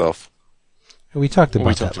Fear Itself. We talked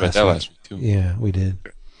about that last week too. Yeah, we did.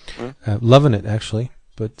 Loving it actually,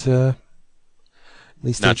 but at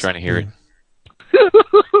least not trying to hear it.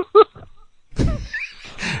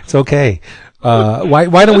 It's okay.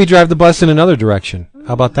 Why don't we drive the bus in another direction?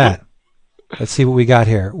 How about that? Let's see what we got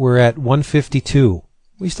here. We're at 1:52.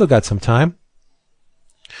 We still got some time.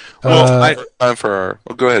 Well, time for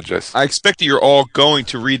go ahead, Jace. I expect that you're all going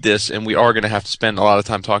to read this, and we are going to have to spend a lot of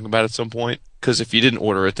time talking about it at some point. Because if you didn't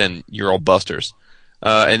order it, then you're all busters.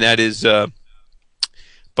 And that is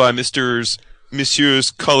by Messrs.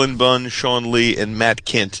 Cullen, Bunn, Sean Lee, and Matt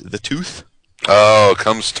Kindt, The Tooth. Oh, it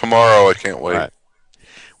comes tomorrow. I can't wait. Right.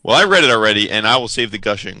 Well, I read it already, and I will save the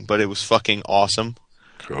gushing, but it was fucking awesome.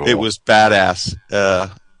 Cool. It was badass.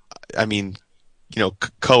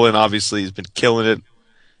 Cullen obviously has been killing it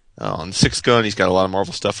on Six Gun. He's got a lot of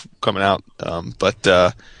Marvel stuff coming out.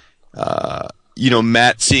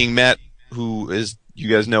 Seeing Matt, who, as you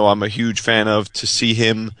guys know, I'm a huge fan of, to see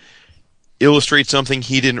him illustrate something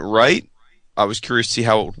he didn't write, I was curious to see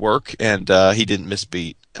how it would work, and he didn't miss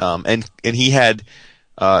beat. And he had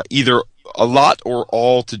either a lot or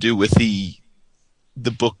all to do with the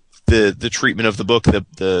book, the treatment of the book,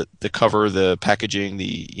 the cover, the packaging,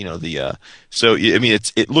 it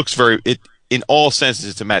looks in all senses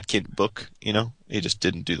it's a Matt Kindt book. He just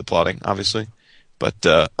didn't do the plotting, obviously. But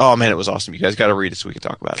oh man, it was awesome. You guys got to read it so we can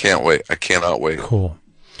talk about it. Can't wait. I cannot wait. Cool.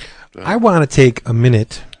 I want to take a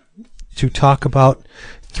minute to talk about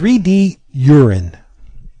 3D urine.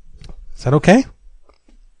 Is that okay?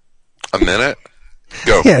 A minute?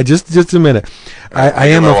 Go. Yeah, just a minute. I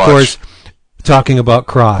am, of course, talking about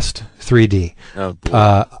Crossed 3D. Oh,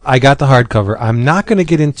 boy. I got the hardcover. I'm not going to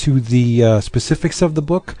get into the specifics of the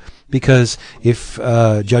book because if,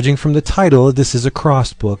 judging from the title, this is a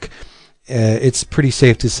Crossed book, it's pretty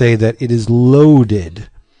safe to say that it is loaded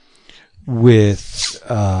with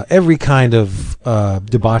every kind of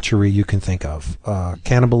debauchery you can think of.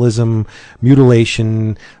 Cannibalism,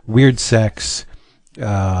 mutilation, weird sex,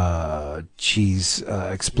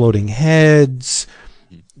 exploding heads,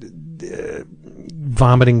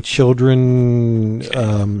 vomiting children.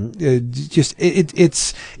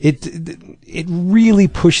 It really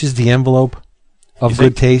pushes the envelope of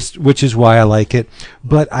good taste, which is why I like it.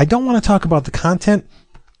 But I don't want to talk about the content.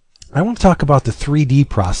 I want to talk about the 3D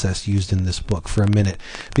process used in this book for a minute,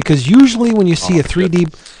 because usually when you see a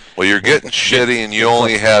 3D... Well, you're getting shitty, and you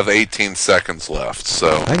only have 18 seconds left,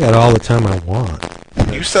 so... I got all the time I want.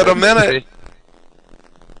 You said a minute.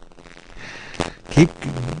 You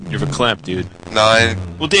have a clamp, dude.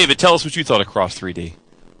 9. Well, David, tell us what you thought of Cross 3D.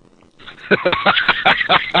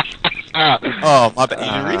 Oh, my bad. You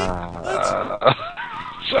didn't read it?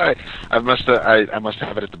 Sorry, I must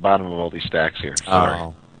have it at the bottom of all these stacks here. Sorry.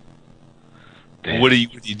 Oh. What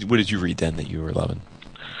did you read then that you were loving?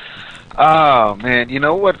 Oh man, you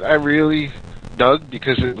know what I really dug,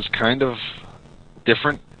 because it was kind of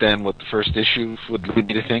different than what the first issue would lead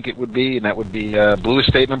me to think it would be, and that would be Blue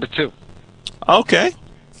Estate #2. Okay.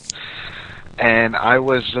 And I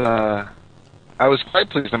was quite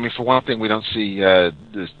pleased. I mean, for one thing, we don't see the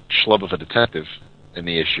schlub of a detective in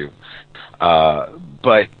the issue, but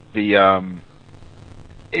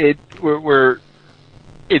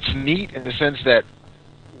it's neat in the sense that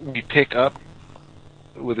we pick up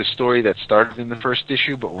with a story that started in the first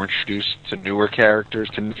issue, but we're introduced to new characters,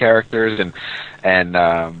 and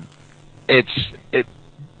I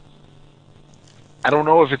don't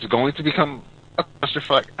know if it's going to become a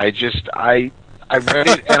clusterfuck. I read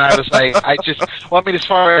it and I was like, as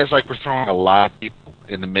far as like we're throwing a lot of people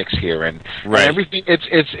in the mix here, and everything,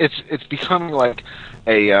 it's becoming like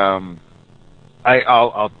a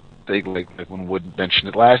I'll think like when Wood mentioned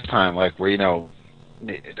it last time, like where, you know,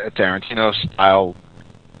 a Tarantino style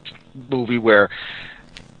movie where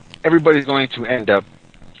everybody's going to end up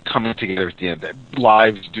coming together at the end.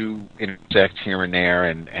 Lives do intersect here and there,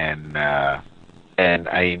 and I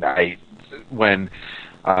when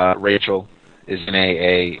Rachel is in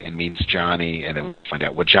AA and meets Johnny, and then find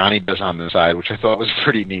out what Johnny does on the side, which I thought was a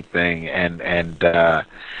pretty neat thing, and then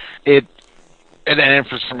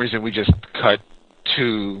for some reason we just cut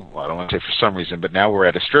to, well, I don't want to say for some reason, but now we're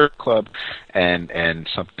at a strip club, and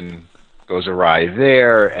something goes awry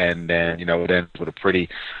there, and then, you know, it ends with a pretty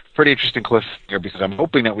interesting cliffhanger, because I'm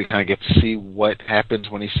hoping that we kind of get to see what happens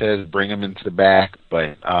when he says bring him into the back,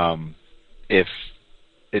 but if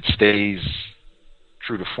it stays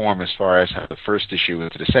true to form as far as how the first issue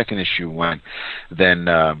into the second issue went, then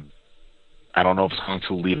I don't know if it's going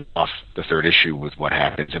to lead off the third issue with what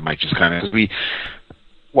happens. It might just kind of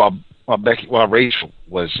while Rachel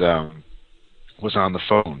was on the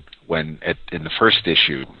phone in the first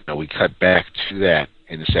issue, you know, we cut back to that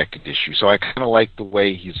in the second issue. So I kind of like the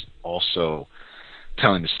way he's also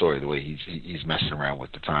telling the story, the way he's messing around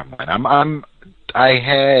with the timeline.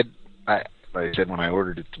 Like I said, when I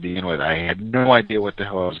ordered it to begin with, I had no idea what the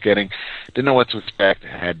hell I was getting. Didn't know what to expect.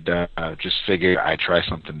 I had just figured I'd try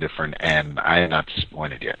something different, and I am not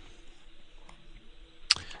disappointed yet.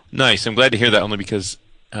 Nice. I'm glad to hear that, only because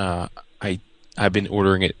I've been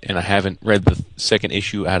ordering it, and I haven't read the second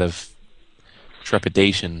issue out of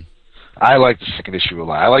trepidation. I like the second issue a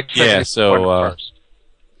lot. I like the second issue first.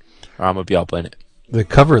 I'm going to be out playing it. The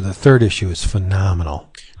cover of the third issue is phenomenal.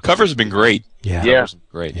 Covers have been great. Yeah.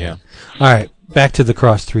 Great, yeah. All right, back to the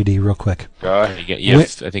Cross 3D real quick. Go ahead. You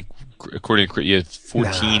have, I think, according to you have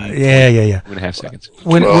 14 and a half seconds.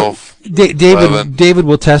 12, David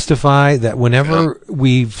will testify that whenever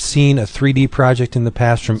we've seen a 3D project in the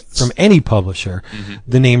past from any publisher,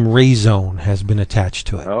 the name Rayzone has been attached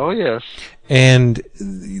to it. Oh, yes. And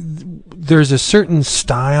there's a certain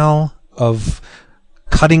style of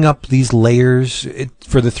cutting up these layers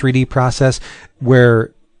for the 3D process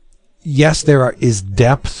where, yes, there is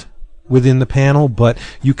depth within the panel, but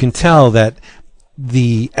you can tell that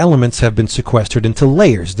the elements have been sequestered into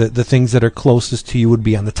layers. The things that are closest to you would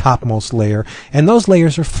be on the topmost layer, and those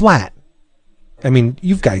layers are flat. I mean,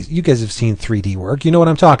 you guys have seen 3D work. You know what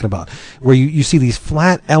I'm talking about, where you see these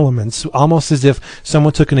flat elements, almost as if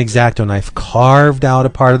someone took an X-Acto knife, carved out a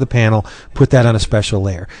part of the panel, put that on a special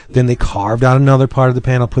layer. Then they carved out another part of the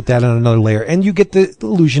panel, put that on another layer, and you get the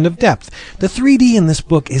illusion of depth. The 3D in this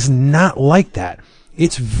book is not like that.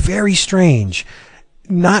 It's very strange.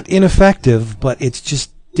 Not ineffective, but it's just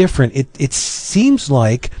different. It seems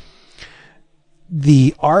like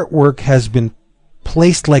the artwork has been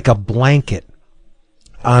placed like a blanket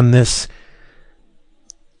on this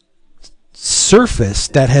surface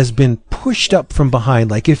that has been pushed up from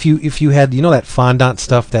behind. Like if you had, you know, that fondant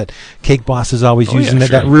stuff that Cake Boss is always using,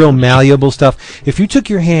 that real malleable stuff. If you took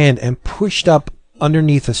your hand and pushed up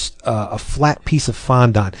underneath a flat piece of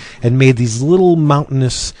fondant and made these little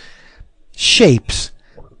mountainous shapes,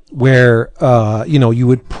 where you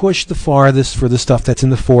would push the farthest for the stuff that's in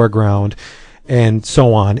the foreground and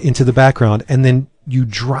so on into the background, and then you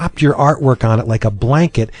dropped your artwork on it like a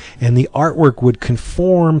blanket, and the artwork would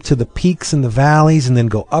conform to the peaks and the valleys and then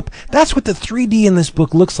go up. That's what the 3D in this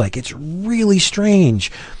book looks like. It's really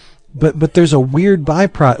strange. But there's a weird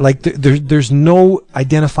byproduct. Like there's no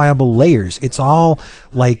identifiable layers. It's all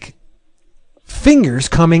like fingers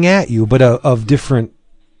coming at you, but of different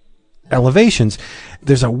elevations.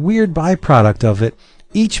 There's a weird byproduct of it.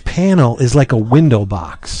 Each panel is like a window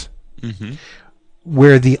box,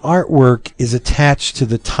 where the artwork is attached to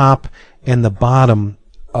the top and the bottom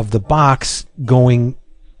of the box going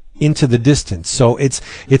into the distance. So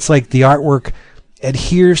it's like the artwork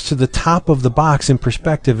adheres to the top of the box in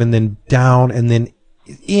perspective and then down and then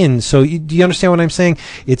in. So do you understand what I'm saying?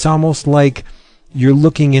 It's almost like you're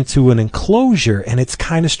looking into an enclosure, and it's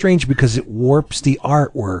kind of strange because it warps the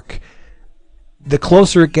artwork. The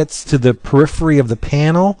closer it gets to the periphery of the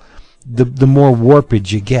panel, the more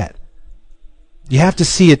warpage you get. You have to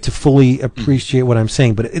see it to fully appreciate what I'm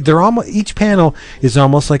saying, but each panel is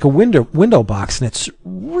almost like a window box, and it's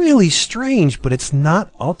really strange, but it's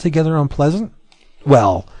not altogether unpleasant.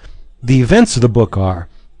 Well, the events of the book are,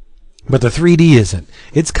 but the 3D isn't.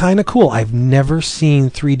 It's kind of cool. I've never seen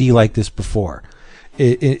 3D like this before. I'll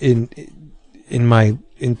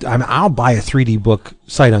buy a 3D book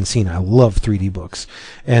sight unseen. I love 3D books,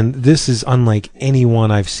 and this is unlike any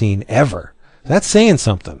one I've seen ever. That's saying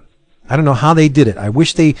something. I don't know how they did it. I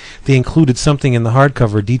wish they included something in the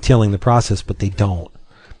hardcover detailing the process, but they don't.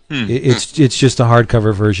 It's just a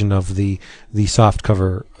hardcover version of the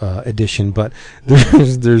softcover edition. But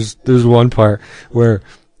there's one part where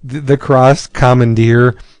the Cross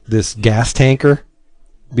commandeer this gas tanker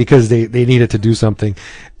because they need it to do something,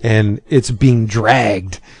 and it's being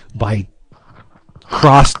dragged by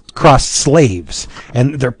crossed slaves,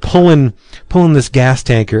 and they're pulling this gas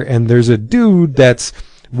tanker, and there's a dude that's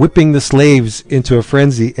whipping the slaves into a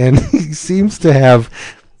frenzy, and he seems to have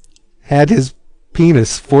had his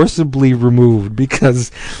penis forcibly removed, because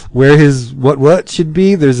where his what should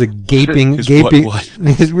be, there's a gaping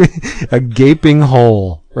a gaping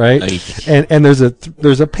hole, right? Nice. And there's a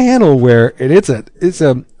panel where it's a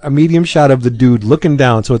medium shot of the dude looking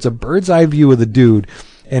down, so it's a bird's eye view of the dude,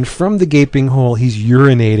 and from the gaping hole he's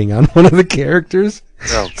urinating on one of the characters.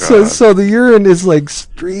 Oh, God. So the urine is like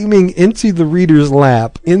streaming into the reader's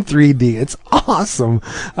lap in 3D. It's awesome.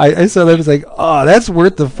 I saw that. It's like, oh, that's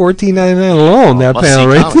worth the $14.99 alone. That panel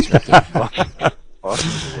right there.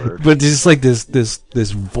 But just like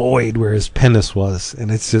this void where his penis was, and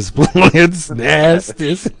it's just it's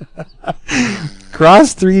nasty.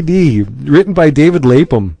 Cross 3D, written by David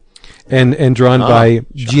Lapham, and drawn by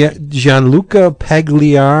Gianluca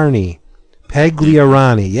Pagliarani.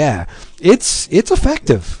 Yeah, it's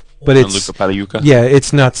effective, but yeah,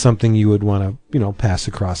 it's not something you would want to pass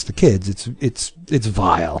across the kids. It's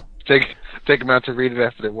vile. Take them out to read it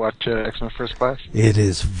after they watch X-Men First Class. It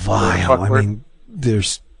is vile. I mean,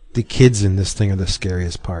 there's the kids in this thing are the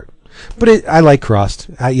scariest part. But I like Crossed.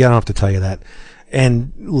 I don't have to tell you that.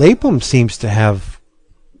 And Lapham seems to have,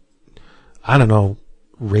 I don't know,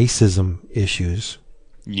 racism issues.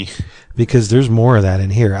 Yeah. Because there's more of that in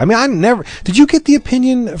here. I mean, did you get the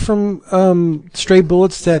opinion from Stray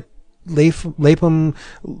Bullets that Lapham,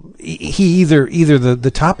 he either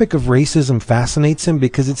the topic of racism fascinates him,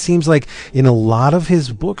 because it seems like in a lot of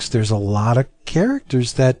his books there's a lot of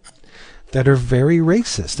characters that are very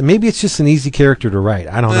racist. And maybe it's just an easy character to write.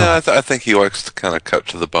 I don't know. I think he likes to kind of cut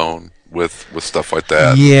to the bone with stuff like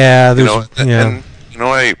that. Yeah,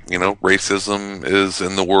 racism is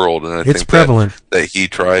in the world, and I think prevalent. That he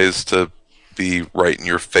tries to be right in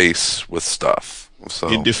your face with stuff. So,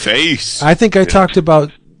 in the face. I think I talked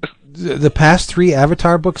about the past 3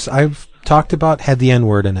 Avatar books I've talked about had the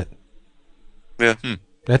N-word in it. Yeah.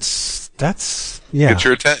 That's yeah.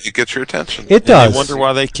 It gets your attention. It does. And I wonder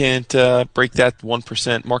why they can't break that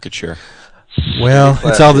 1% market share. Well,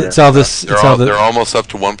 they're almost up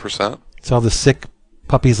to 1%. It's all the sick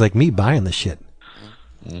puppies like me buying the shit.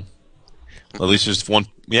 Well, at least there's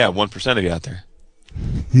 1% of you out there.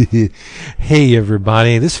 Hey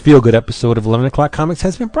everybody, this feel-good episode of 11 O'Clock Comics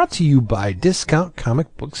has been brought to you by Discount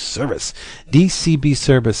Comic Book Service,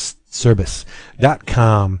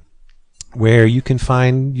 dcbservice.com, where you can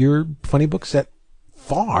find your funny books at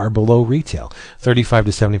far below retail, 35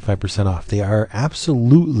 to 75% off. They are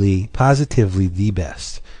absolutely, positively the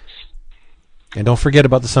best. And don't forget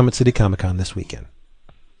about the Summit City Comic Con this weekend.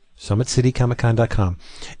 SummitCityComicCon.com.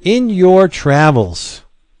 In your travels,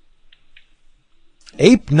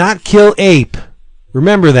 ape not kill ape.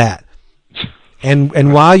 Remember that.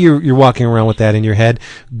 And while you're walking around with that in your head,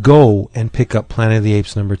 go and pick up Planet of the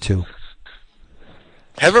Apes #2.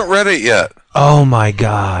 Haven't read it yet. Oh my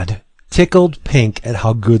God. Tickled pink at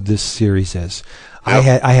how good this series is.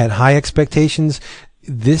 Yep. I had high expectations.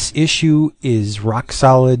 This issue is rock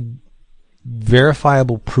solid,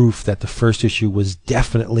 verifiable proof that the first issue was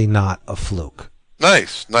definitely not a fluke.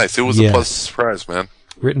 Nice. It was a pleasant surprise, man.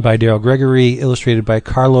 Written by Darryl Gregory, illustrated by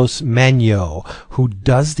Carlos Magno, who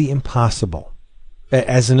does the impossible.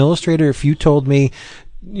 As an illustrator, if you told me,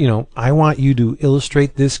 I want you to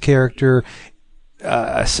illustrate this character,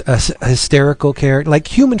 a hysterical character, like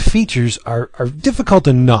human features are difficult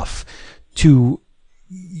enough to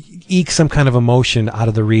eke some kind of emotion out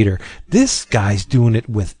of the reader. This guy's doing it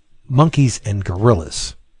with monkeys and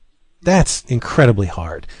gorillas. That's incredibly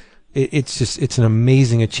hard. It's an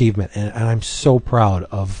amazing achievement, and I'm so proud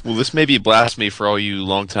of. Well, this may be blasphemy for all you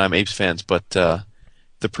longtime Apes fans, but the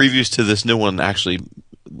previews to this new one actually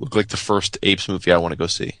look like the first Apes movie I want to go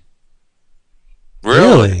see.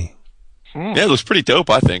 Really? Yeah, it looks pretty dope,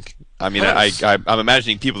 I think. I mean, nice. I'm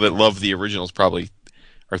imagining people that love the originals probably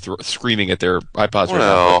are screaming at their iPods right now.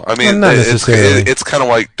 Well, I mean, it's kind of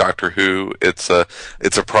like Doctor Who. It's a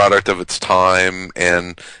product of its time,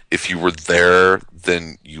 and if you were there,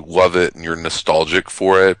 then you love it and you're nostalgic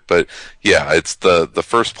for it. But yeah, it's the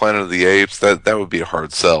first Planet of the Apes. That would be a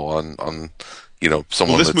hard sell on someone.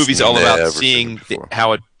 Well, this movie's all about seeing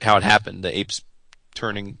how it happened. The apes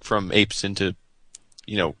turning from apes into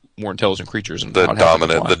more intelligent creatures and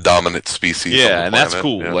the dominant species. Yeah, and that's planet.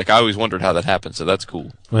 cool. Yeah. Like I always wondered how that happened, so that's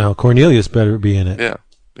cool. Well, Cornelius better be in it.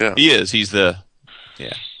 Yeah. He is. He's the.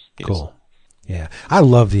 Yeah. Cool. Yeah, I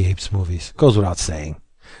love the Apes movies. Goes without saying.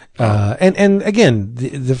 And again,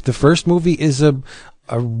 the first movie is a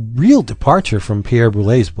real departure from Pierre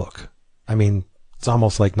Boulez's book. I mean, it's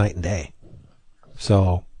almost like night and day.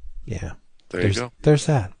 So, yeah. There you go. There's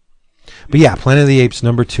that. But yeah, Planet of the Apes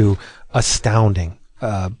 #2, astounding.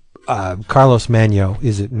 Carlos Magno.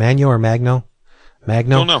 Is it Magno or Magno?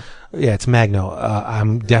 Magno? Don't know. Yeah, it's Magno.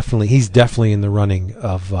 He's definitely in the running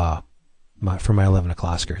of for my 11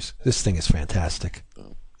 o'clockers. This thing is fantastic.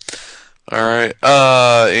 All right.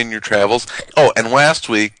 In your travels. Oh, and last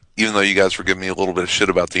week, even though you guys were giving me a little bit of shit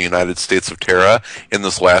about the United States of Terra, in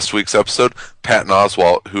this last week's episode, Patton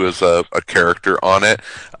Oswalt, who is a character on it,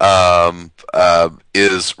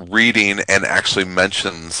 is reading and actually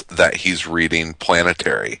mentions that he's reading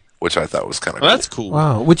Planetary, which I thought was kind of cool. That's cool.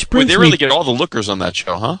 Wow. Which brings they really get all the lookers on that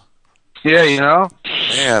show, huh? Yeah,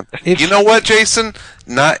 Man, you know what, Jason?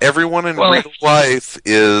 Not everyone in real life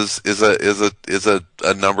is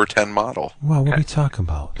a number 10 model. Well, what are we talking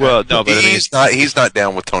about? Well, no, but he's not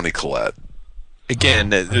down with Toni Collette.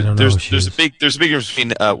 Again, there's a big difference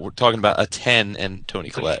between we're talking about a 10 and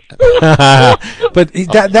Toni Collette. But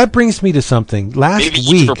that brings me to something. Maybe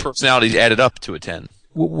week, her personalities added up to a 10.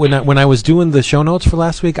 When I was doing the show notes for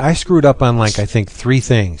last week, I screwed up on I think 3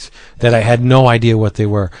 things that I had no idea what they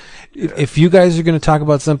were. If you guys are going to talk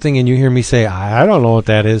about something and you hear me say I don't know what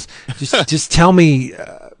that is, just tell me.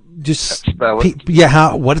 What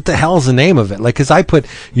the hell is the name of it? Like, because I put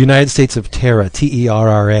United States of Terra,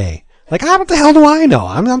 Terra. Like, what the hell do I know?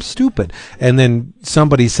 I'm stupid. And then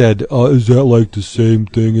somebody said, is that like the same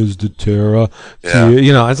thing as the Terra?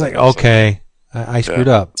 Yeah. It's like, okay. I screwed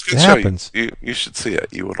up. It happens. You should see it.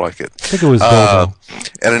 You would like it. I think it was Dodo.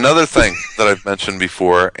 And another thing that I've mentioned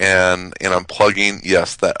before, and I'm plugging,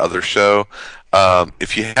 yes, that other show.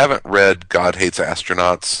 If you haven't read God Hates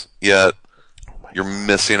Astronauts yet, you're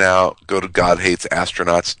missing out. Go to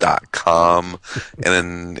godhatesastronauts.com. And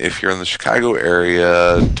then if you're in the Chicago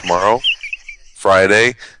area tomorrow,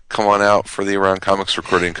 Friday, come on out for the Around Comics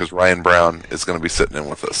recording because Ryan Brown is going to be sitting in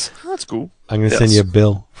with us. That's cool. I'm going to send you a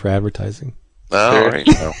bill for advertising. All right.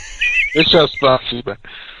 No. It's just sponsored.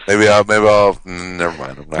 Maybe I'll. Never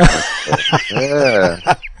mind. I'm not gonna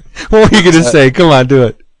What were you going to say? Come on, do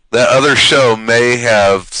it. That other show may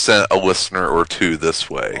have sent a listener or two this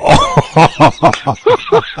way.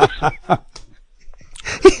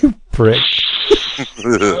 You prick. I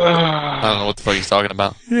don't know what the fuck he's talking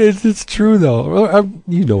about. It's true, though.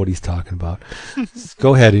 You know what he's talking about.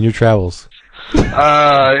 Go ahead, in your travels.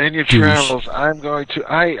 In your travels, I'm going to.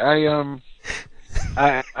 I love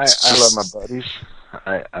my buddies.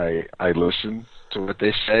 I listen to what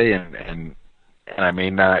they say, and I may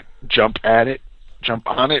not jump on it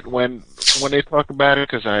when they talk about it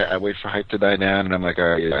because I wait for hype to die down, and I'm like,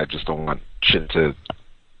 I just don't want shit to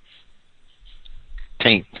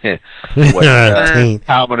taint how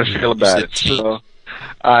I'm going to feel about it. So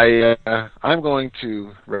I'm going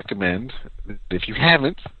to recommend that if you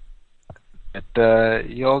haven't, that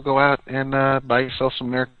you all go out and buy yourself some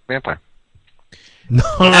American Vampire.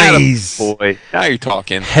 Nice. Boy, now you're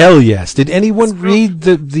talking. Hell yes. Did anyone read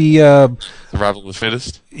the Survival of the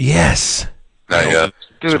Fittest? Yes. Not yet.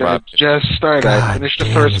 Dude, I just started. I God finished the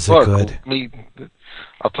damn, first is it book. good?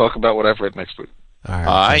 I'll talk about what I've read next week. All right.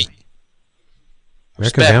 Alright.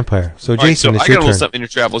 American Respect. Vampire. So All right, Jason, so it's I got your a little turn. something in your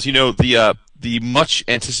travels. You know, the much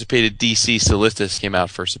anticipated DC Solistus came out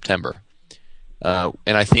for September. And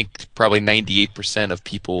I think probably 98% of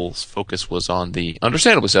people's focus was on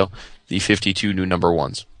understandably so, the 52 new number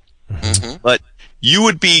ones. Mm-hmm. But you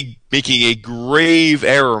would be making a grave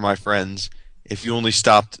error, my friends, if you only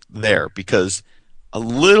stopped there, because a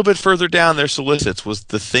little bit further down their solicits was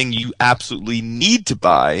the thing you absolutely need to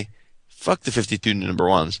buy. Fuck the 52 new number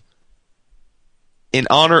ones. In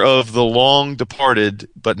honor of the long departed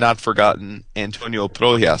but not forgotten Antonio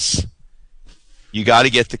Projas, you got to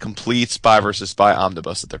get the complete Spy vs. Spy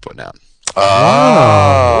omnibus that they're putting out.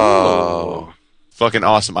 Oh. Fucking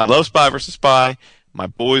awesome. I love Spy vs. Spy. My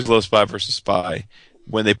boys love Spy vs. Spy.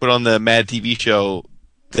 When they put on the Mad TV show,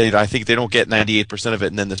 I think they don't get 98% of it,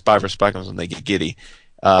 and then the Spy vs. Spy comes and they get giddy.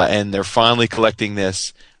 And they're finally collecting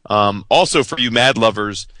this. Also, for you Mad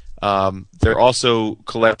lovers, they're also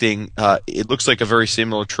collecting, it looks like a very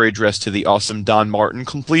similar trade dress to the awesome Don Martin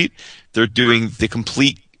complete. They're doing the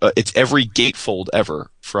complete, it's every gatefold ever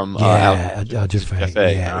from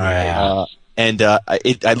Jafee. Yeah.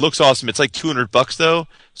 It looks awesome. It's like $200 though,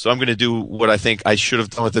 so I'm going to do what I think I should have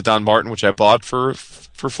done with the Don Martin, which I bought for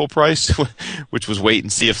full price, which was wait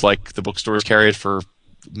and see if like the bookstores carry it for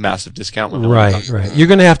massive discount. Right. You're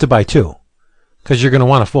going to have to buy two. Because you're going to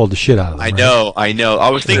want to fold the shit out of them. I know. I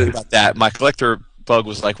was thinking about that. My collector bug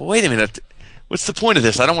was like, well, wait a minute. What's the point of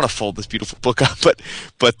this? I don't want to fold this beautiful book up.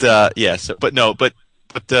 But you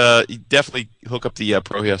definitely hook up the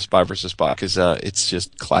Projas Spy vs. Spy because it's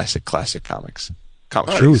just classic comics.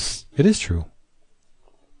 Nice. Truth. It is true.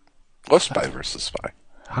 What's Spy vs. Spy?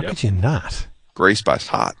 How could you not? Gray Spy's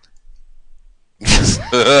hot.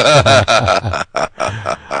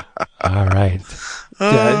 All right.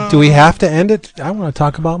 Do we have to end it? I want to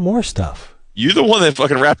talk about more stuff. You're the one that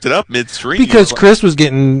fucking wrapped it up midstream. Because Chris was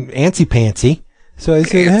getting antsy-pantsy. So I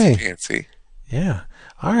said, hey. Fancy. Yeah.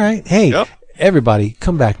 All right. Hey, everybody,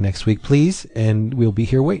 come back next week, please, and we'll be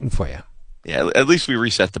here waiting for you. Yeah, at least we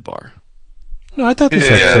reset the bar. No, I thought this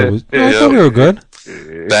episode was... I thought we were good.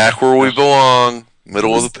 Back where we belong.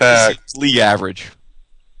 Middle of the pack. League average.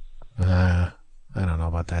 I don't know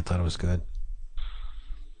about that. I thought it was good.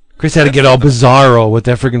 Chris had to get all bizarro with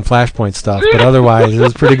that friggin' Flashpoint stuff, but otherwise, it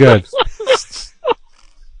was pretty good.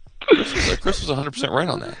 Chris was 100% right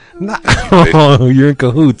on that. Oh, you're in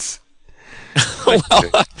cahoots. Well,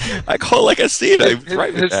 I call it like I see it. I was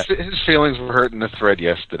right with that. His feelings were hurt in the thread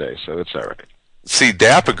yesterday, so it's all right. See,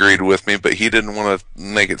 Dap agreed with me, but he didn't want to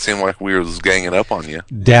make it seem like we were ganging up on you.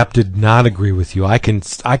 Dap did not agree with you. I can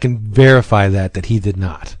verify that he did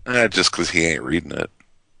not. Just because he ain't reading it.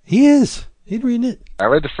 He is. He'd read it. I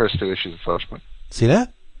read the first two issues of Flashpoint. See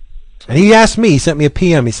that? And he asked me, he sent me a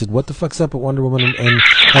PM. He said, what the fuck's up with Wonder Woman and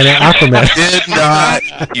Aquaman? Did not,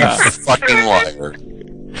 you fucking liar.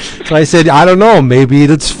 So I said, I don't know. Maybe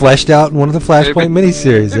it's fleshed out in one of the Flashpoint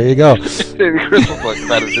miniseries. There you go. Maybe Chris will talk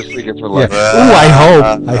about it this weekend for life. Yeah. Ooh, I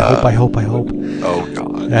hope. Oh,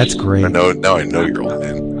 God. That's great. Now I know you're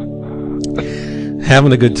lying.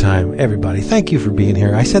 Having a good time, everybody. Thank you for being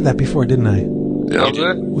here. I said that before, didn't I?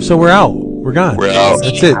 Yeah. So we're out. We're gone. We're out.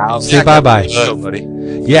 That's it. Say bye-bye. Buddy.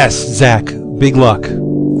 Yes, Zach. Big luck.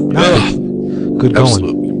 Good going.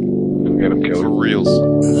 Absolutely. Get him killed. For reals.